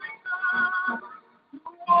me up to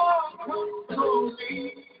walk on stormy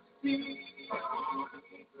seas.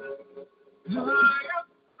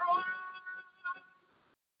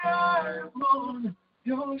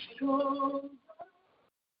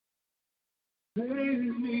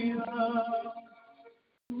 Raise me up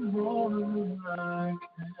to more than I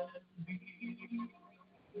can be.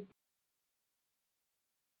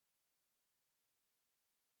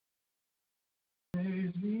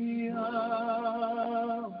 Raise me up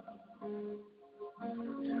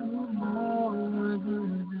to more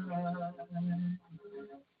than I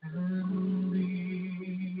can be.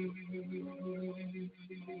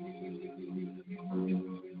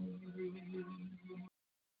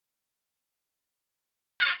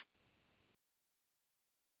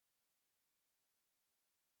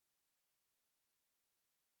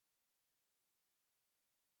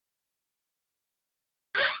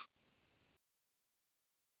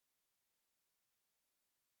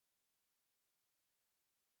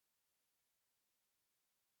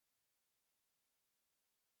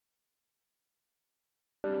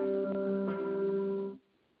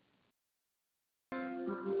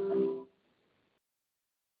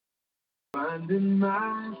 Finding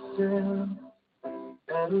myself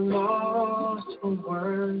at a loss for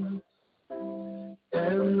words,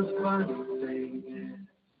 and the funny thing is,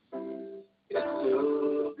 it's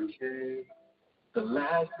okay. The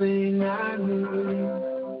last thing I need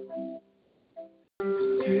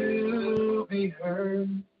is to be heard,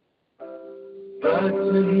 but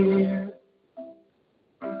to hear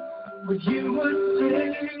what you would say.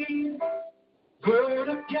 Word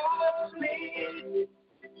of God's me,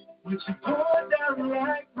 which you pour down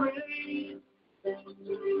like rain,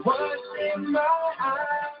 washing my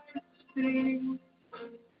eyes to see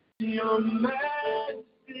your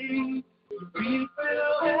majesty. Be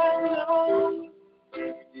filled and known,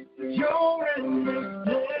 you're in this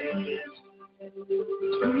place.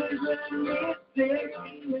 Please let me stay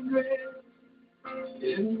and rest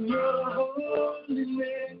in your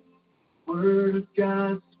holiness. Word of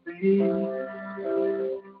God speak.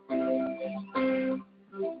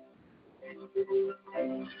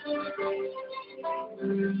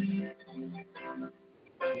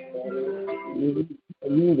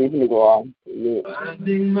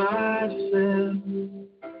 Finding myself in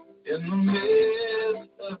the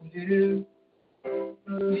midst of you,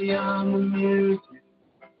 beyond the music,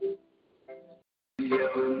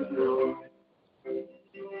 beyond the noise.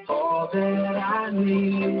 All that I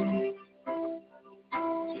need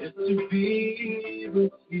is to be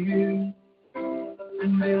with you,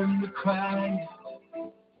 and then the quiet,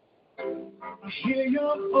 hear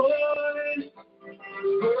your voice.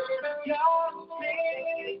 Word of God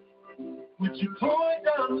speak, would you pour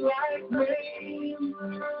down like rain,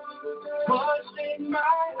 washing my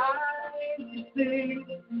eyes to see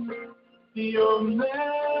your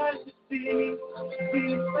majesty. Be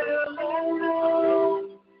still and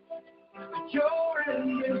know you're in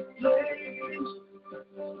this place.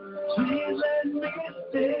 Please let me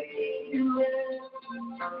stay and rest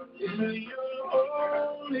in your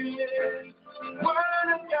holiness. Word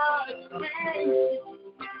of God speak,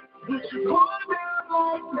 would you pour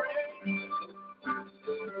down like rain,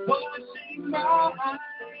 washing my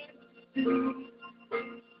eyes to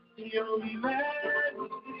see your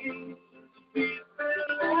majesty. Be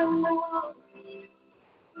still and know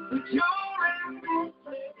that you're in this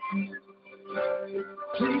place.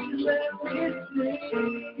 Please let me stay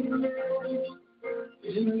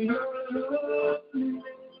in your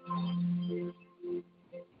loveliness.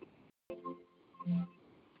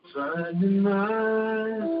 Finding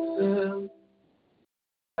myself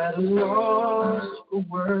at a loss for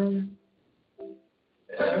words,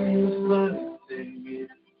 and the funny thing is,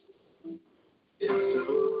 it's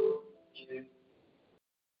okay.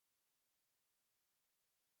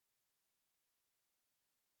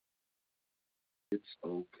 It's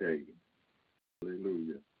okay.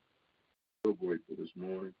 Hallelujah. So grateful this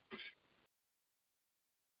morning,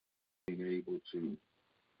 being able to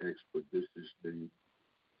expeditiously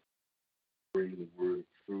bring the word of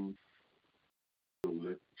truth to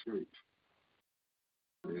let the church.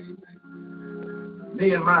 Amen.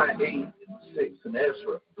 Nehemiah 8:6 and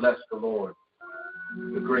Ezra blessed the Lord,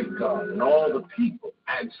 the great God, and all the people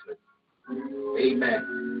answered, Amen.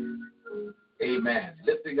 Amen.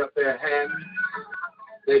 Lifting up their hands,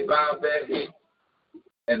 they bowed their heads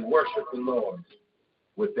and worshiped the Lord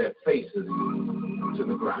with their faces to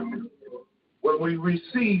the ground. When we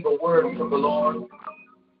receive a word from the Lord,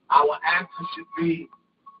 our answer should be,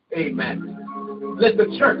 Amen. Let the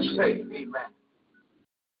church say, Amen.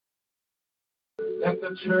 Let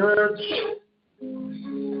the church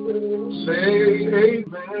say,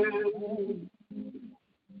 Amen.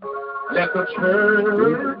 Let the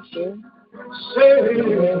church say,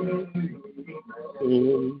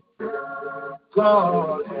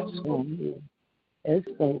 God has spoken. It's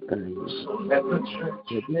spoken. So let the church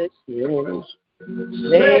Goodness, yes.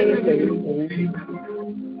 say,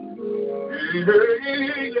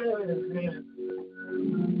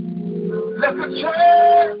 let the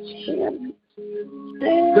church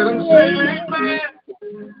let them say amen.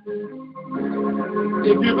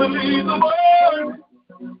 If you believe the word,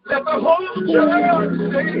 let the whole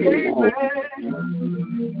church say amen.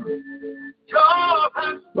 God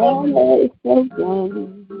has spoken.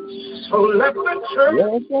 so let the church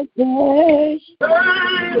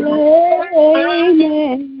say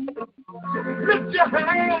amen. Lift your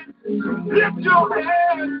hands, lift your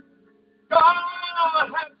hands. God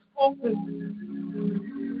has spoken.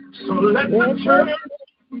 So let the church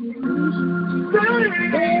say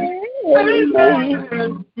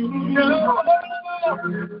amen.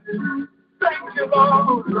 Thank you,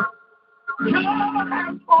 Lord. God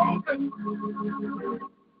has spoken.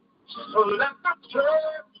 So let the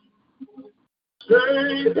church say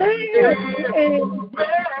amen.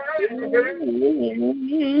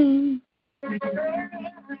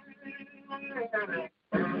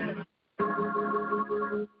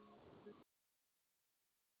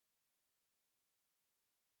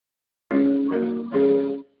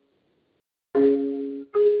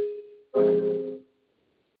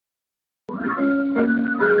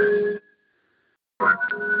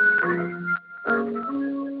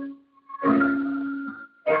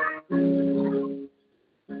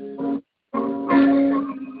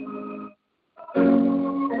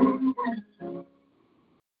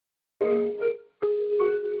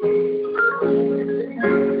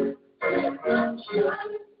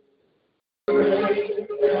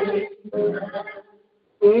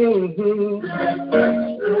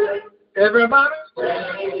 Everybody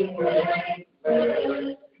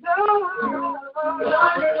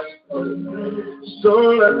so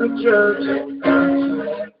let the church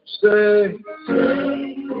say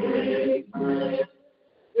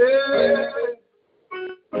yeah.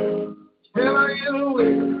 Can I get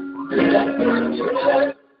away?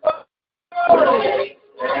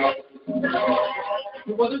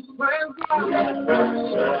 What is the plan?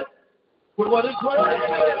 What is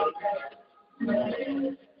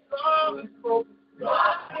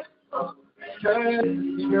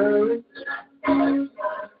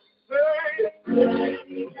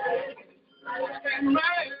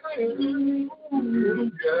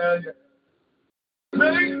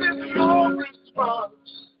Make this your response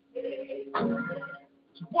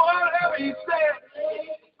to whatever he said.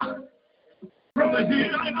 From the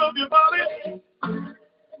healing of your body to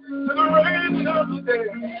the raising of the dead.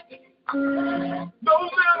 No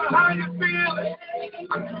matter how you feel it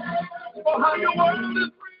or how your world is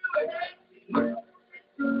feeling,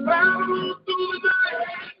 battle through the day.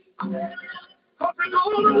 Cause you're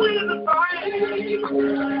gonna win the fight.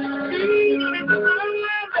 Even if the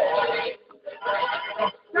night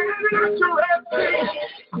standing at your red feet,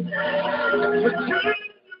 the change in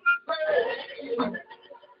the face.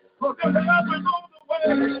 Cause your help is on the way.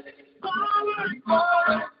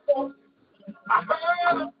 Calling. I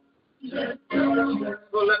heard him.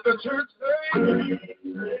 So let the church say,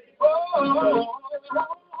 oh,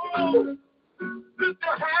 lift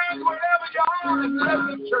your hands wherever you are and let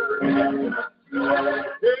the church.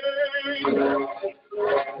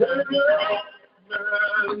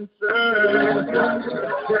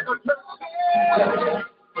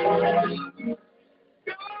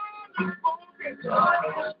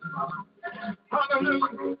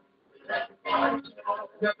 Hallelujah.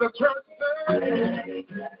 Let the church say,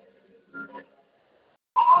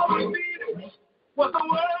 all we needed was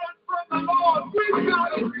a word from the Lord. We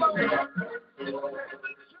got it.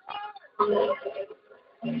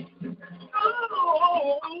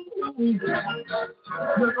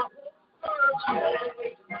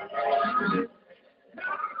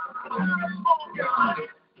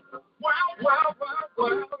 Wow,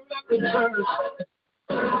 let the church.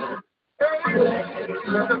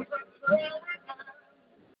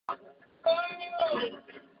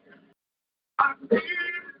 I need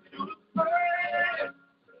you to pray.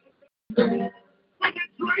 When you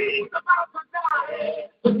dream about to die,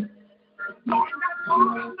 knowing that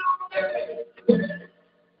God is not there,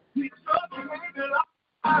 He just made it up.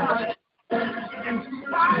 In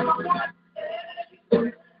spite of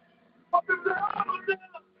what the devil does,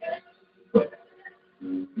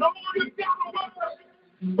 no one got to worry.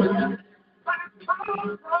 But it's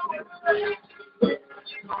coming from within.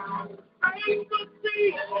 Faith to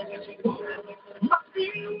see, must be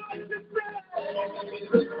what you say.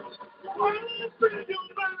 What is in your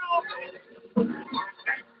mouth?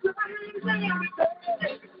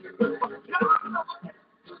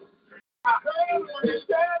 I heard what you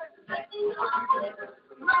said.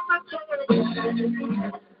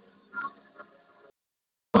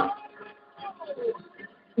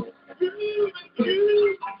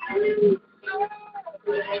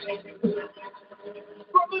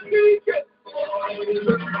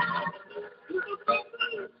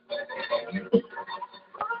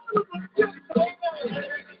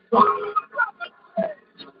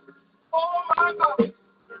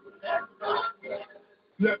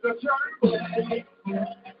 Let the church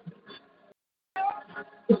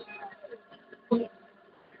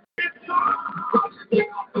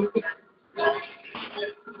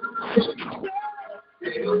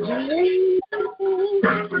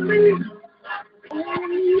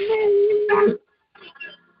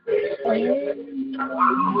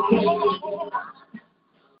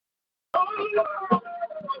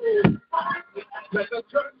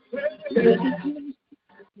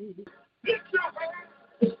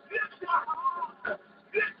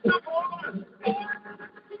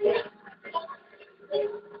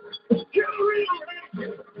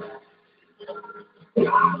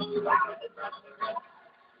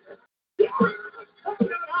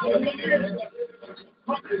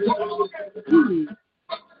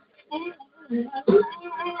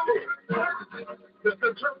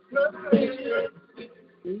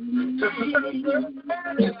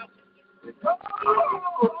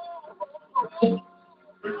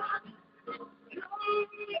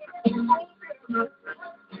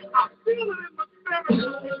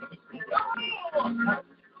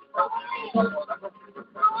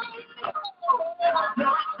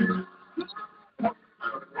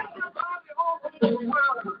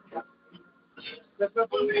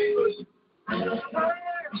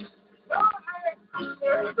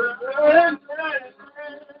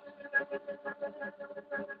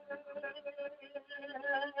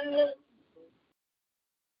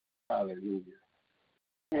Hallelujah.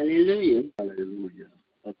 Hallelujah. Hallelujah.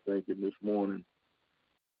 I thank Him this morning.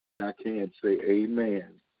 I can't say amen.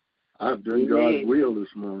 I've done God's will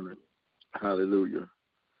this morning. Hallelujah.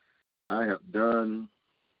 I have done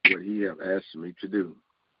what He have asked me to do.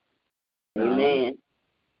 Amen.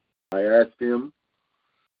 I asked Him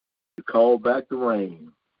to call back the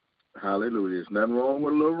rain. Hallelujah. There's nothing wrong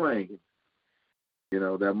with a little rain. You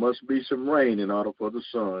know, there must be some rain in order for the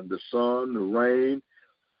sun. The sun, the rain,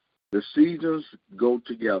 the seasons go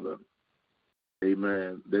together.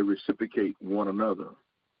 Amen. They reciprocate one another.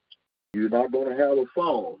 You're not going to have a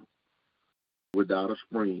fall without a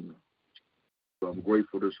spring. So I'm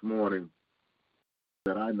grateful this morning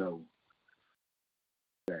that I know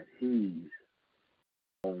that He's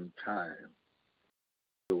on time.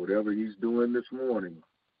 So whatever He's doing this morning,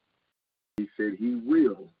 He said He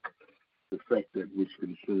will perfect that which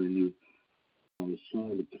concern you. I was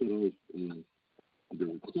trying to cut off the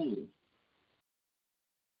recorder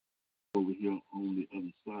over here on the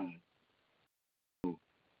other side. So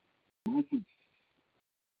message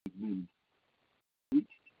has been preached,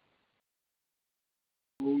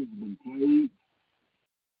 songs have been played.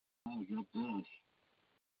 Now it's up to us.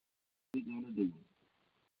 What we're gonna do?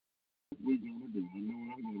 What we're gonna do? I know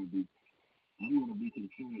what I'm gonna do. I'm gonna be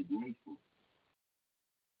continually grateful.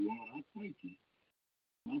 Lord, I thank You.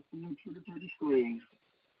 I feel pretty strange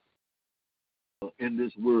in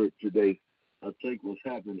this word today. I think what's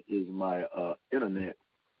happened is my internet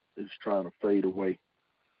is trying to fade away.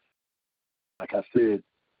 Like I said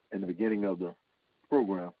in the beginning of the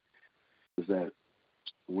program, is that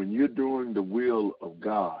when you're doing the will of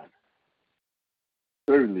God,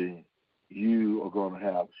 certainly you are going to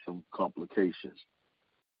have some complications.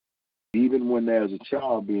 Even when there's a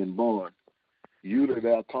child being born, usually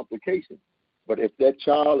there are complications. But if that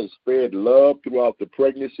child is fed love throughout the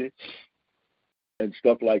pregnancy and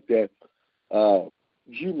stuff like that,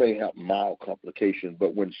 you may have mild complications.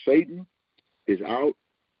 But when Satan is out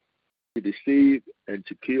to deceive and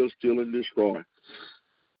to kill, steal, and destroy,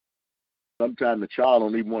 sometimes the child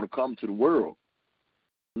don't even want to come to the world.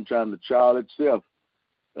 Sometimes the child itself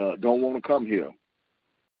don't want to come here.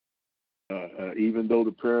 Even though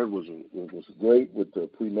the parent was great with the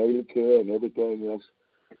prenatal care and everything else,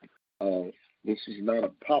 this is not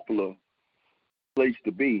a popular place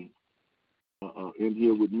to be in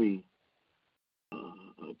here with me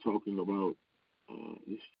talking about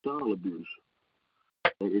this child abuse.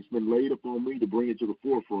 It's been laid upon me to bring it to the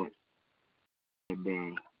forefront.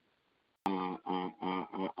 And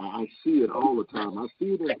I see it all the time. I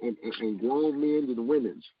see it in grown men and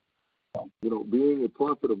women. You know, being a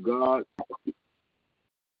prophet of God,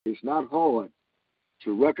 it's not hard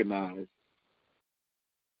to recognize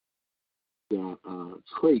the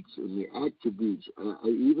traits and the attributes.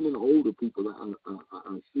 Even in older people,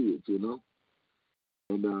 I see it, you know.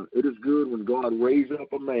 And it is good when God raises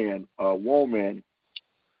up a man, a woman,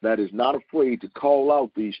 that is not afraid to call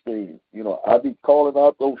out these things. You know, I be calling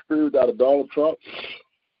out those spirits out of Donald Trump.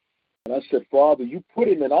 And I said, Father, you put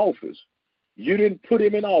him in office. You didn't put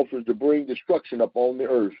him in office to bring destruction upon the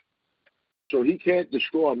earth. So he can't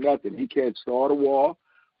destroy nothing. He can't start a war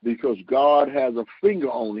because God has a finger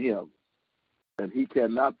on him. And he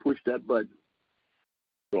cannot push that button.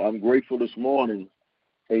 So I'm grateful this morning,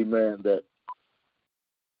 amen, that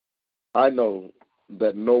I know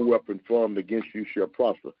that no weapon formed against you shall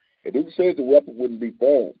prosper. It didn't say the weapon wouldn't be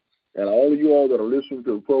formed. And all of you all that are listening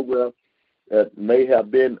to the program that may have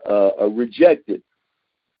been rejected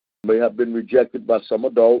by some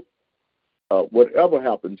adult, whatever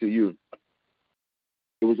happened to you,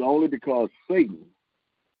 it was only because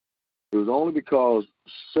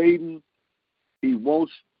Satan, he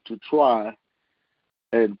wants to try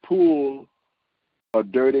and pull a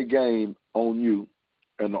dirty game on you.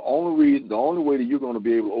 And the only way that you're going to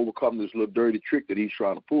be able to overcome this little dirty trick that he's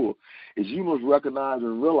trying to pull is you must recognize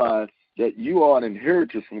and realize that you are an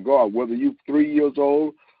inheritance from God, whether you're 3 years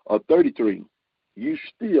old or 33. You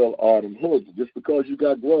still are an inheritance. Just because you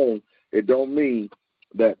got grown, it don't mean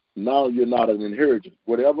that now you're not an inheritance.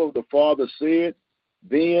 Whatever the Father said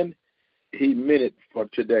then, he meant it for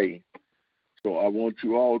today. So I want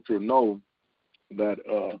you all to know that,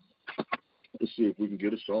 let's see if we can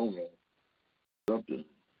get a song on. Something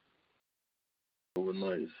over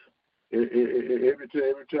nice. Every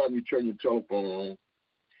time you turn your telephone on,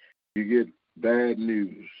 you get bad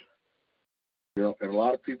news. You know, and a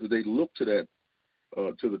lot of people, they look to that,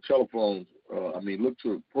 to the telephones. Look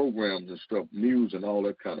to programs and stuff, news and all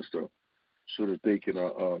that kind of stuff, so that they can.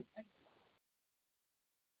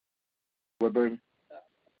 What, baby?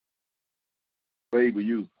 Baby,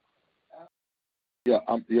 you. Yeah,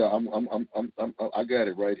 I got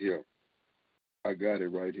it right here.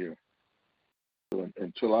 So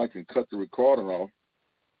until I can cut the recording off,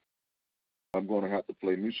 I'm going to have to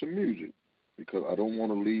play me some music because I don't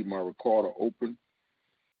want to leave my recorder open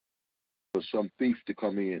for some thief to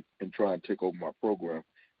come in and try and take over my program.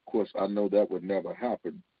 Of course, I know that would never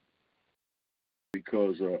happen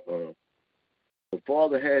because the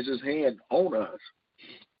Father has his hand on us.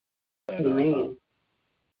 Amen.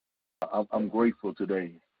 I'm grateful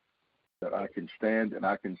today that I can stand and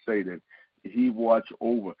I can say that he watched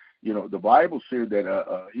over. You know, the Bible said that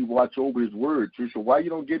he watched over his word. So why you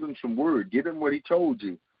don't give him some word? Give him what he told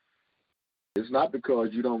you. It's not because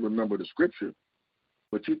you don't remember the scripture,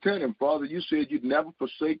 but you tell him, Father, you said you'd never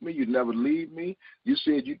forsake me, you'd never leave me. You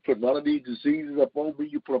said you'd put none of these diseases upon me,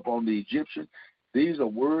 you put upon the Egyptian. These are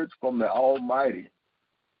words from the Almighty.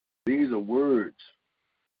 These are words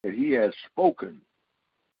that he has spoken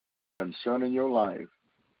concerning your life.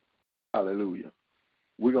 Hallelujah.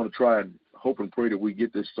 We're going to try and hope and pray that we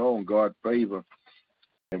get this song, God favor.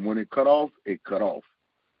 And when it cut off, it cut off.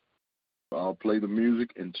 So I'll play the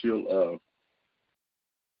music until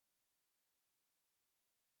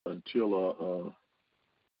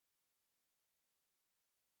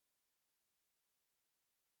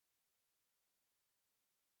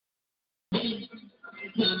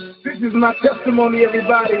This is my testimony,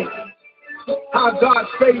 everybody, how God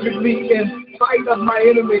favored me in spite of my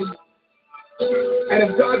enemies. And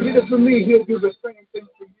if God did it for me, he'll do the same thing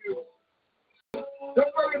for you.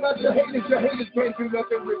 Don't worry about your haters. Your haters can't do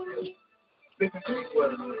nothing with you. Listen to these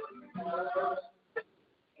words.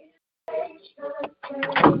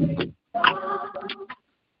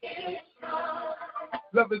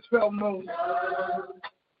 Love is felt most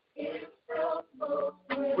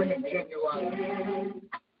when it's genuine.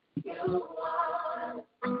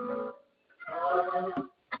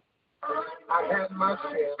 I had my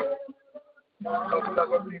share of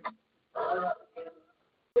love abuse,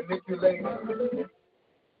 manipulation,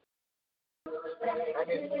 and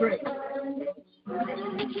its strength.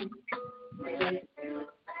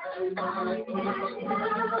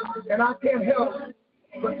 And I can't help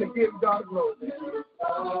but to give God glory.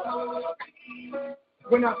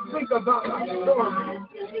 When I think about my story,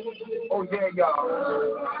 oh yeah,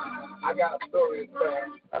 y'all, I got a story to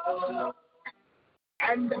tell.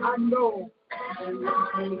 And I know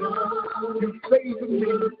you favored me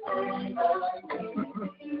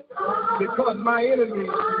because my enemy.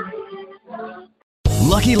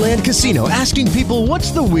 Lucky Land Casino, asking people,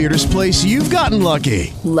 what's the weirdest place you've gotten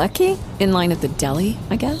lucky? Lucky? In line at the deli,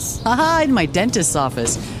 I guess? Aha, in my dentist's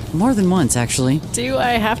office. More than once, actually. Do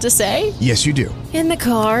I have to say? Yes, you do. In the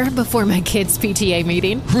car before my kids' PTA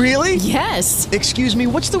meeting. Really? Yes. Excuse me,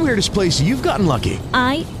 what's the weirdest place you've gotten lucky?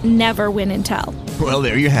 I never win and tell. Well,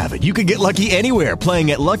 there you have it. You can get lucky anywhere,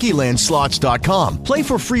 playing at LuckyLandSlots.com. Play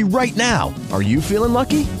for free right now. Are you feeling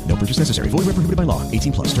lucky? No purchase necessary. Void where prohibited by law.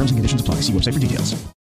 18+. Terms and conditions apply. See website for details.